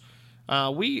universe,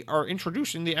 we are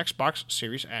introducing the Xbox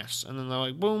Series S. And then they're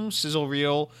like, boom, sizzle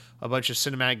reel, a bunch of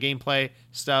cinematic gameplay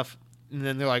stuff. And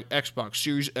then they're like, Xbox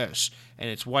Series S. And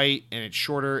it's white, and it's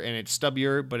shorter, and it's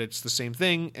stubbier, but it's the same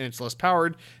thing, and it's less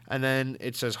powered. And then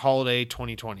it says Holiday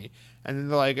 2020. And then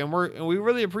they're like, and we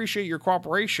really appreciate your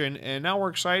cooperation, and now we're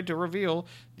excited to reveal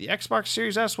the Xbox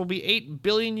Series S will be 8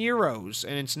 billion euros,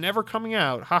 and it's never coming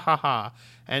out, ha ha ha.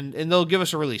 And they'll give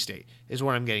us a release date, is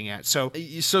what I'm getting at. So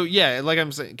yeah, like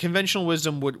I'm saying, conventional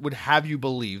wisdom would have you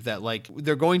believe that like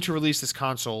they're going to release this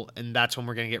console, and that's when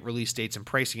we're going to get release dates and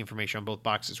pricing information on both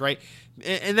boxes, right?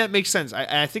 And that makes sense.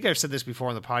 I think I've said this before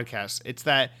on the podcast. It's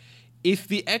that if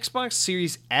the Xbox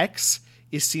Series X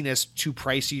is seen as too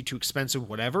pricey, too expensive,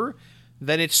 whatever,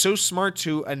 then it's so smart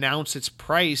to announce its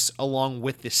price along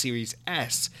with the Series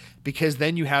S, because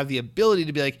then you have the ability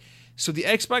to be like, so the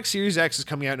Xbox Series X is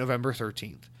coming out November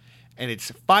 13th, and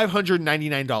it's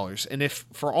 $599. And if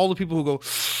for all the people who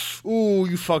go, ooh,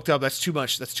 you fucked up, that's too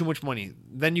much money,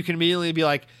 then you can immediately be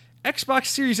like, Xbox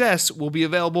Series S will be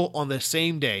available on the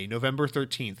same day, November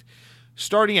 13th,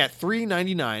 starting at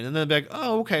 $399. And then be like,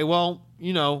 oh, okay, well,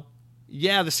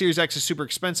 yeah, the Series X is super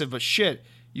expensive, but shit,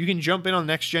 you can jump in on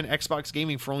next-gen Xbox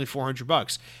gaming for only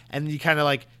 $400. And you kind of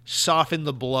like soften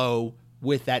the blow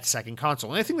with that second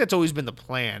console. And I think that's always been the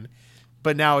plan.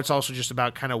 But now it's also just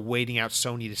about kind of waiting out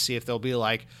Sony to see if they'll be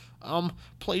like,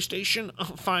 PlayStation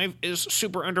 5 is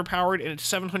super underpowered and it's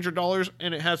 $700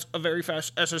 and it has a very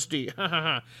fast SSD.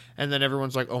 And then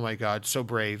everyone's like, oh my God, so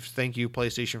brave. Thank you,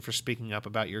 PlayStation, for speaking up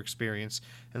about your experience.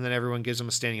 And then everyone gives them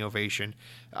a standing ovation.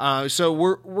 So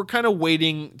we're kind of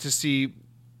waiting to see.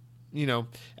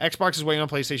 Xbox is waiting on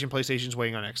PlayStation, PlayStation's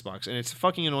waiting on Xbox. And it's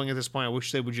fucking annoying at this point. I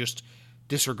wish they would just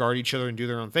disregard each other and do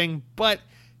their own thing. But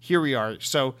here we are.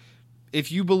 So if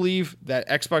you believe that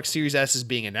Xbox Series S is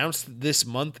being announced this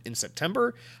month in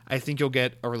September, I think you'll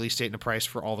get a release date and a price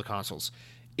for all the consoles.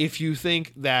 If you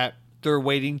think that they're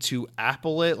waiting to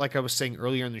Apple it, like I was saying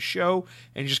earlier in the show,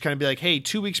 and just kind of be like, hey,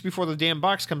 2 weeks before the damn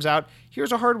box comes out,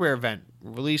 here's a hardware event.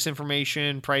 Release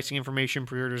information, pricing information,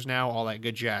 pre-orders now, all that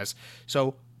good jazz.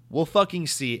 So we'll fucking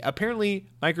see. Apparently,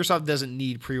 Microsoft doesn't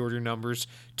need pre-order numbers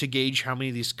to gauge how many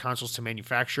of these consoles to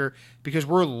manufacture, because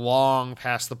we're long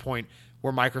past the point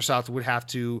where Microsoft would have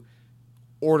to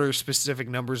order specific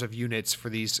numbers of units for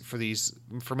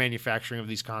manufacturing of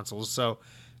these consoles. So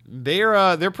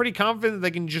they're pretty confident that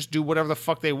they can just do whatever the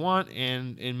fuck they want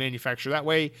and manufacture that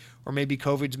way. Or maybe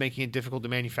COVID's making it difficult to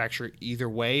manufacture either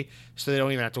way, so they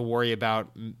don't even have to worry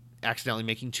about accidentally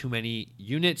making too many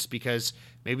units, because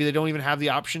maybe they don't even have the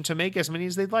option to make as many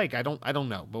as they'd like. I don't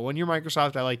know. But when you're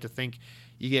Microsoft, I like to think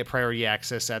you get priority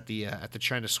access at the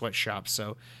China sweatshop.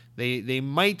 So they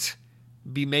might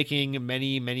be making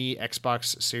many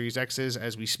Xbox Series X's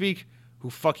as we speak. Who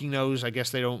fucking knows? I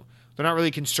guess they're not really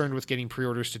concerned with getting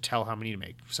pre-orders to tell how many to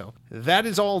make. So that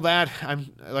is all that.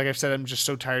 Like I said, I'm just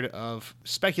so tired of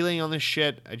speculating on this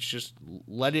shit. I just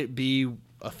let it be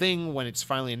a thing when it's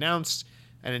finally announced.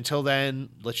 And until then,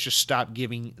 let's just stop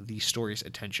giving these stories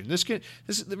attention.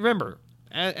 Remember,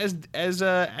 as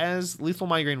Lethal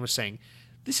Migraine was saying,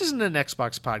 this isn't an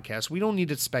Xbox podcast. We don't need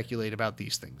to speculate about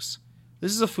these things.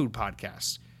 This is a food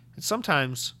podcast. And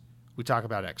sometimes we talk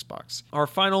about Xbox. Our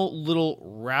final little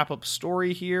wrap-up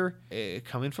story here,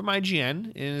 coming from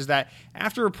IGN, is that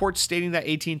after reports stating that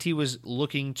AT&T was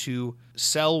looking to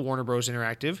sell Warner Bros.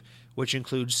 Interactive, which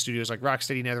includes studios like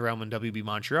Rocksteady, NetherRealm, and WB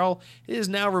Montreal, it has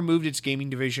now removed its gaming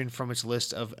division from its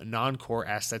list of non-core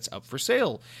assets up for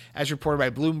sale. As reported by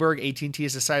Bloomberg, AT&T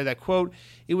has decided that, quote,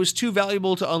 it was too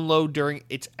valuable to unload during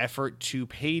its effort to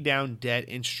pay down debt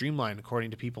and streamline, according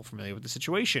to people familiar with the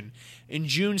situation. In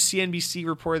June, CNBC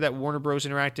reported that Warner Bros.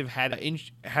 Interactive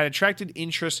had attracted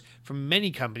interest from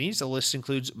many companies. The list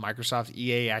includes Microsoft,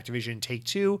 EA, Activision,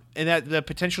 Take-Two, and that the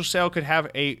potential sale could have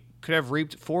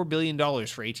reaped $4 billion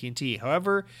for AT&T.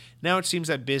 However, now it sees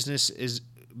the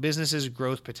business's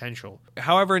growth potential.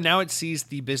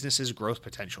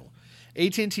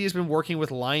 AT&T has been working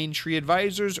with Lion Tree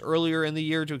Advisors earlier in the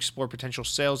year to explore potential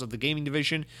sales of the gaming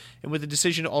division, and with the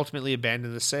decision to ultimately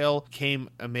abandon the sale came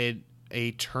amid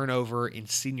a turnover in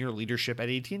senior leadership at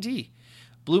AT&T.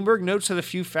 Bloomberg notes that a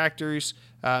few factors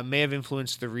may have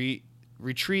influenced the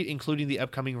retreat, including the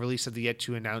upcoming release of the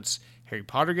yet-to-announce Harry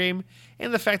Potter game,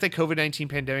 and the fact that COVID-19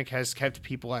 pandemic has kept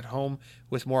people at home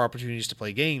with more opportunities to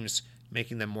play games,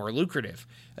 making them more lucrative.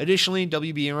 Additionally,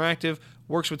 WB Interactive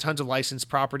works with tons of licensed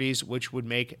properties, which would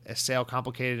make a sale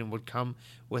complicated and would come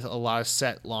with a lot of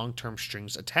set long-term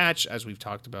strings attached, as we've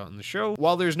talked about in the show.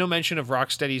 While there's no mention of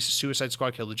Rocksteady's Suicide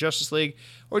Squad Kill the Justice League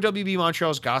or WB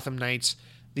Montreal's Gotham Knights,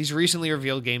 these recently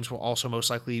revealed games will also most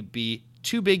likely be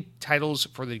two big titles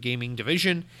for the gaming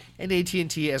division and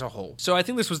AT&T as a whole. So I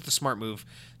think this was the smart move.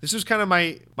 This was kind of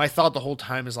my thought the whole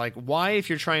time, is like, why, if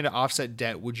you're trying to offset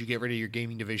debt, would you get rid of your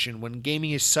gaming division when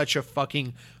gaming is such a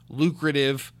fucking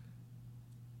lucrative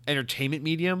entertainment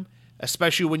medium,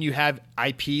 especially when you have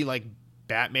IP like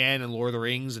Batman and Lord of the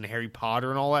Rings and Harry Potter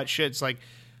and all that shit. It's like,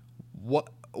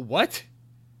 what?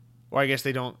 Well, I guess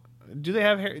they don't. Do they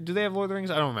have Lord of the Rings?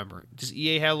 I don't remember. Does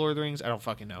EA have Lord of the Rings? I don't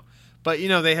fucking know. But,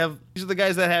 these are the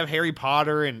guys that have Harry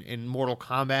Potter and Mortal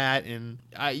Kombat, and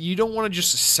you don't want to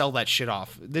just sell that shit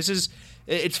off.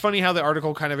 It's funny how the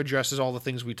article kind of addresses all the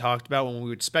things we talked about when we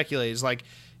would speculate. It's like,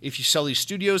 if you sell these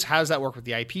studios, how does that work with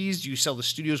the IPs? Do you sell the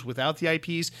studios without the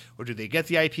IPs, or do they get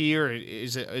the IP, or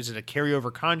is it a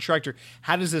carryover contract, or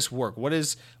how does this work? What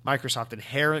does Microsoft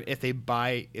inherit if they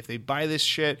buy this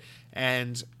shit?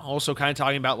 And also kind of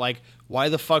talking about, like, why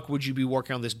the fuck would you be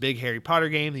working on this big Harry Potter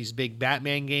game, these big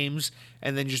Batman games,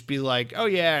 and then just be like, oh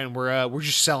yeah, and we're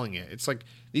just selling it. It's like,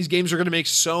 these games are going to make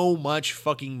so much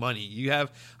fucking money. You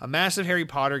have a massive Harry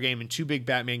Potter game and two big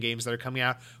Batman games that are coming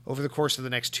out over the course of the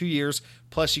next 2 years.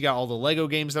 Plus, you got all the Lego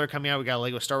games that are coming out. We got a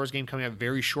Lego Star Wars game coming out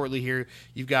very shortly here.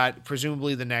 You've got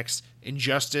presumably the next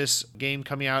Injustice game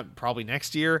coming out probably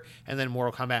next year, and then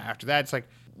Mortal Kombat after that. It's like,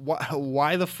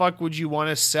 why the fuck would you want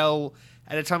to sell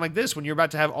at a time like this when you're about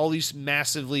to have all these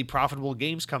massively profitable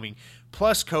games coming?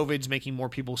 Plus, COVID's making more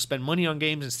people spend money on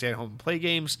games and stay at home and play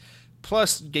games.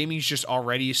 Plus, gaming is just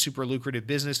already a super lucrative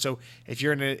business. So if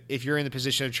you're in the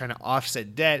position of trying to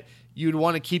offset debt, you'd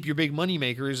want to keep your big money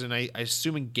makers, and I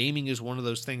assuming gaming is one of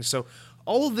those things. So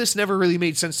all of this never really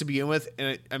made sense to begin with,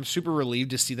 and I'm super relieved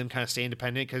to see them kind of stay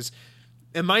independent, because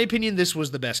in my opinion, this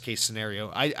was the best case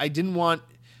scenario. I didn't want...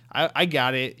 I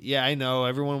got it. Yeah, I know.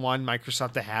 Everyone wanted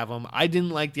Microsoft to have them. I didn't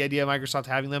like the idea of Microsoft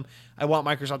having them. I want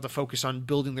Microsoft to focus on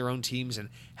building their own teams and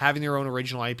having their own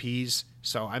original IPs.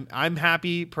 So I'm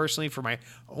happy personally for my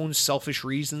own selfish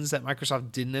reasons that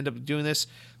Microsoft didn't end up doing this.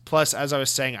 Plus, as I was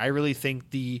saying, I really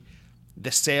think the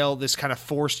sale, this kind of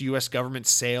forced U.S. government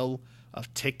sale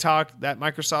of TikTok that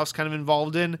Microsoft's kind of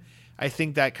involved in, I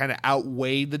think that kind of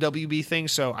outweighed the WB thing.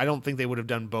 So I don't think they would have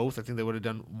done both. I think they would have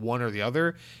done one or the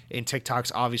other. And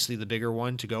TikTok's obviously the bigger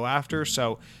one to go after.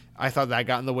 So I thought that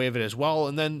got in the way of it as well.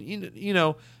 And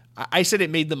then, I said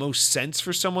it made the most sense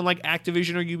for someone like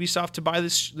Activision or Ubisoft to buy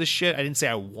this shit. I didn't say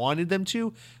I wanted them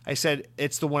to. I said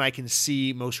it's the one I can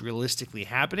see most realistically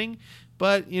happening.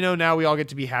 But, now we all get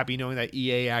to be happy knowing that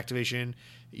EA, Activision,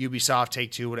 Ubisoft,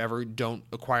 Take-Two, whatever, don't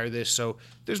acquire this. So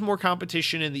there's more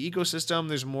competition in the ecosystem.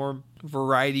 There's more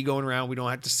variety going around. We don't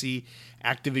have to see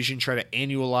Activision try to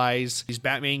annualize these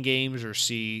Batman games or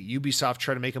see Ubisoft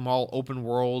try to make them all open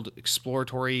world,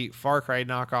 exploratory Far Cry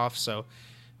knockoffs.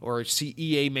 Or see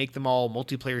EA make them all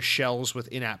multiplayer shells with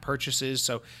in-app purchases.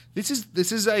 So this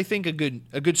is I think a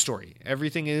good story.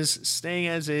 Everything is staying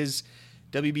as is.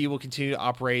 WB will continue to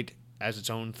operate as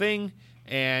its own thing,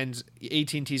 and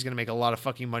AT&T is going to make a lot of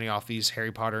fucking money off these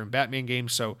Harry Potter and Batman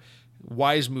games. So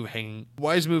wise move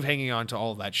hanging on to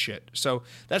all of that shit. So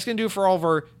that's going to do it for all of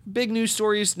our big news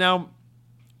stories. Now,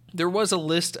 There was a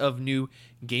list of new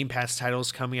Game Pass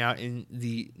titles coming out in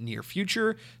the near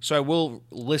future, so I will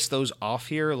list those off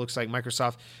here. It looks like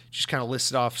Microsoft just kind of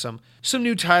listed off some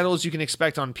new titles you can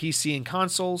expect on PC and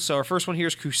console. So our first one here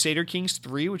is Crusader Kings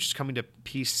 3, which is coming to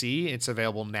PC. It's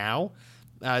available now.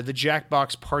 The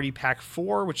Jackbox Party Pack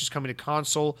 4, which is coming to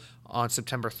console on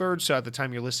September 3rd. So at the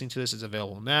time you're listening to this, it's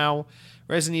available now.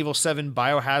 Resident Evil 7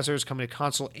 Biohazard is coming to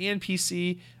console and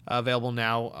PC, available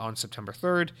now on September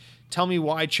 3rd. Tell Me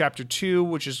Why Chapter 2,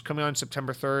 which is coming on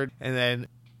September 3rd. And then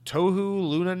Tohu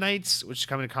Luna Nights, which is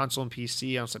coming to console and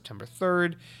PC on September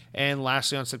 3rd. And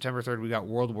lastly, on September 3rd, we got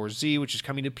World War Z, which is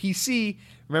coming to PC.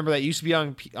 Remember, that used to be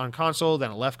on console,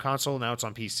 then it left console, now it's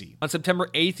on PC. On September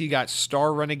 8th, you got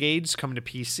Star Renegades coming to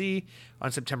PC.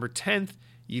 On September 10th,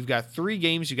 you've got 3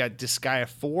 games. You got Disgaea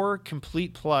 4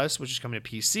 Complete Plus, which is coming to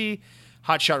PC.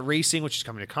 Hotshot Racing, which is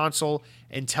coming to console.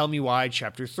 And Tell Me Why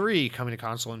Chapter 3 coming to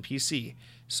console and PC.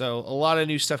 So a lot of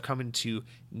new stuff coming to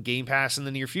Game Pass in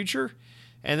the near future.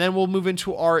 And then we'll move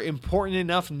into our important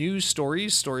enough news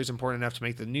stories. Stories important enough to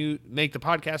make the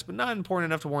podcast, but not important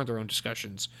enough to warrant their own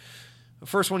discussions. The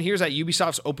first one here is that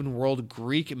Ubisoft's open world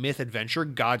Greek myth adventure,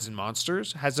 Gods and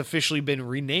Monsters, has officially been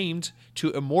renamed to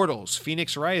Immortals: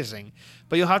 Phoenix Rising.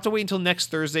 But you'll have to wait until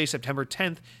next Thursday, September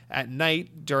 10th at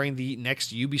night during the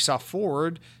next Ubisoft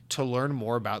Forward to learn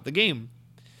more about the game.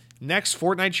 Next,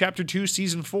 Fortnite Chapter 2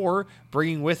 Season 4,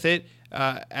 bringing with it,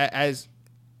 as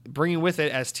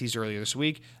teased earlier this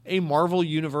week, a Marvel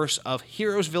universe of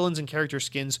heroes, villains, and character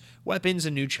skins, weapons,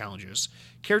 and new challenges.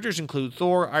 Characters include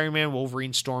Thor, Iron Man,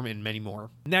 Wolverine, Storm, and many more.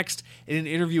 Next, in an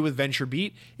interview with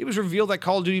VentureBeat, it was revealed that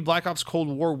Call of Duty Black Ops Cold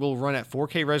War will run at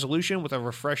 4K resolution with a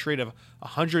refresh rate of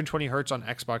 120 Hz on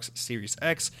Xbox Series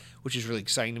X, which is really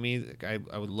exciting to me.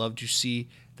 I would love to see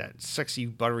that sexy,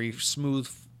 buttery, smooth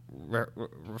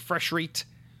refresh rate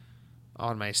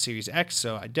on my Series X,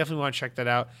 so I definitely want to check that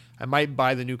out. I might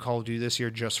buy the new Call of Duty this year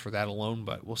just for that alone,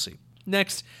 but we'll see.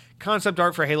 Next, concept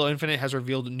art for Halo Infinite has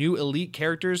revealed new elite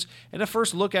characters and a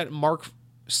first look at Mark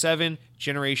 7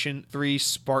 Generation 3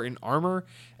 Spartan armor.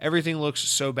 Everything looks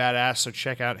so badass, so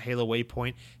check out Halo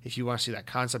Waypoint if you want to see that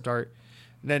concept art.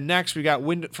 And then next, we got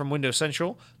from Windows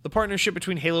Central. The partnership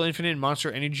between Halo Infinite and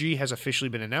Monster Energy has officially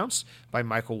been announced by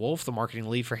Michael Wolff, the marketing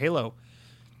lead for Halo.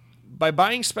 By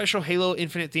buying special Halo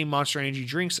Infinite themed Monster Energy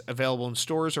drinks available in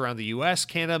stores around the US,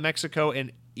 Canada, Mexico,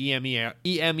 and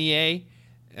EMEA,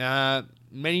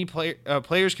 many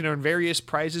players can earn various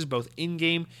prizes both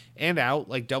in-game and out,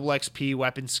 like double XP,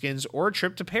 weapon skins, or a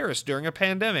trip to Paris during a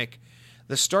pandemic.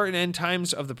 The start and end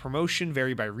times of the promotion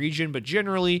vary by region, but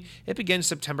generally it begins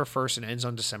September 1st and ends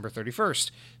on December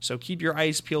 31st. So keep your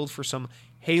eyes peeled for some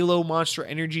Halo Monster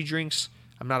Energy drinks.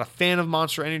 I'm not a fan of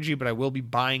Monster Energy, but I will be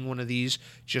buying one of these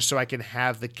just so I can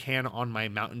have the can on my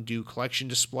Mountain Dew collection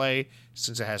display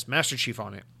since it has Master Chief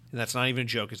on it. And that's not even a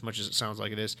joke as much as it sounds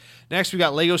like it is. Next, we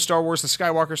got Lego Star Wars The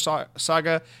Skywalker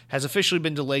Saga has officially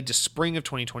been delayed to spring of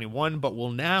 2021, but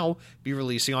will now be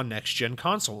releasing on next-gen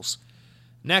consoles.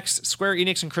 Next, Square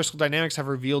Enix and Crystal Dynamics have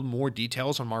revealed more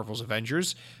details on Marvel's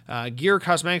Avengers. Gear,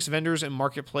 cosmetics, vendors, and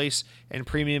marketplace and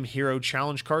premium hero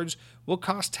challenge cards will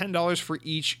cost $10 for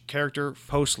each character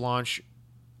post-launch,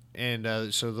 and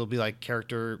so there'll be like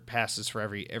character passes for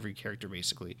every character,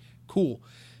 basically. Cool.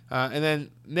 And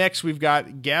then next, we've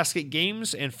got Gasket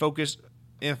Games and Focus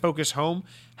Home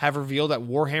have revealed that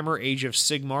Warhammer Age of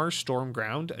Sigmar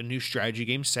Stormground, a new strategy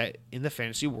game set in the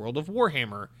fantasy world of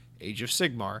Warhammer Age of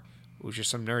Sigmar, which is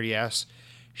some nerdy ass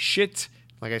shit.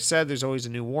 Like I said, there's always a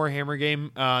new Warhammer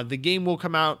game. The game will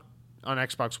come out on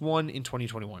Xbox One in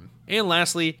 2021. And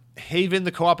lastly, Haven,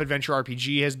 the co-op adventure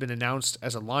RPG, has been announced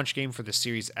as a launch game for the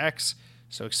Series X,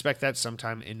 so expect that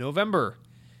sometime in November.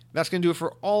 That's going to do it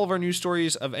for all of our news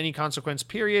stories of any consequence,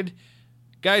 period.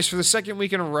 Guys, for the second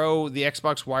week in a row, the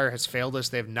Xbox Wire has failed us.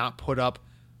 They have not put up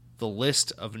the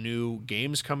list of new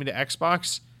games coming to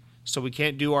Xbox, so we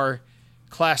can't do our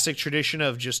classic tradition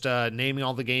of just naming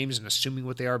all the games and assuming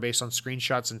what they are based on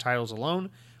screenshots and titles alone,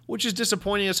 which is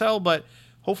disappointing as hell, but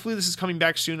hopefully this is coming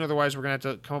back soon. Otherwise, we're going to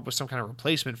have to come up with some kind of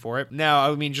replacement for it. Now,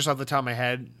 I mean, just off the top of my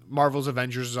head, Marvel's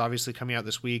Avengers is obviously coming out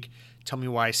this week. Tell Me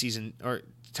Why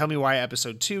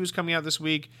Episode 2 is coming out this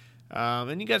week.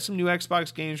 And you got some new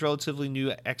Xbox games, relatively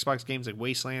new Xbox games like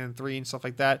Wasteland 3 and stuff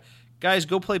like that. Guys,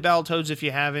 go play Battletoads if you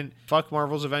haven't. Fuck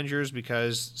Marvel's Avengers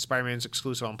because Spider-Man's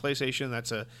exclusive on PlayStation.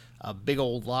 That's a big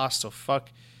old loss, so fuck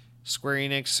Square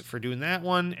Enix for doing that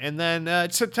one. And then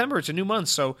it's September. It's a new month,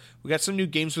 so we got some new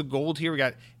games with gold here. We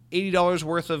got $80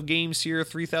 worth of games here,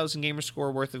 3,000 gamer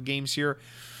score worth of games here.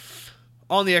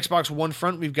 On the Xbox One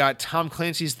front, we've got Tom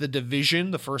Clancy's The Division,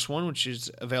 the first one, which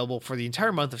is available for the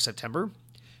entire month of September.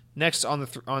 Next on the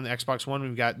Xbox One,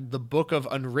 we've got The Book of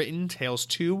Unwritten Tales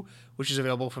 2, which is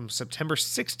available from September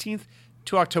 16th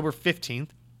to October 15th.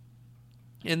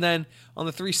 And then on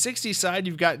the 360 side,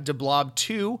 you've got De Blob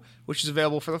 2, which is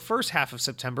available for the first half of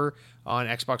September on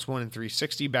Xbox One and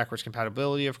 360, backwards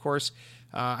compatibility, of course.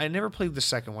 I never played the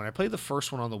second one. I played the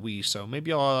first one on the Wii, so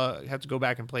maybe I'll have to go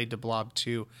back and play De Blob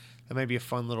 2. That might be a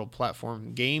fun little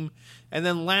platform game. And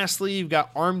then lastly, you've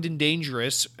got Armed and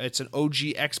Dangerous. It's an OG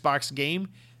Xbox game,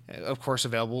 of course,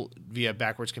 available via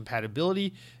backwards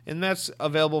compatibility, and that's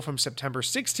available from September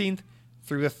 16th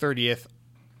through the 30th.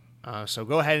 So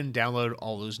go ahead and download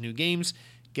all those new games,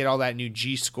 get all that new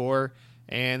G score,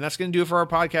 and that's going to do it for our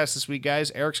podcast this week,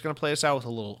 guys. Eric's going to play us out with a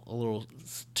little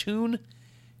tune,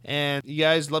 and you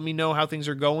guys let me know how things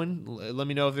are going. Let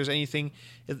me know if there's anything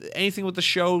with the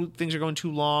show, things are going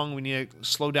too long. We need to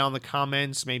slow down the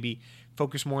comments, maybe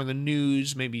focus more on the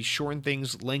news, maybe shorten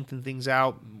things, lengthen things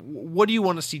out. What do you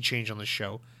want to see change on the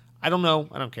show? I don't know.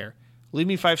 I don't care. Leave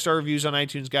me 5-star reviews on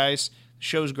iTunes, guys. The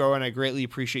show's growing. I greatly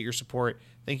appreciate your support.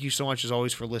 Thank you so much, as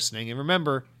always, for listening. And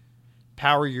remember,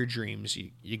 power your dreams,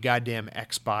 you goddamn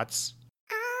Xbots.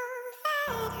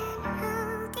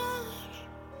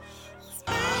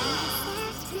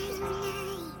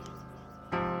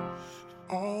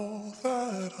 All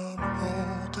that I'm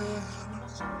holding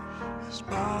is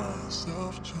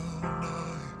myself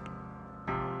tonight.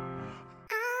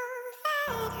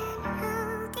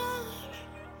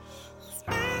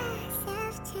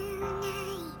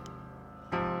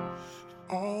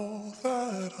 All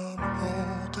that I'm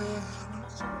holding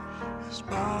is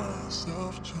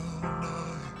myself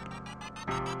tonight.